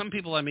 And by some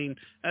people, I mean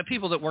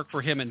people that work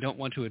for him and don't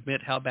want to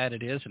admit how bad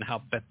it is and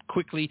how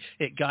quickly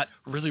it got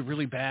really,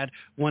 really bad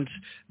once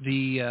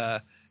the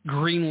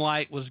green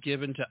light was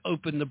given to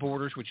open the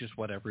borders, which is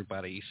what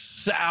everybody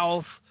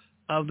south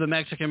of the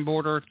Mexican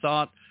border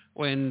thought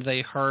when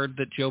they heard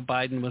that Joe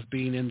Biden was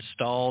being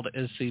installed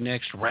as the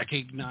next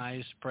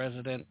recognized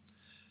president.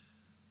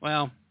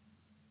 Well,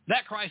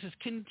 that crisis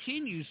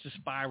continues to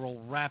spiral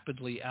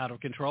rapidly out of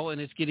control, and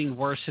it's getting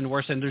worse and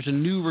worse. And there's a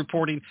new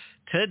reporting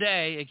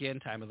today, again,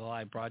 time of the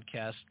live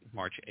broadcast,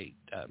 March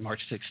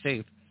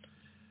 16th.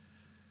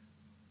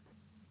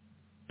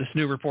 This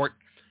new report,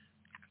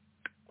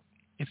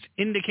 it's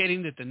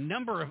indicating that the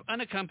number of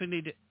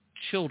unaccompanied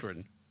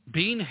children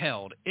being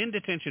held in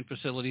detention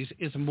facilities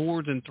is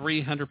more than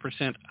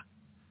 300%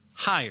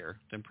 higher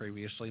than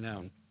previously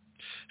known.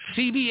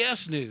 CBS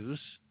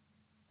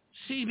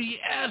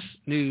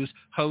News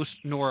host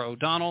Norah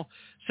O'Donnell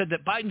said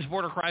that Biden's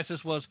border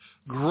crisis was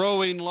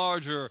growing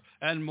larger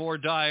and more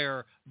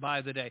dire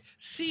by the day.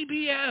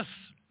 CBS,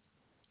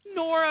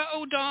 Norah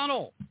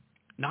O'Donnell,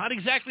 not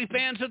exactly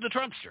fans of the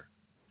Trumpster.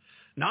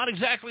 Not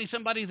exactly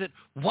somebody that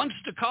wants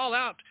to call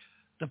out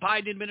the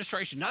Biden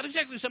administration. Not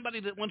exactly somebody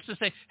that wants to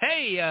say,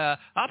 hey,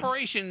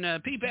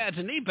 Operation Pee Pads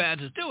and Knee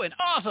Pads is doing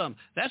awesome.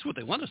 That's what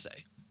they want to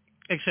say,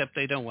 except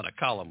they don't want to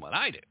call them what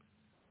I do.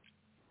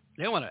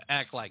 They want to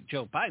act like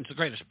Joe Biden's the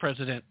greatest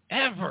president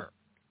ever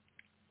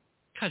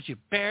because you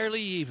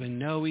barely even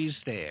know he's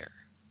there.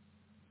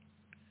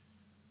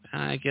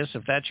 I guess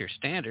if that's your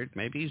standard,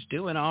 maybe he's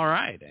doing all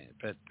right.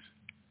 But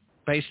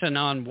based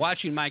on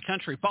watching my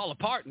country fall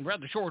apart in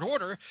rather short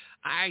order,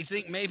 I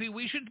think maybe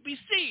we should be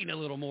seeing a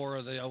little more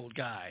of the old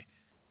guy.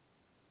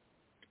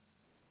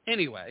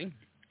 Anyway,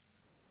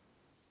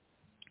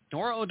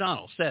 Norah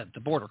O'Donnell said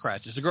the border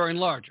crisis is growing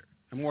larger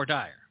and more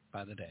dire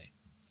by the day.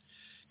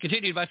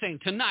 Continued by saying,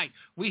 tonight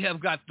we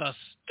have got the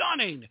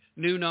stunning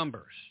new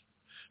numbers.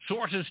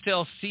 Sources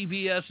tell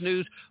CBS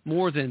News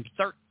more than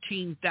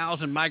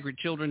 13,000 migrant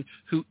children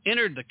who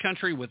entered the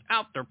country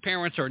without their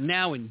parents are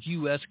now in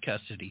U.S.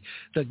 custody.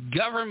 The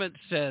government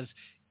says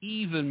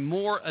even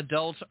more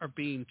adults are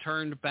being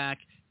turned back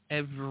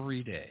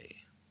every day.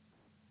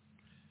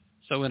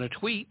 So in a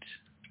tweet,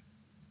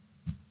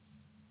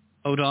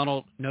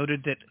 O'Donnell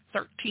noted that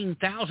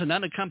 13,000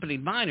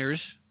 unaccompanied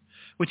minors,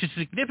 which is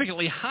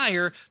significantly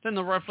higher than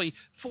the roughly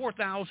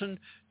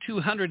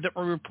 4,200 that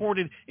were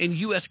reported in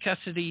U.S.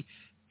 custody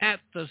at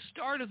the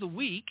start of the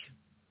week,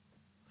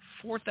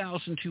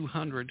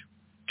 4,200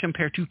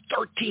 compared to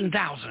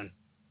 13,000,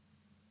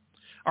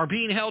 are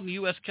being held in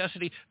U.S.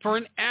 custody for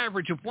an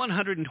average of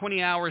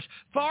 120 hours,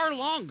 far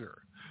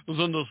longer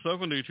than the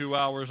 72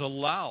 hours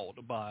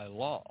allowed by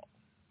law.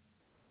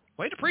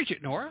 Way to preach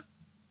it, Norah.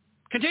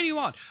 Continue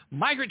on.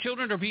 Migrant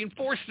children are being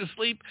forced to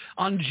sleep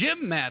on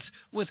gym mats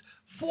with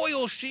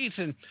foil sheets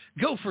and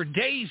go for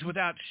days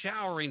without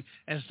showering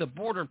as the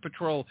Border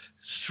Patrol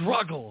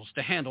struggles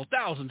to handle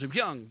thousands of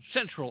young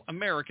Central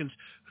Americans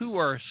who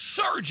are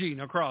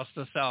surging across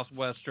the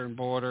southwestern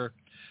border,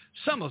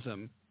 some of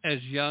them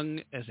as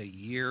young as a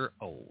year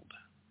old.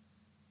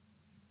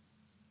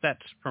 That's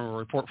from a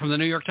report from the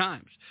New York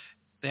Times.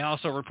 They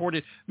also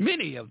reported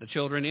many of the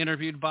children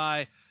interviewed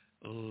by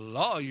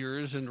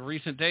lawyers in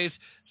recent days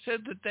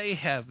said that they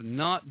have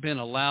not been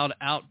allowed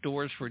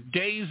outdoors for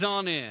days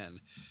on end,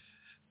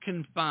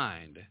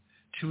 confined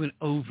to an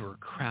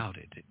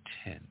overcrowded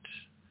tent.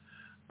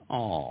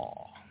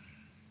 Aww.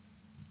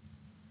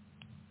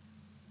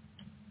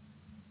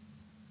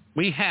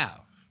 We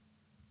have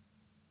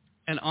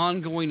an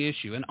ongoing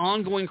issue, an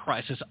ongoing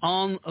crisis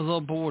on the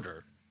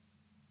border.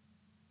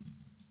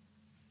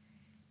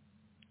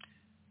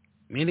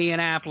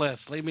 Minneapolis,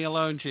 leave me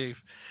alone, Chief.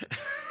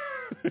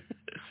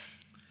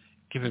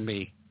 Giving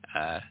me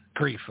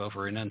grief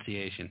over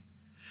enunciation.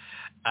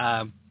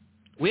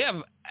 We have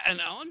an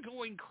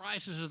ongoing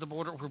crisis at the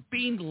border. We're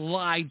being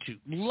lied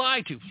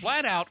to,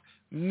 flat out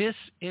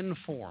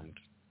misinformed.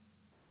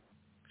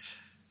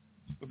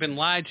 We've been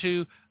lied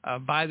to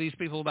by these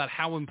people about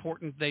how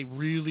important they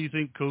really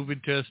think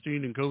COVID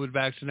testing and COVID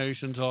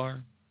vaccinations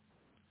are.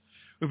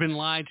 We've been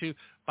lied to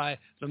by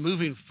the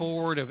moving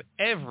forward of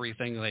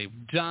everything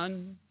they've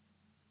done,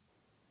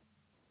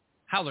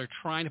 how they're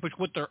trying to push,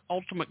 what their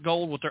ultimate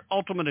goal, what their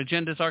ultimate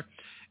agendas are.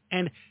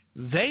 And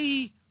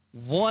they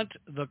want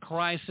the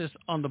crisis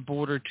on the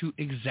border to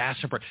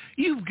exacerbate.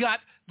 You've got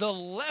the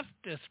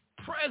leftist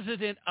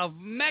president of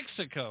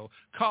Mexico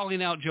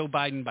calling out Joe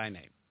Biden by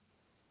name.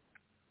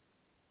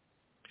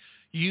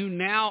 You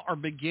now are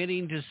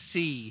beginning to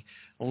see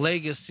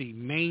legacy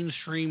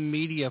mainstream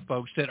media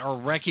folks that are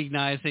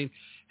recognizing,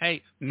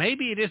 hey,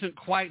 maybe it isn't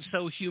quite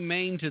so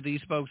humane to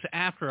these folks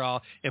after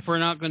all if we're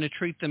not going to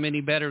treat them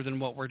any better than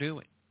what we're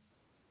doing.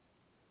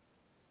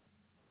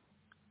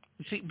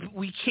 You see,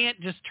 we can't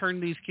just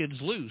turn these kids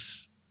loose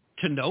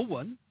to no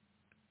one.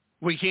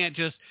 We can't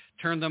just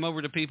turn them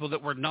over to people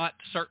that we're not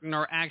certain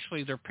are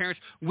actually their parents.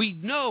 We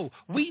know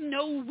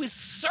with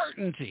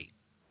certainty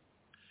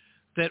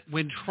that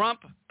when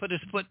Trump put his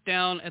foot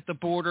down at the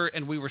border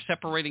and we were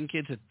separating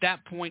kids at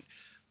that point,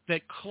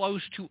 that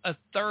close to a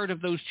third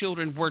of those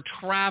children were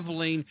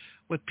traveling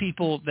with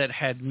people that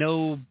had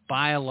no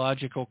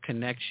biological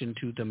connection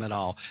to them at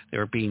all. They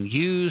were being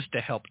used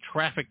to help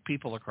traffic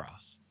people across.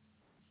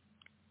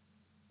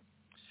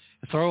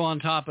 Throw on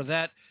top of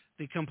that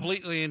the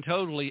completely and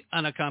totally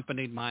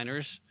unaccompanied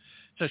minors.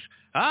 Says,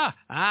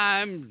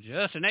 I'm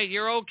just an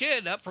 8-year-old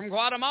kid up from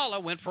Guatemala,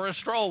 went for a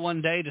stroll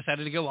one day,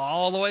 decided to go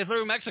all the way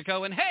through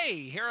Mexico, and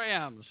hey, here I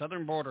am,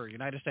 southern border,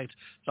 United States.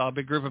 Saw a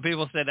big group of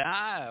people, said,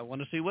 I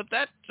want to see what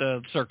that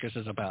circus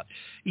is about.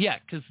 Yeah,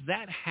 because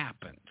that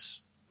happens.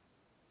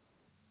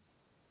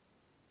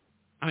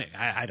 I mean,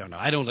 I don't know.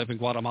 I don't live in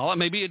Guatemala.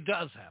 Maybe it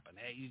does happen.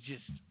 It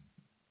just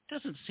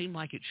doesn't seem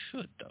like it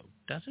should, though,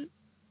 does it?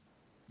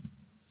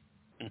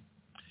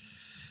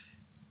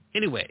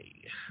 Anyway,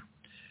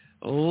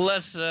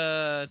 let's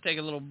take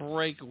a little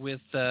break with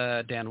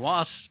Dan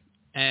Wass,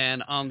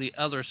 and on the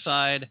other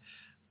side,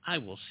 I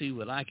will see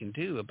what I can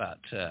do about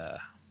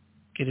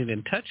getting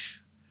in touch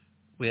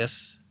with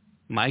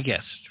my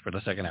guest for the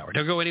second hour.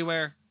 Don't go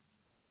anywhere.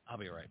 I'll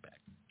be right back.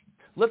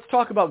 Let's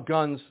talk about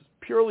guns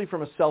purely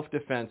from a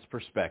self-defense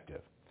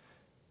perspective.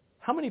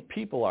 How many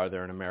people are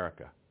there in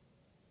America?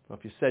 Well,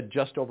 if you said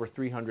just over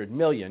 300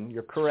 million,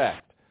 you're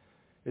correct.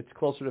 It's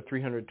closer to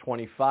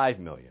 325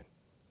 million.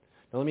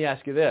 Now let me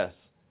ask you this.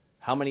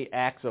 How many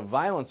acts of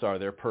violence are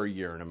there per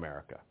year in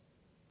America?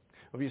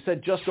 Well, if you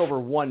said just over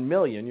 1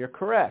 million, you're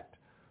correct.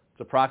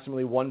 It's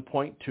approximately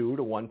 1.2 to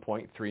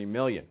 1.3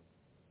 million.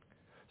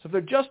 So if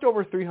there are just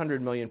over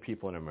 300 million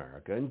people in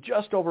America and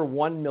just over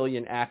 1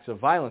 million acts of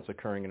violence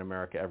occurring in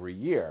America every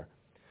year,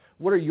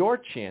 what are your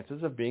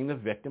chances of being the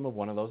victim of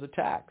one of those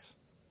attacks?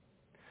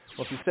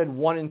 Well, if you said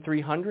 1 in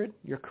 300,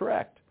 you're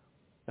correct.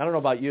 I don't know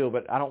about you,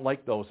 but I don't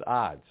like those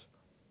odds.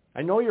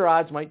 I know your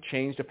odds might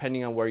change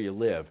depending on where you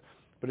live,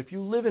 but if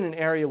you live in an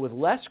area with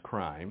less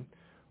crime,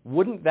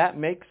 wouldn't that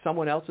make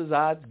someone else's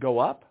odds go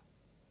up?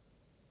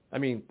 I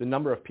mean, the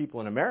number of people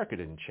in America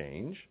didn't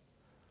change,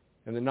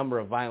 and the number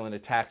of violent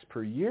attacks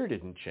per year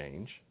didn't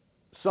change.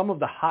 Some of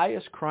the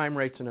highest crime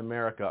rates in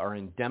America are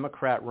in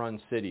Democrat-run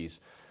cities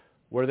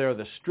where there are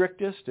the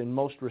strictest and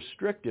most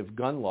restrictive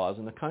gun laws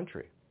in the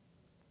country,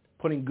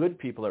 putting good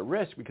people at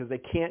risk because they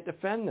can't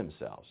defend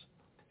themselves.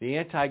 The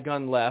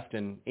anti-gun left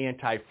and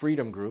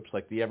anti-freedom groups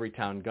like the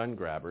Everytown Gun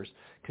Grabbers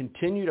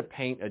continue to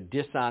paint a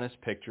dishonest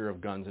picture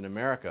of guns in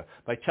America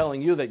by telling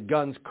you that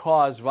guns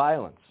cause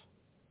violence.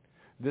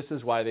 This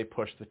is why they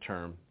push the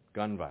term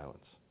gun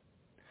violence.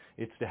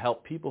 It's to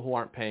help people who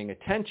aren't paying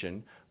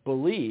attention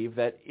believe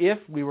that if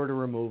we were to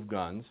remove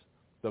guns,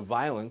 the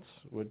violence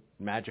would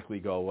magically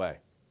go away.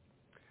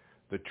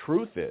 The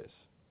truth is,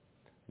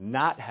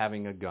 not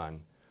having a gun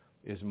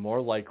is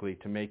more likely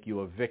to make you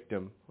a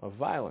victim of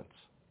violence.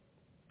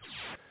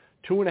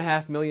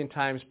 2.5 million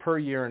times per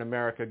year in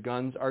America,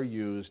 guns are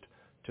used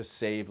to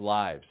save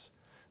lives.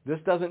 This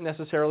doesn't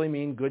necessarily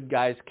mean good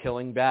guys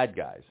killing bad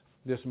guys.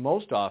 This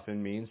most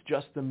often means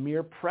just the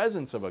mere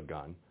presence of a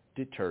gun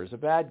deters a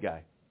bad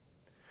guy.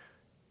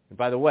 And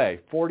by the way,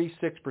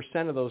 46%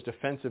 of those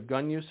defensive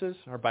gun uses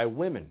are by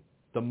women.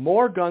 The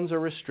more guns are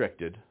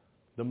restricted,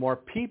 the more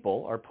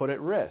people are put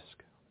at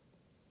risk.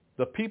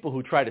 The people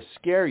who try to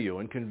scare you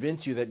and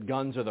convince you that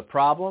guns are the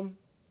problem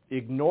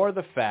ignore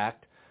the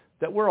fact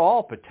that we're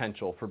all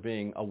potential for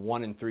being a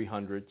 1 in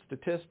 300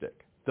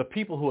 statistic. The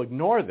people who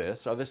ignore this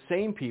are the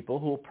same people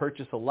who will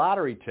purchase a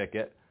lottery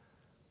ticket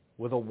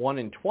with a 1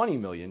 in 20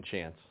 million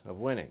chance of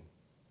winning.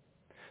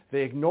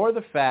 They ignore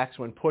the facts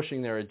when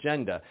pushing their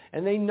agenda,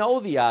 and they know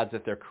the odds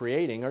that they're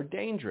creating are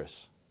dangerous.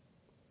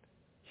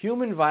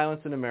 Human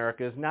violence in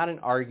America is not an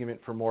argument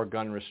for more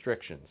gun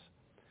restrictions.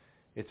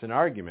 It's an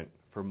argument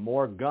for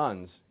more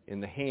guns in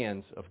the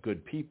hands of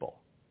good people.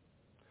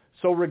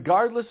 So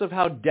regardless of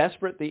how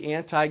desperate the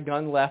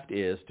anti-gun left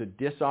is to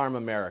disarm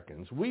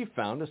Americans, we've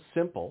found a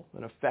simple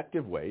and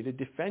effective way to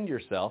defend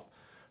yourself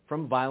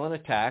from violent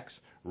attacks,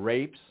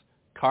 rapes,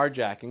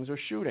 carjackings, or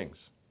shootings.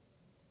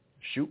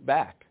 Shoot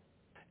back.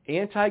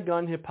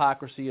 Anti-gun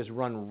hypocrisy is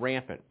run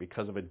rampant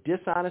because of a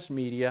dishonest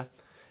media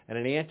and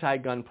an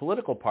anti-gun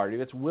political party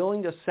that's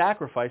willing to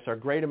sacrifice our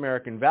great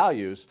American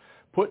values,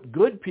 put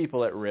good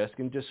people at risk,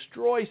 and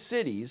destroy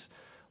cities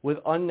with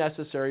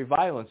unnecessary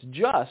violence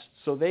just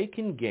so they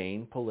can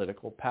gain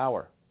political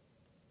power.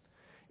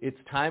 It's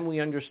time we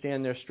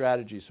understand their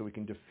strategies so we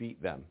can defeat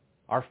them.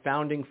 Our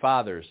founding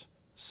fathers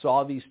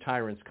saw these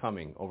tyrants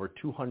coming over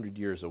 200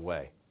 years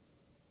away.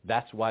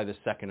 That's why the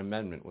Second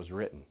Amendment was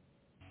written.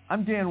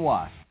 I'm Dan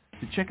Wass.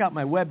 To check out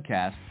my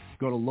webcast,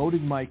 go to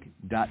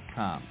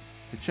loadedmike.com.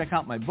 To check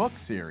out my book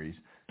series,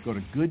 go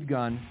to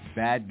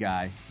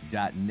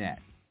goodgunbadguy.net.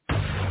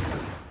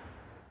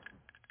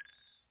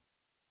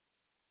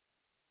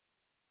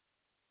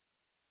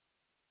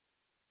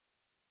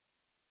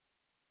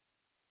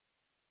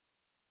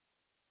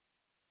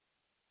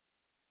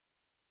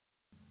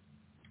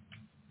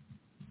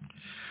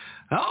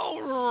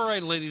 All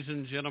right, ladies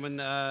and gentlemen,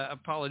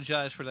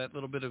 apologize for that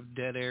little bit of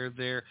dead air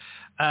there.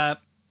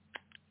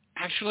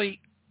 Actually,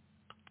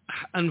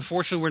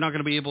 unfortunately, we're not going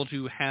to be able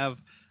to have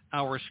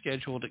our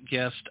scheduled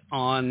guest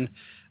on.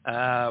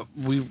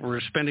 We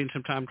were spending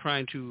some time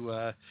trying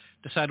to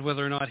decide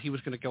whether or not he was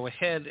going to go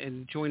ahead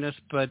and join us,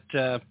 but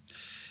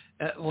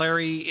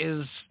Larry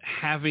is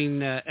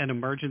having an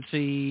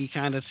emergency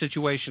kind of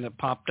situation that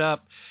popped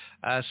up.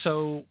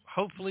 So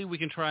hopefully we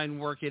can try and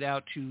work it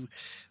out to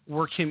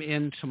work him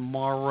in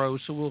tomorrow.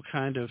 So we'll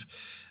kind of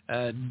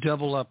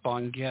double up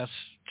on guests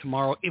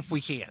tomorrow if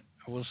we can.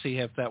 We'll see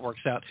if that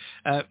works out.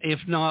 If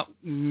not,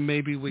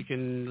 maybe we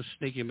can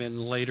sneak him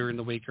in later in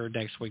the week or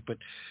next week. But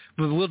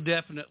we'll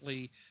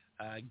definitely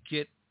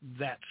get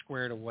that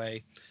squared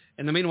away.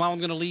 In the meanwhile, I'm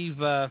going to leave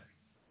the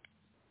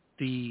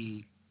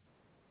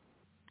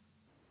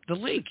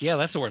link. Yeah,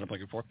 that's the word I'm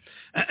looking for.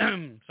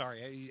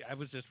 Sorry, I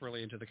was just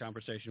really into the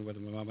conversation with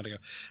him a moment ago.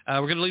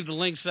 We're going to leave the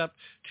links up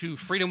to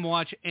Freedom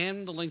Watch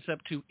and the links up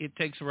to It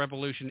Takes a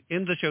Revolution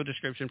in the show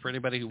description for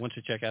anybody who wants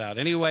to check it out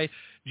anyway,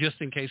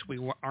 just in case we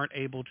aren't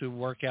able to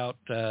work out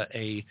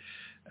a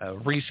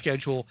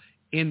reschedule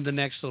in the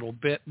next little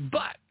bit.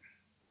 But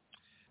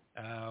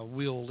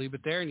we'll leave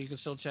it there, and you can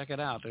still check it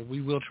out.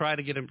 We will try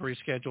to get him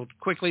rescheduled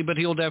quickly, but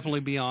he'll definitely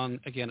be on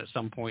again at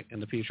some point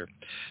in the future.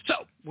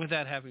 So with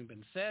that having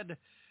been said,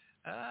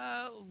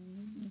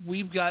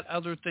 we've got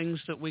other things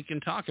that we can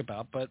talk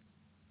about, but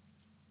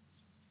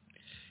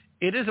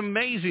it is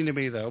amazing to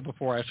me, though,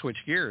 before I switch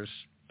gears,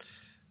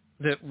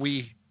 that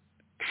we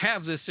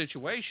have this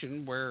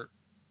situation where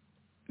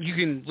you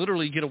can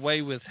literally get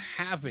away with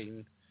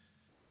having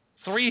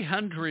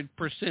 300%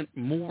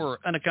 more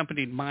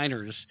unaccompanied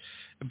minors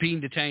being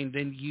detained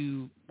than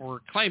you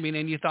were claiming,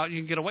 and you thought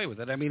you could get away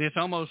with it. I mean, it's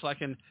almost like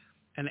an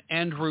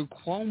Andrew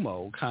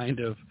Cuomo kind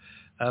of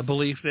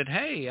belief that,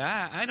 hey,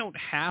 I don't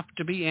have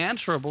to be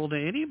answerable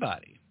to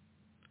anybody.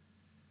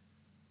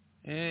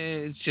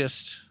 It's just,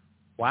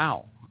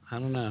 wow. I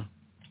don't know.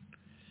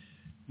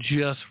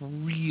 Just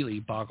really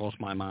boggles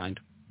my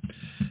mind.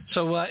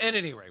 So at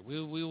any rate,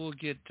 we will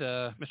get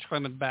Mr.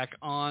 Klayman back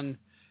on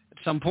at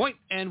some point,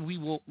 and we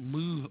will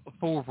move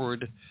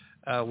forward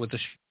with the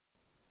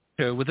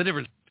show with a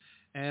difference.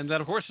 And that,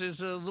 of course, is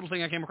a little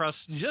thing I came across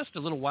just a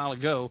little while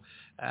ago.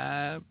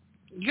 You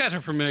guys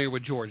are familiar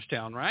with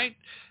Georgetown, right?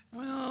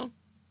 Well,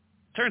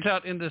 turns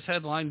out in this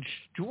headline,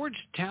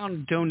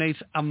 Georgetown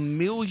donates $1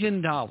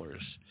 million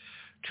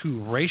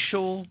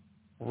to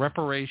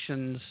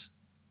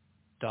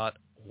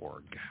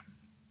racialreparations.org.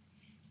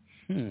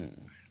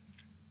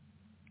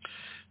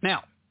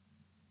 Now,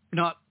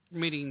 not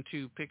meaning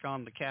to pick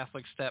on the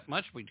Catholics that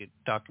much. We did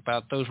talk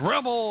about those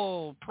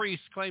rebel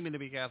priests claiming to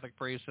be Catholic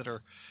priests that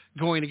are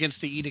going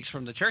against the edicts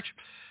from the church.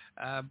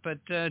 But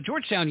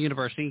Georgetown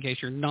University, in case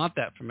you're not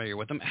that familiar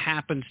with them,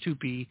 happens to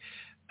be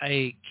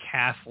a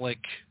Catholic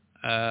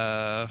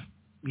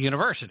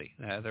university.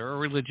 They're a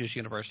religious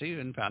university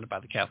and founded by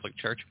the Catholic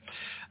Church.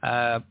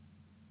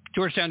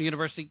 Georgetown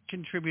University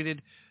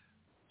contributed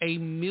 $1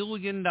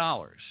 million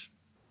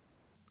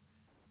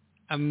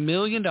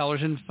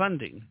in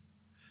funding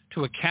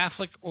to a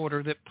Catholic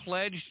order that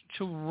pledged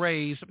to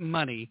raise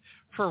money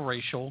for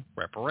racial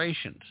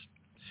reparations.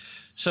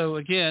 So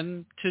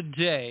again,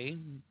 today,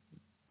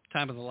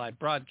 time of the live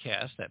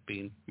broadcast, that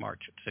being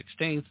March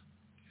 16th,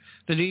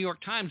 the New York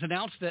Times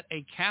announced that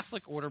a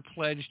Catholic order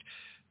pledged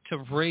to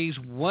raise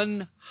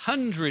 $100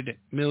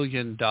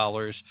 million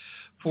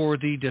for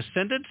the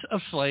descendants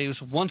of slaves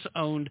once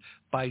owned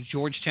by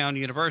Georgetown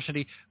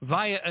University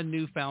via a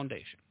new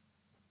foundation.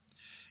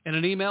 In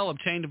an email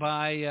obtained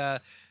by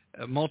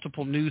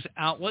multiple news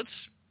outlets,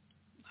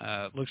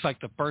 looks like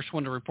the first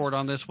one to report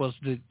on this was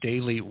the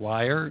Daily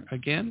Wire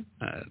again.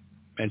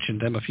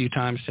 Mentioned them a few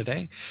times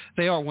today.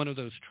 They are one of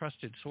those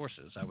trusted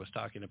sources I was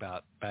talking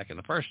about back in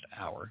the first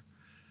hour.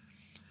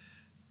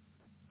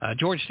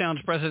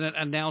 Georgetown's president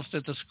announced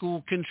that the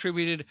school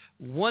contributed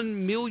 $1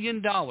 million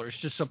to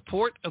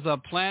support the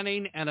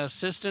planning and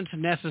assistance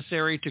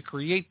necessary to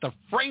create the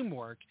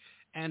framework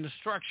and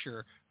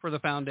structure for the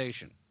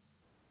foundation.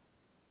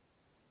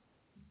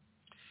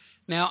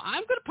 Now,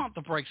 I'm going to pump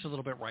the brakes a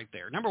little bit right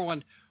there. Number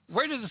one,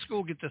 where did the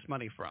school get this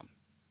money from?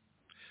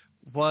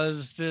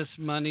 Was this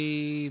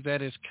money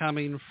that is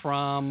coming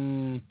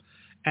from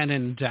an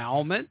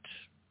endowment?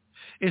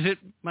 Is it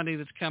money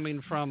that's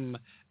coming from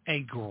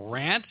a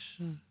grant?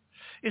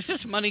 Is this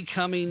money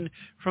coming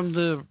from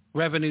the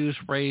revenues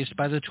raised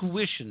by the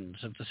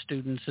tuitions of the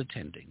students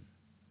attending?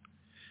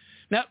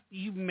 Now,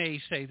 you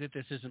may say that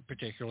this isn't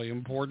particularly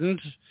important,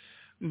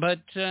 but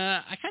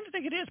I kind of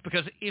think it is,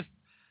 because if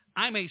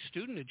I'm a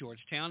student at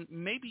Georgetown,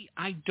 maybe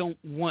I don't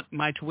want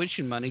my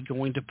tuition money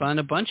going to fund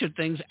a bunch of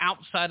things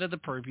outside of the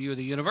purview of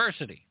the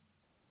university.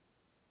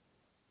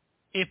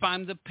 If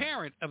I'm the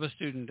parent of a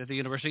student at the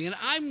university and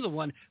I'm the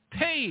one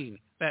paying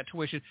that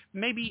tuition,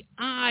 maybe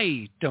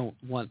I don't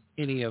want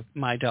any of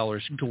my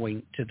dollars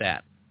going to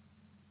that.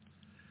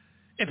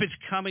 If it's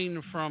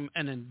coming from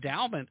an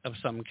endowment of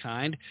some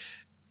kind,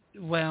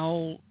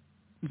 well,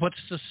 what's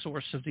the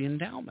source of the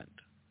endowment?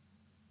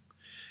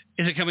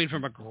 Is it coming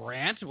from a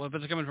grant? Well, if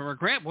it's coming from a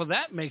grant, well,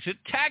 that makes it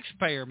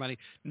taxpayer money.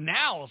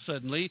 Now,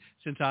 suddenly,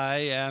 since I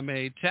am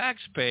a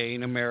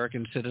tax-paying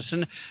American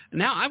citizen,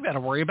 now I've got to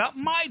worry about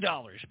my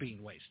dollars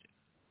being wasted.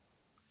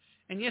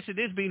 And yes, it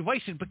is being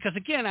wasted because,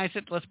 again, I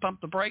said, let's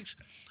pump the brakes.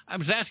 I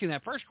was asking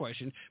that first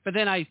question, but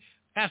then I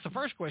asked the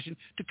first question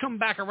to come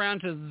back around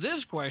to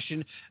this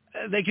question.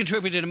 They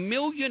contributed $1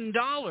 million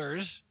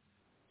to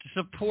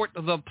support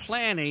the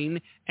planning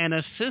and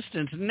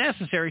assistance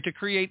necessary to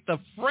create the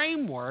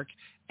framework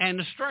and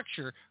the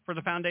structure for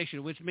the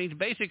foundation, which means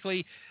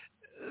basically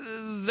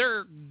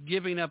they're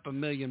giving up $1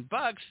 million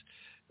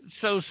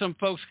so some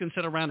folks can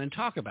sit around and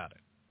talk about it.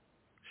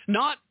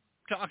 Not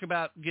talk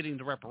about getting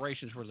the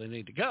reparations where they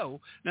need to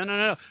go.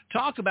 No.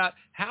 Talk about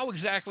how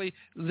exactly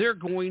they're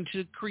going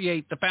to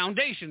create the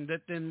foundation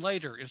that then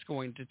later is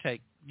going to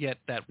get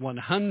that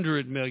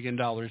 $100 million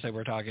they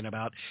were talking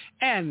about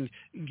and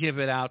give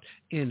it out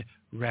in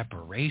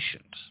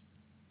reparations.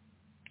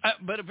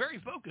 But a very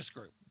focused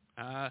group.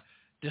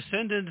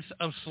 Descendants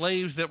of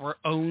slaves that were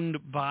owned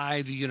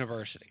by the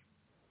university.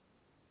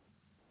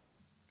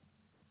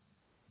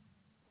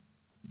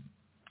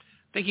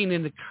 Thinking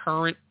in the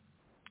current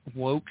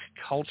woke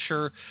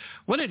culture,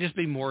 wouldn't it just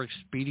be more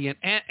expedient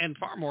and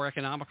far more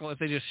economical if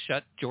they just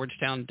shut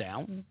Georgetown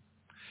down?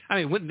 I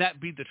mean, wouldn't that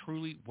be the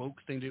truly woke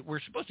thing to do? We're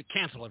supposed to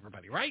cancel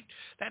everybody, right?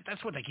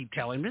 That's what they keep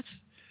telling us.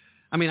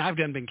 I mean, I've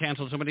been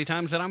canceled so many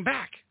times that I'm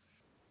back.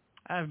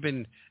 I've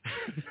been,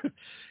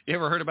 you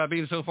ever heard about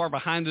being so far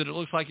behind that it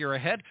looks like you're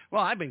ahead?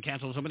 Well, I've been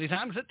canceled so many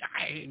times that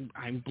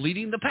I'm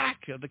bleeding the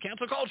pack of the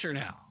cancel culture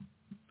now.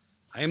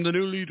 I am the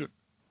new leader.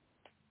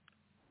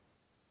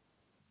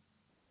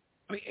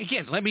 I mean,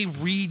 again, let me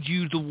read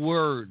you the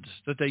words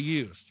that they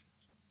used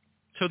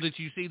so that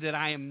you see that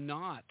I am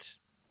not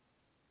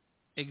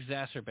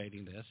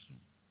exacerbating this.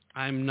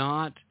 I'm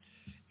not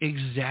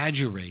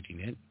exaggerating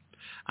it.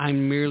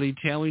 I'm merely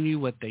telling you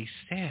what they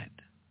said.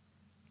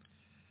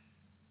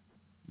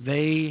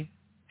 They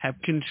have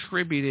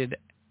contributed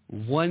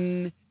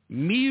 $1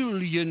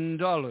 million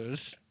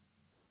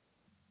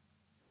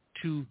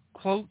to,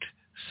 quote,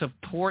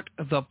 support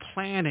the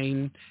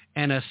planning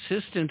and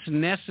assistance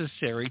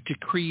necessary to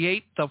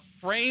create the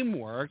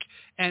framework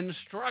and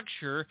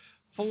structure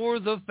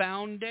for the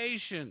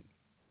foundation.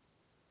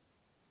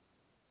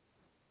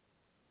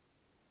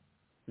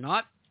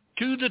 Not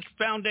to the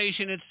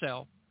foundation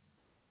itself,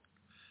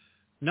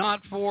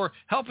 not for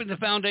helping the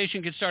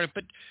foundation get started,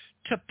 but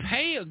to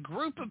pay a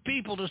group of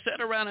people to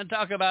sit around and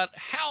talk about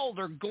how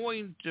they're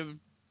going to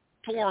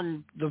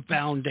form the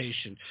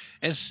foundation.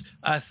 It's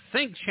a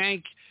think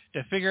tank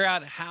to figure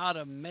out how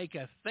to make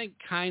a think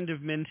kind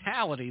of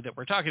mentality that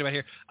we're talking about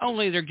here,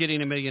 only they're getting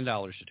 $1 million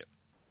to do.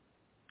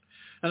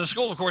 Now, the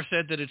school, of course,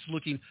 said that it's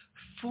looking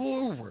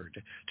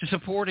forward to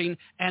supporting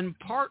and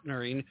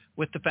partnering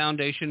with the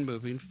foundation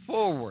moving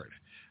forward.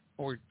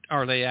 Or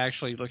are they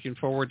actually looking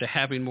forward to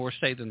having more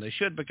say than they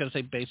should because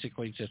they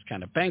basically just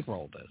kind of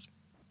bankrolled this?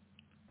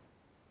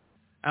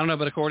 I don't know,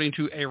 but according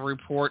to a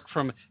report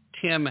from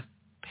Tim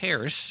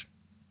Pearce,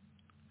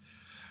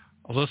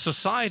 the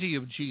Society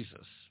of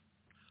Jesus,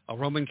 a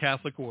Roman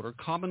Catholic order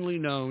commonly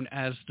known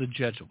as the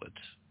Jesuits,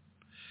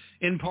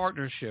 in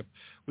partnership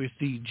with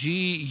the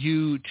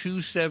GU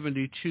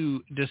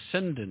 272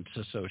 Descendants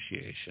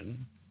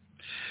Association,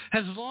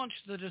 has launched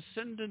the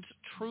Descendants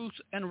Truth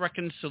and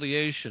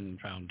Reconciliation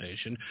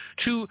Foundation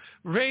to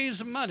raise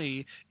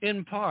money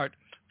in part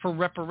for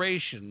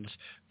reparations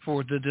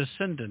for the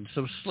descendants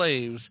of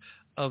slaves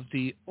of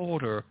the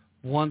order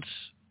once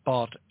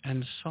bought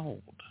and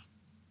sold.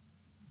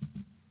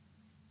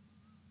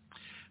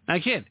 Now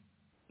again,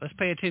 let's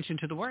pay attention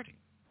to the wording.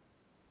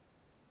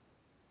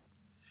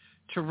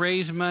 To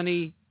raise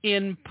money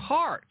in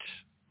part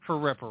for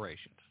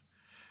reparations.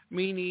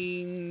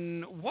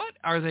 Meaning, what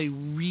are they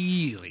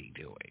really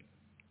doing?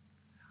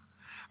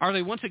 Are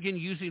they once again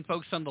using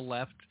folks on the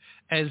left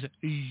as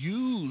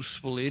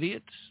useful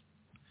idiots?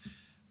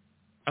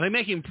 Are they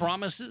making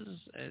promises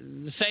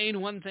and saying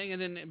one thing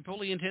and then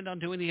fully intend on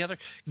doing the other?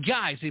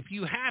 Guys, if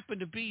you happen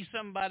to be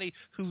somebody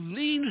who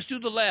leans to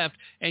the left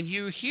and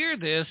you hear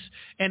this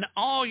and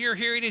all you're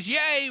hearing is,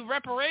 yay,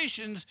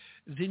 reparations,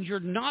 then you're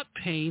not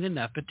paying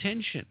enough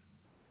attention.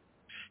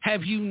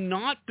 Have you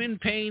not been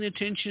paying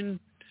attention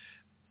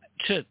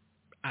to,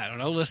 I don't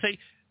know, let's say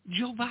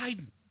Joe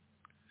Biden,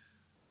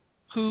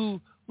 who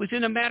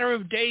within a matter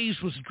of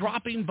days was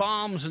dropping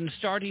bombs and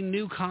starting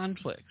new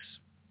conflicts,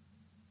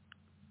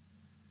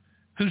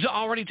 who's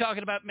already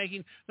talking about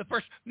making the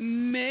first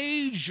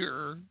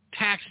major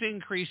tax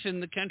increase in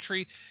the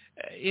country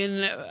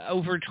in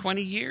over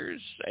 20 years?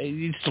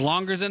 It's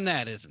longer than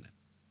that, isn't it?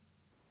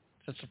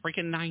 Since the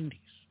freaking 90s.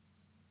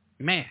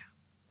 Man.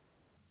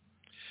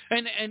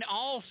 And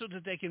also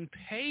that they can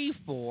pay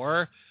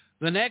for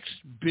the next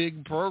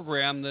big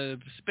program, the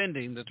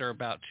spending that they're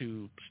about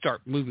to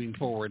start moving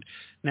forward,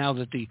 now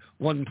that the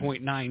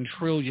 $1.9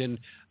 trillion,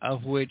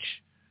 of which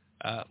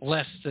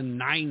less than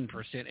 9%.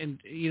 And,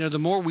 you know, the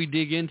more we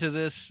dig into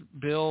this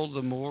bill,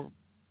 the more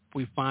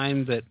we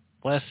find that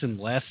less and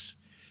less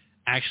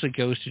actually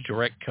goes to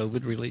direct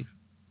COVID relief.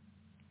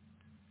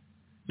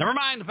 Never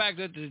mind the fact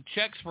that the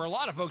checks for a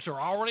lot of folks are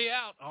already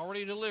out,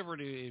 already delivered.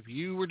 If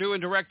you were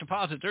doing direct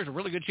deposit, there's a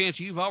really good chance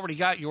you've already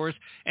got yours.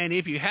 And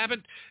if you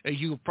haven't,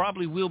 you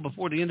probably will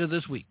before the end of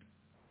this week.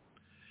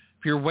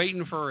 If you're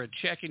waiting for a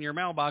check in your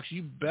mailbox,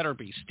 you better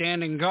be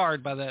standing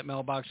guard by that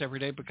mailbox every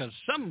day, because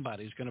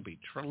somebody's going to be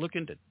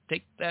looking to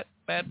take that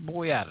bad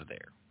boy out of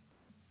there.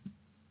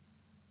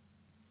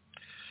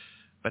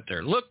 But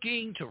they're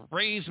looking to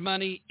raise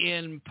money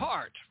in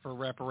part for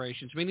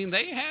reparations, meaning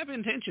they have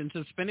intentions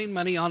of spending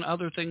money on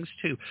other things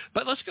too.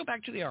 But let's go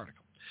back to the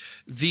article.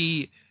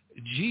 The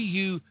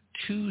GU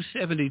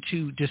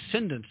 272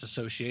 Descendants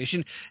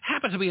Association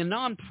happens to be a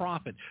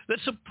nonprofit that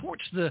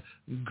supports the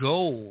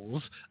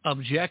goals,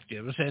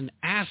 objectives, and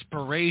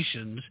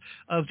aspirations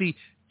of the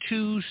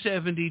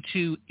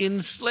 272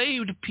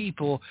 enslaved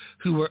people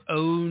who were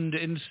owned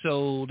and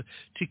sold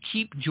to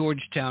keep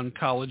Georgetown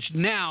College,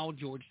 now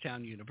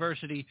Georgetown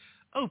University,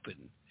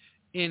 open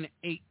in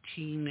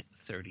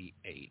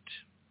 1838.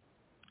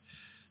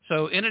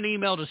 So in an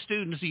email to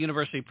students, the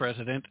university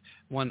president,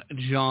 one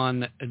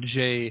John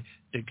J.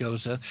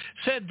 DeGoza,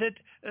 said that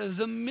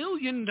the $1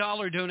 million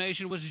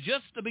donation was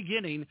just the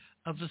beginning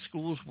of the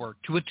school's work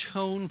to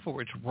atone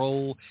for its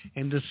role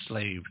in the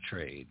slave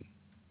trade.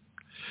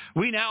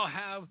 We now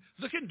have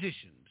the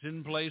conditions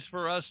in place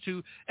for us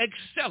to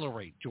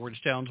accelerate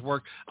Georgetown's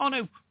work on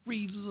a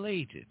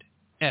related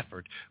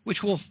effort,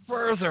 which will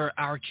further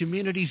our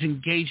community's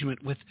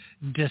engagement with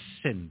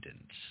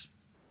descendants.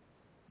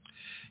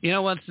 You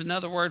know what's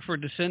another word for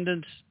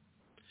descendants?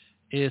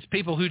 Is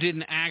people who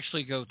didn't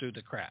actually go through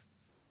the crap.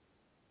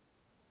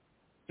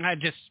 I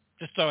just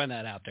throwing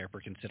that out there for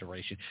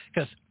consideration,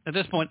 because at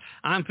this point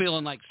I'm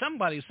feeling like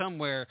somebody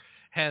somewhere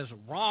has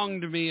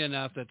wronged me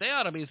enough that they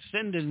ought to be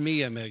sending me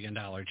 $1 million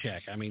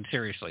check. I mean,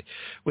 seriously,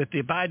 with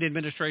the Biden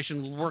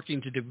administration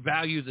working to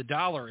devalue the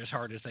dollar as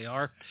hard as they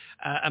are,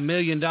 $1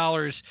 million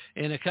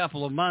in a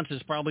couple of months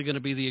is probably going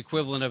to be the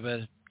equivalent of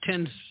a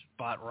 10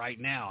 spot right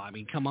now. I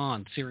mean, come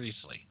on,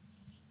 seriously.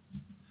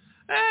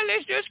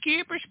 Let's just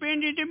keep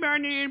spending the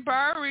money and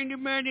borrowing the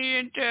money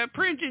and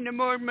printing the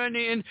more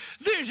money, and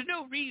there's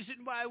no reason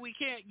why we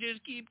can't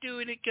just keep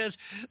doing it because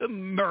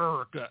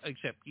America,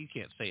 except you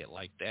can't say it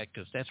like that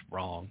because that's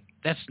wrong.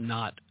 That's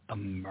not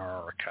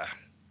America.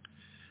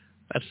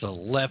 That's a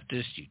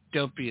leftist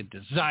utopian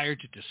desire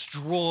to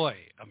destroy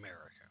America.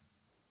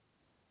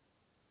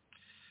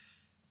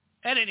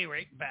 At any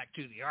rate, back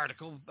to the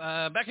article.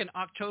 Back in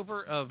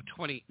October of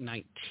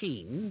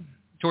 2019,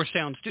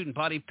 Georgetown student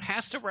body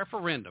passed a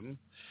referendum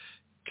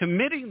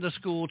committing the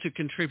school to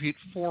contribute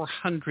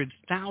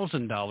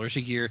 $400,000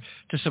 a year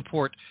to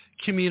support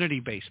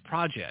community-based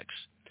projects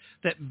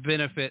that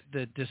benefit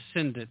the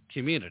descendant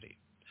community.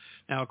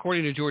 Now,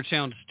 according to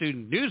Georgetown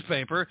student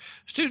newspaper,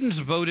 students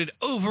voted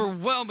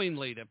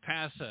overwhelmingly to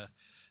pass a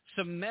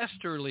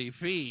semesterly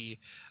fee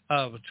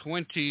of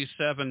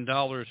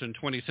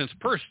 $27.20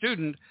 per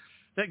student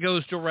that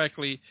goes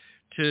directly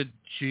to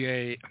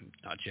GU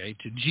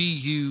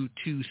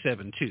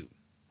 272,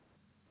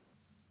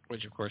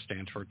 which of course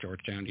stands for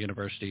Georgetown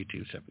University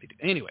 272.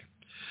 Anyway,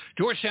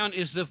 Georgetown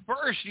is the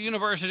first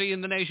university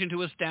in the nation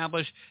to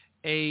establish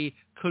a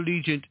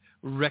collegiate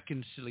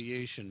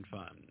reconciliation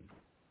fund.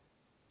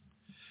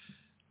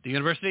 The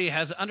university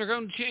has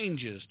undergone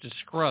changes to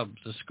scrub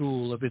the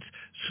school of its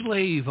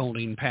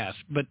slave-owning past,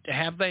 but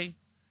have they?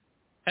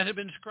 Has it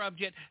been scrubbed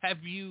yet?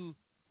 Have you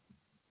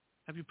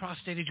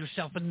prostrated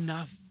yourself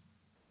enough?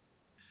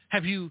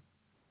 Have you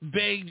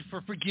begged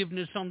for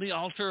forgiveness on the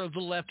altar of the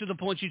left to the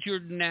point that you're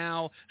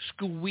now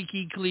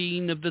squeaky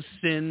clean of the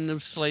sin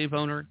of slave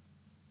owner?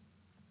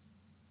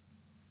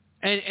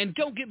 And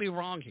don't get me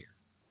wrong here,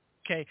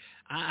 okay?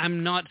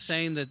 I'm not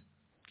saying that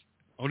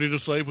owning a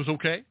slave was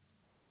okay.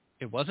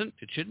 It wasn't.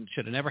 It should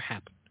have never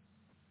happened.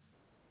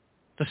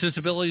 The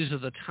sensibilities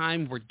of the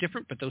time were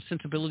different, but those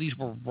sensibilities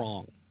were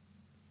wrong.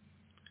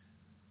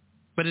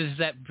 But it is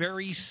that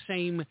very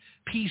same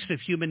piece of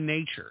human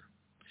nature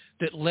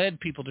that led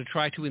people to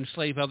try to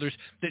enslave others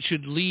that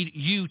should lead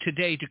you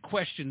today to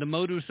question the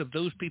motives of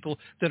those people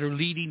that are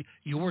leading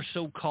your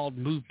so-called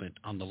movement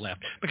on the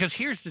left. Because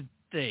here's the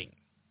thing.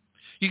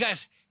 You guys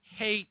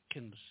hate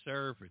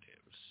conservatives.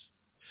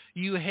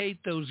 You hate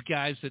those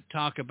guys that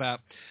talk about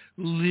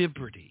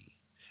liberty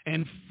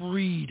and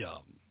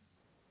freedom.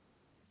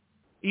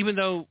 Even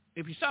though,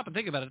 if you stop and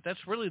think about it, that's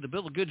really the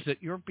bill of goods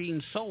that you're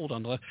being sold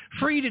on the left.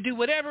 Free to do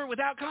whatever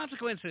without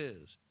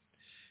consequences.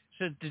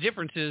 So the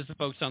difference is the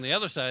folks on the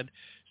other side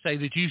say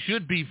that you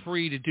should be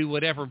free to do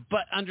whatever,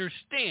 but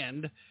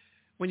understand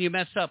when you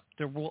mess up,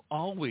 there will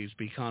always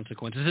be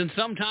consequences. And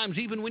sometimes,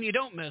 even when you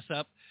don't mess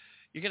up,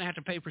 you're going to have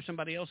to pay for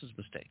somebody else's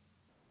mistake.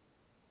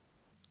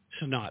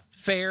 It's not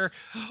fair.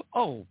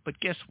 Oh, but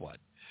guess what?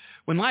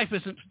 When life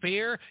isn't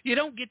fair, you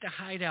don't get to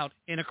hide out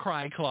in a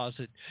cry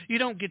closet. You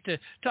don't get to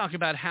talk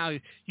about how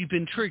you've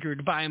been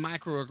triggered by a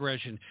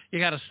microaggression. You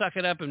got to suck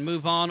it up and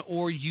move on,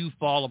 or you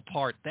fall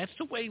apart. That's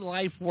the way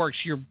life works.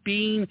 You're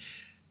being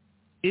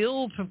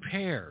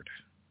ill-prepared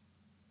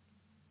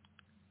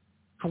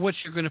for what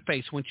you're going to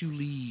face once you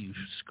leave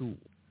school.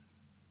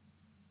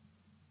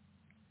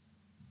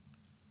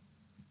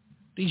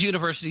 These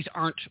universities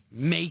aren't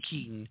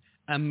making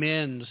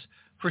amends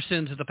for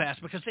sins of the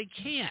past because they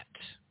can't.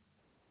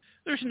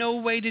 There's no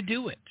way to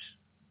do it.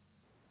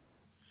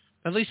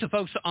 At least the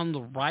folks on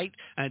the right,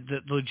 the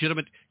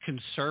legitimate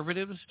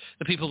conservatives,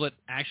 the people that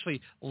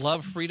actually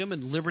love freedom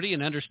and liberty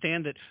and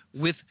understand that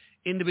with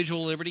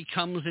individual liberty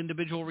comes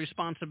individual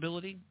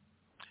responsibility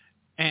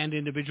and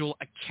individual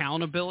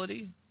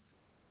accountability.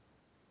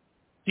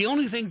 The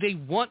only thing they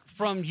want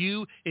from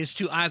you is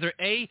to either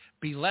A,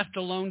 be left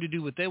alone to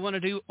do what they want to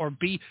do, or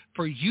B,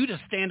 for you to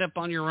stand up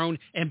on your own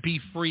and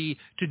be free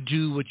to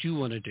do what you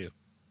want to do.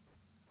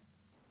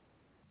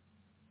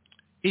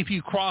 If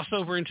you cross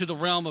over into the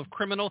realm of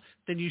criminal,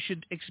 then you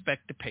should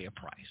expect to pay a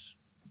price.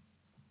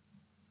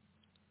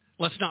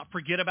 Let's not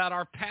forget about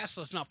our past.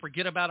 Let's not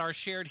forget about our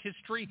shared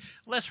history.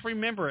 Let's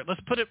remember it.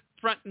 Let's put it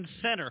front and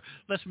center.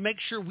 Let's make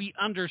sure we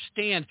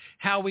understand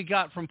how we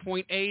got from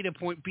point A to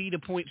point B to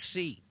point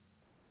C.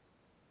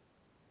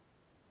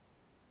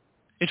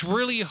 It's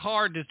really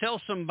hard to tell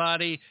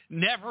somebody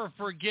never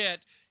forget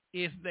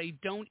if they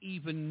don't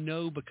even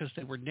know, because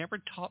they were never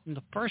taught in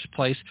the first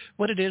place,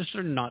 what it is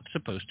they're not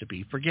supposed to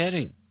be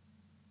forgetting.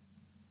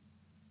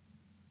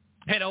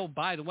 And oh,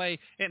 by the way,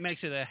 it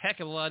makes it a heck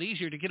of a lot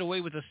easier to get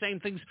away with the same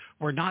things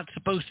we're not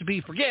supposed to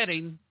be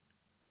forgetting.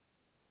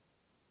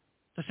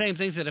 The same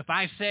things that if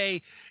I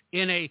say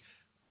in a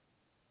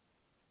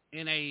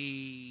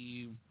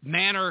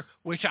manner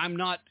which I'm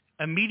not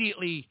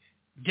immediately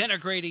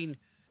denigrating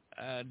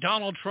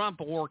Donald Trump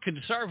or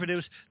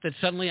conservatives, that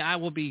suddenly I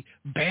will be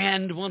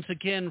banned once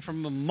again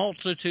from a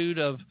multitude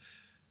of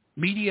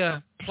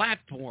media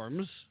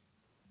platforms.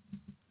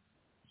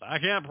 I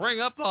can't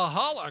bring up the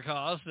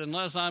Holocaust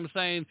unless I'm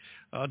saying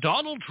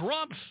Donald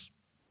Trump's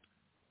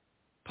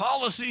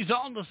policies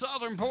on the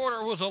southern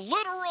border was a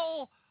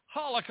literal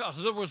Holocaust.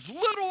 There was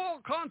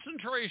literal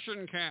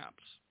concentration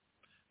camps.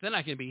 Then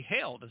I can be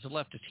hailed as a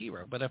leftist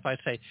hero. But if I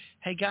say,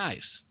 hey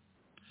guys,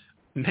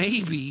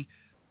 maybe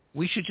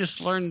we should just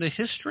learn the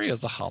history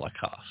of the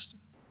Holocaust.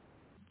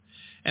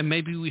 And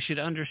maybe we should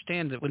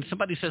understand that when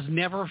somebody says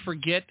never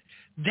forget,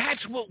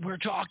 that's what we're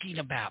talking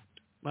about.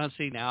 Well,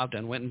 see, now I've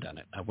went and done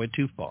it. I went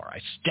too far.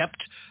 I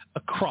stepped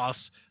across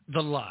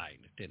the line,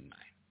 didn't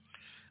I?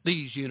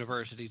 These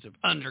universities have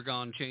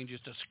undergone changes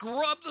to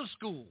scrub the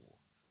school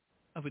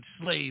of its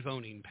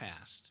slave-owning past.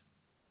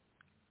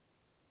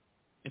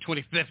 In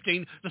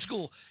 2015, the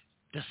school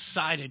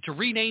decided to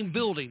rename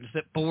buildings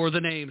that bore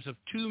the names of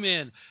two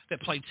men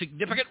that played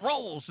significant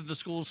roles in the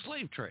school's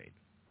slave trade.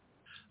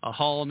 A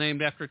hall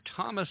named after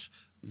Thomas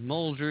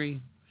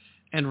Mulgrew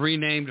and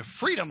renamed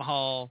Freedom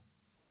Hall,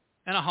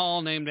 and a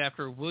hall named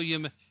after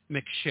William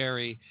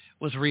McSherry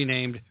was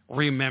renamed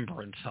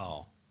Remembrance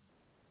Hall.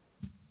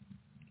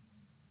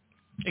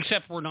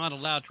 Except we're not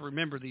allowed to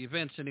remember the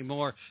events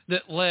anymore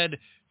that led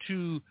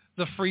to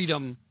the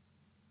freedom,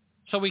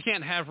 so we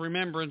can't have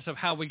remembrance of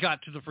how we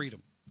got to the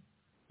freedom.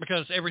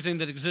 because everything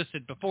that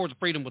existed before the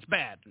freedom was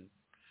bad, and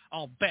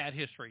all bad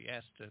history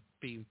has to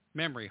be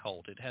memory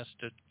hold. It has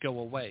to go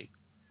away.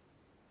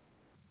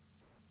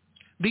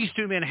 These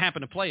two men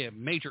happen to play a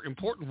major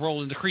important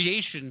role in the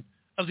creation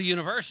of the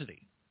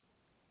university.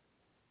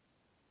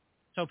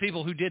 So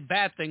people who did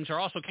bad things are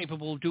also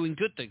capable of doing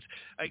good things.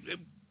 It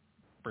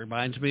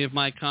reminds me of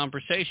my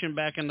conversation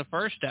back in the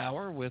first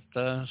hour with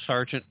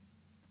Sergeant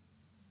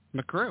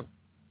McGrew.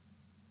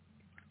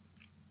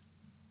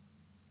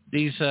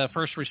 These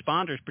first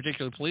responders,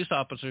 particularly police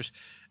officers,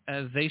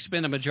 they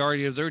spend a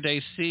majority of their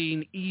day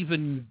seeing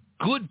even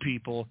good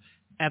people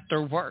at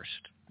their worst.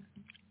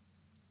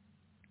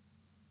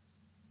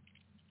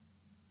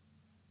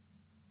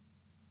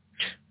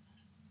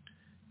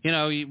 You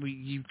know,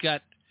 you've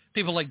got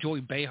people like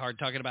Joy Behar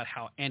talking about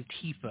how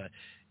Antifa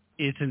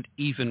isn't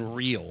even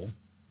real.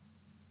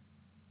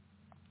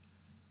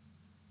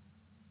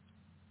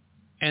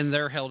 And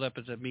they're held up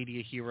as a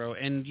media hero.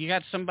 And you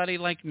got somebody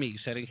like me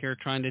sitting here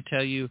trying to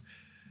tell you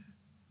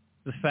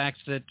the fact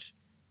that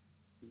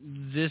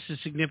this is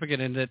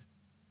significant and that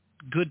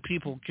good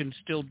people can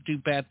still do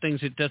bad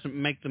things. It doesn't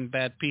make them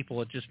bad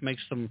people. It just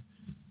makes them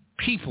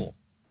people.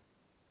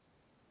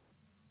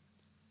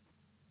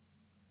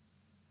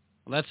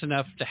 Well, that's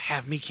enough to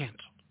have me canceled.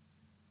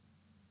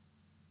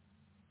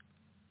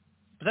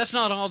 But that's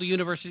not all the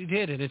university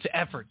did in its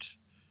effort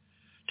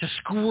to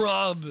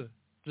scrub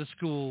the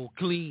school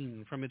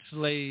clean from its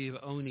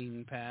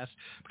slave-owning past,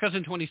 because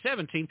in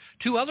 2017,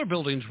 2 other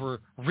buildings were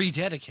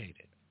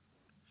rededicated.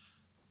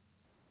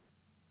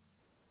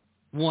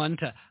 One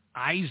to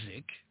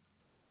Isaac,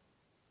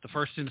 the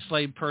first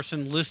enslaved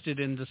person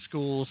listed in the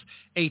school's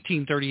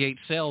 1838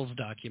 sales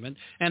document,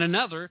 and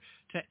another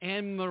to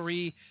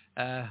Anne-Marie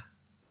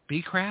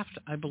Beecraft,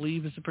 I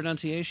believe is the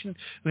pronunciation,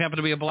 who happened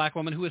to be a black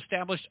woman who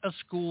established a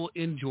school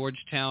in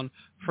Georgetown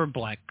for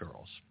black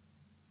girls.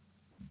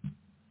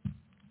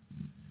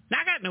 Now,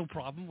 I got no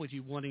problem with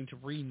you wanting to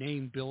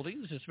rename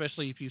buildings,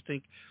 especially if you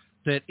think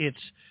that it's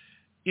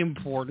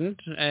important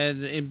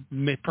and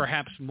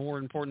perhaps more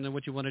important than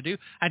what you want to do.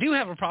 I do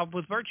have a problem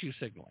with virtue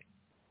signaling.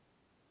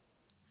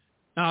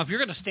 Now, if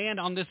you're going to stand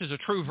on this as a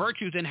true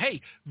virtue, then,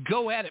 hey,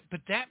 go at it. But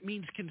that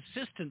means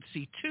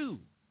consistency, too.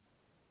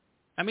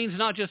 That means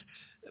not just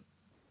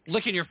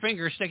licking your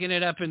finger, sticking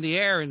it up in the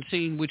air, and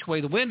seeing which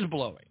way the wind's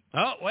blowing.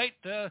 Oh, wait,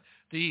 the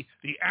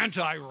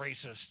anti-racists,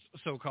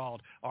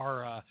 so-called,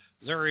 are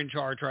they're in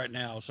charge right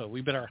now, so we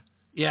better,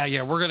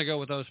 we're going to go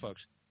with those folks.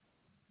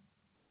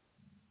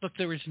 Look,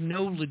 there is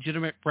no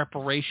legitimate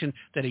reparation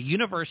that a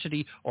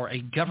university or a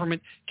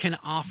government can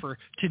offer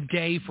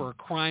today for a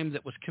crime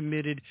that was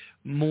committed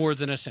more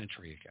than a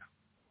century ago.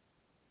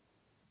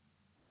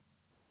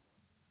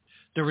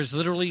 There is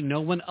literally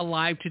no one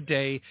alive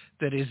today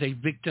that is a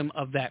victim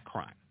of that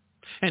crime.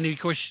 And, of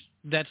course,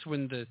 that's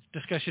when the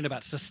discussion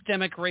about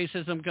systemic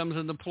racism comes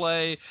into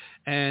play,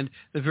 and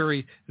the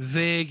very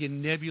vague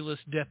and nebulous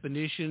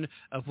definition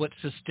of what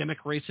systemic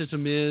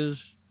racism is.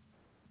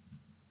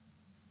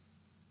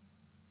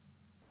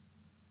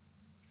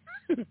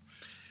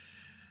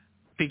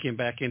 Peeking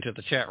back into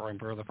the chat room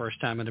for the first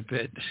time in a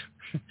bit,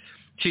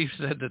 Chief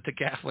said that the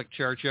Catholic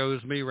Church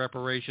owes me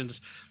reparations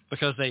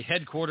because they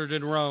headquartered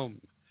in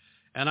Rome,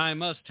 and I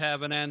must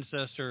have an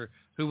ancestor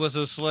who was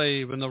a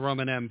slave in the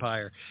Roman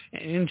Empire.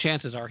 And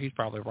chances are he's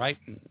probably right.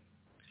 And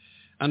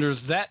under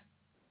that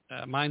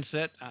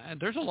mindset,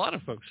 there's a lot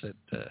of folks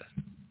that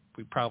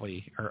we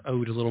probably are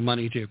owed a little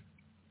money to.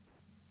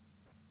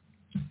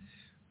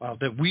 Well,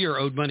 that we are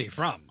owed money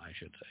from, I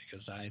should say,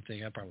 because I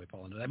think I probably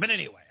fall into that. But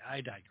anyway,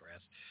 I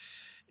digress.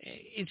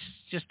 It's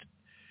just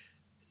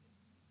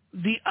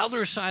the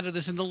other side of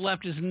this, and the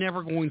left is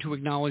never going to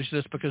acknowledge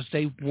this because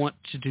they want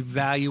to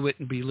devalue it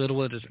and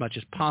belittle it as much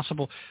as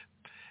possible.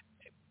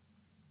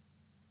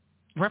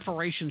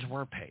 Reparations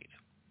were paid.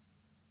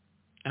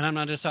 And I'm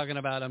not just talking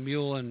about a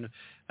mule and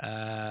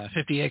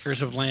 50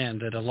 acres of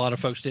land that a lot of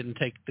folks didn't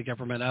take the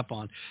government up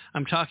on.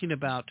 I'm talking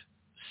about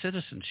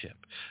citizenship.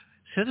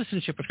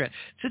 Citizenship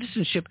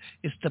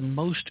is the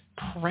most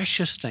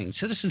precious thing.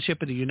 Citizenship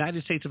in the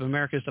United States of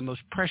America is the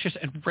most precious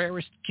and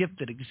rarest gift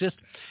that exists.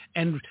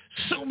 And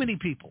so many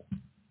people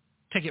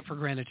take it for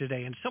granted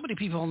today. And so many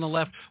people on the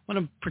left want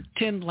to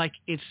pretend like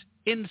it's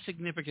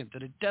insignificant,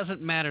 that it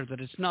doesn't matter, that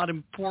it's not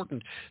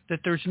important,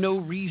 that there's no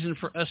reason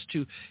for us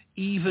to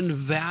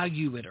even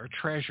value it or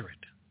treasure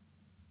it.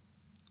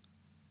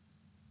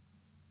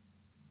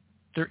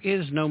 There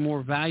is no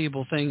more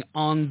valuable thing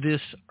on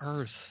this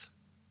earth.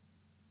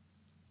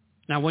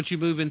 Now, once you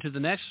move into the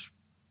next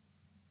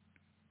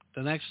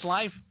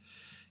life,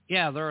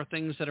 there are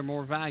things that are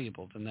more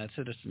valuable than that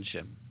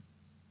citizenship.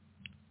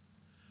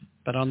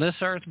 But on this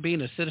earth,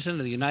 being a citizen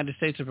of the United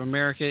States of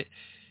America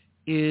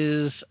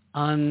is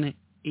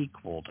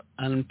unequaled,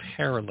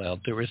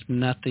 unparalleled. There is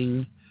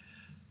nothing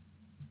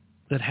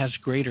that has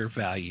greater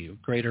value,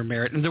 greater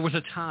merit. And there was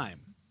a time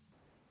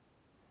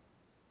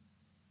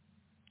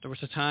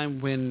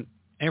when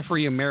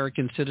every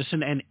American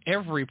citizen and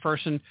every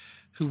person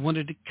who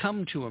wanted to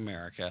come to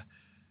America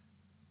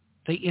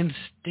They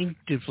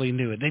instinctively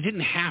knew it. They didn't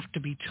have to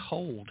be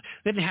told.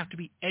 They didn't have to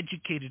be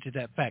educated to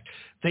that fact.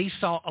 They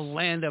saw a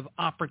land of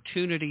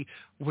opportunity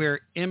where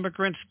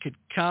immigrants could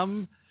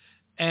come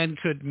and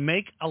could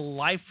make a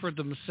life for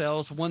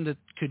themselves, one that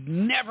could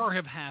never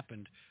have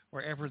happened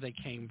wherever they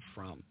came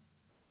from.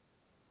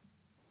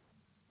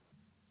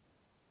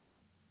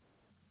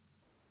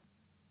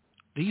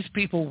 These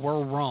people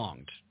were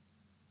wronged.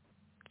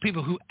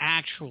 People who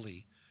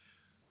actually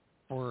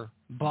were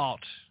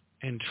bought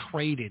and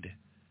traded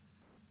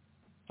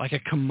like a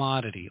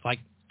commodity, like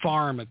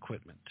farm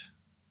equipment.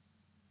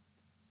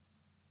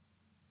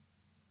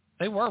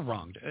 They were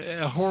wronged,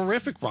 a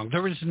horrific wrong.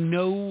 There was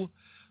no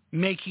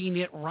making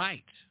it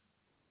right.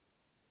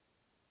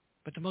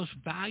 But the most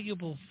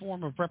valuable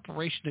form of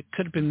reparation that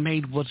could have been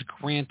made was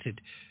granted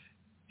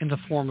in the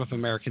form of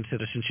American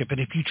citizenship.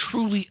 And if you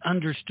truly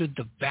understood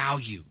the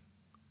value,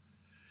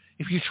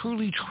 if you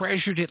truly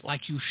treasured it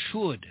like you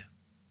should,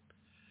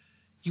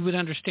 you would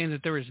understand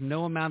that there is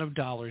no amount of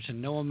dollars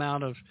and no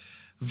amount of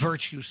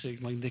virtue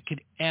signaling that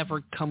could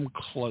ever come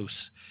close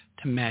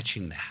to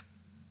matching that.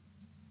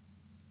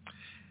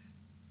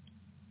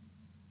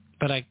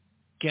 But I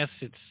guess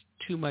it's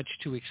too much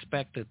to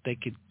expect that they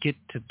could get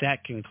to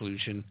that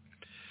conclusion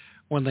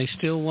when they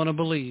still want to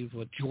believe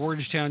what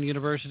Georgetown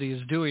University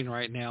is doing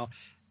right now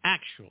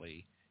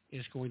actually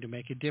is going to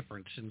make a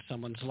difference in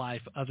someone's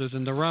life other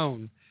than their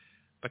own,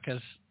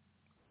 because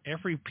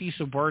every piece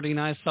of wording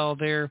I saw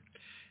there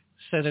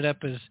set it up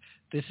as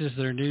this is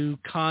their new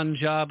con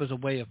job as a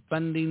way of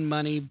funding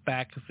money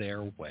back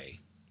their way.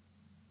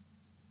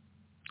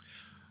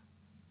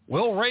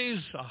 We'll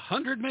raise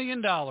 $100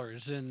 million,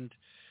 and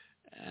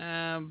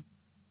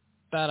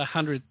about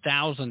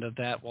 100,000 of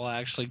that will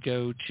actually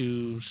go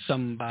to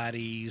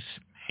somebody's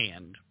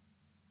hand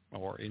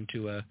or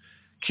into a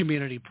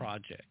community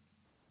project.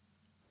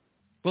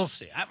 We'll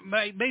see.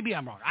 Maybe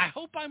I'm wrong. I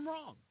hope I'm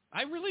wrong.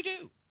 I really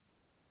do.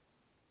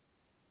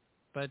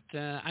 But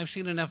I've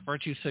seen enough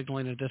virtue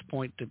signaling at this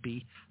point to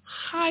be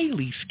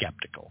highly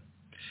skeptical.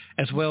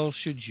 As well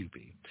should you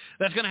be.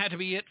 That's going to have to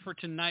be it for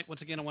tonight.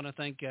 Once again, I want to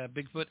thank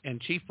Bigfoot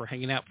and Chief for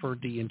hanging out for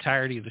the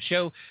entirety of the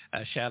show.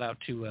 Shout out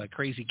to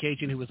Crazy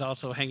Cajun, who was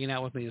also hanging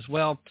out with me as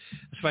well.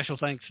 A special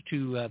thanks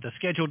to the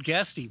scheduled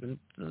guests, even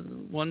the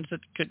ones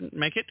that couldn't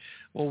make it.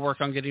 We'll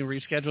work on getting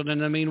rescheduled. In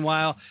the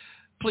meanwhile,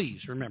 please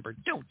remember,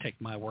 don't take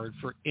my word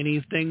for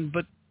anything,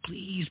 but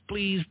please,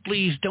 please,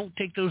 please don't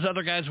take those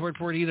other guys' word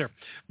for it either.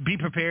 Be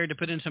prepared to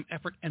put in some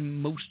effort,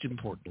 and most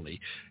importantly,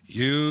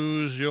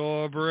 use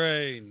your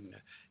brain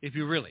if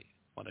you really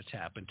want to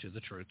tap into the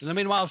truth. In the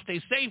meanwhile,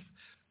 stay safe,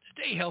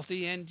 stay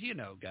healthy, and,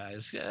 guys,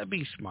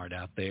 be smart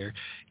out there,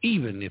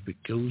 even if it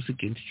goes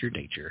against your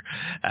nature.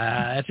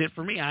 That's it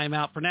for me. I'm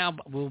out for now,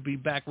 but we'll be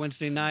back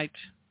Wednesday night.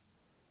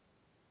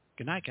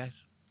 Good night, guys.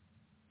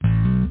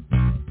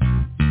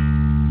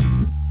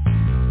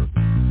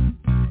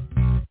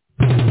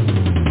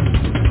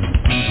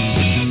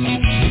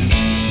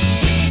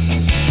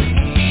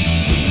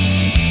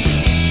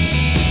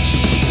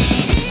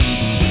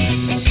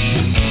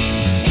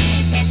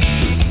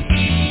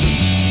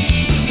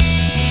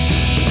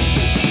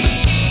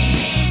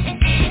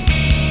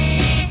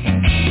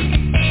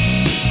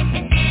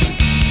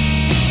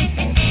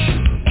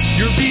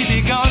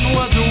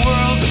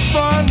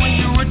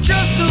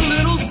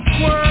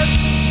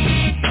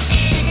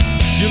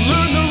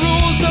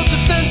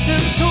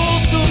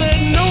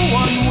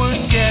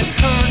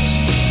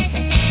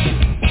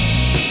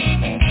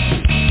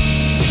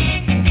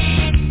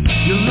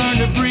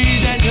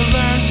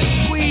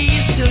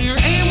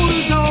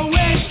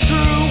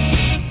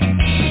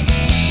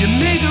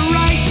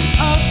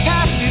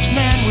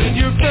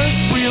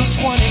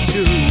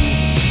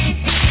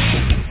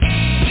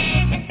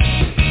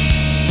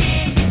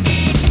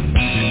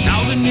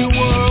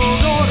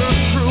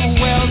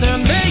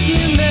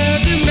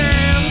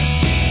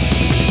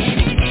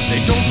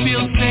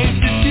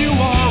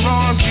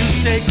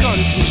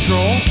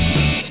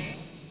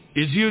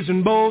 Is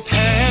using both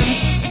hands.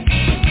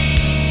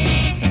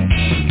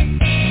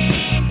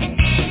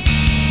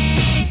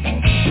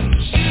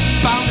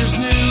 Founders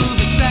knew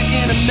the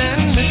Second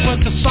Amendment was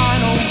the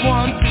final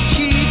one to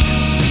keep,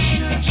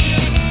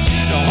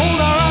 to hold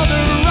our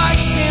other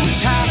rights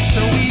intact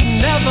so we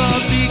never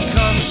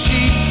become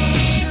sheep.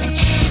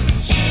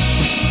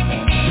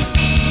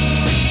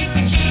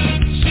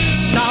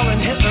 Stalin,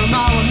 Hitler,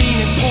 Mao,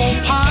 and Pol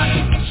Pot,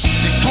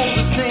 they told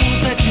us things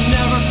that you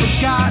never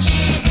forgot.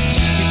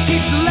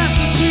 Teach the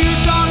lesson to your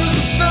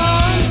daughters.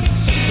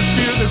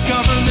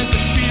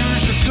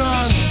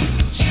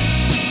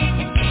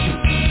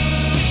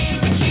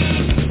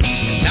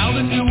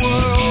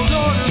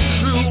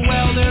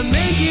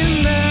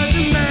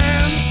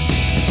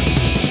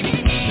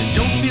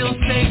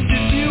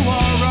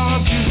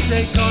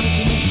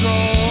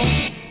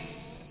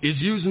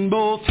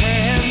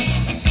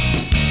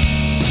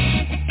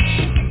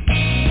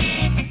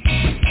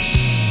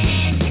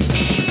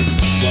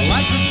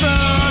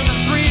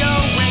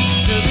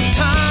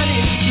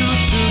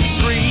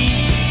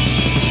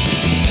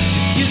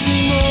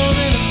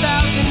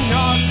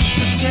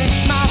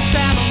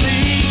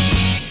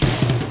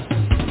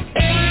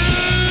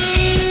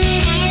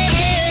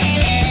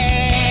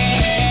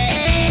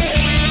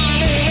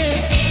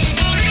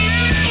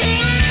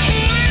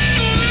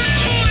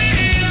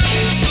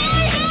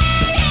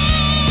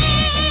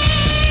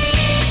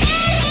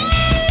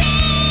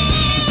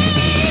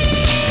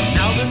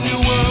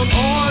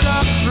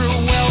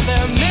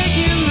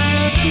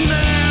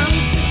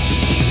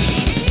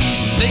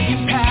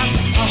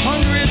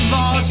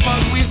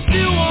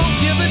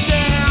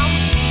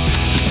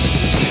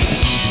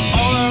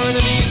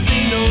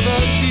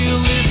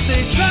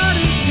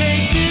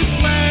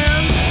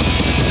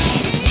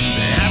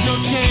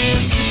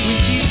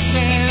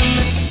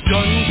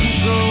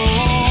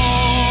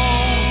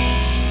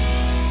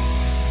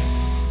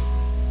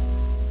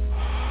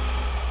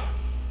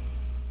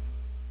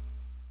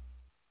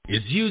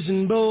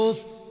 using both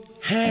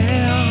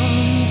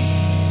hands.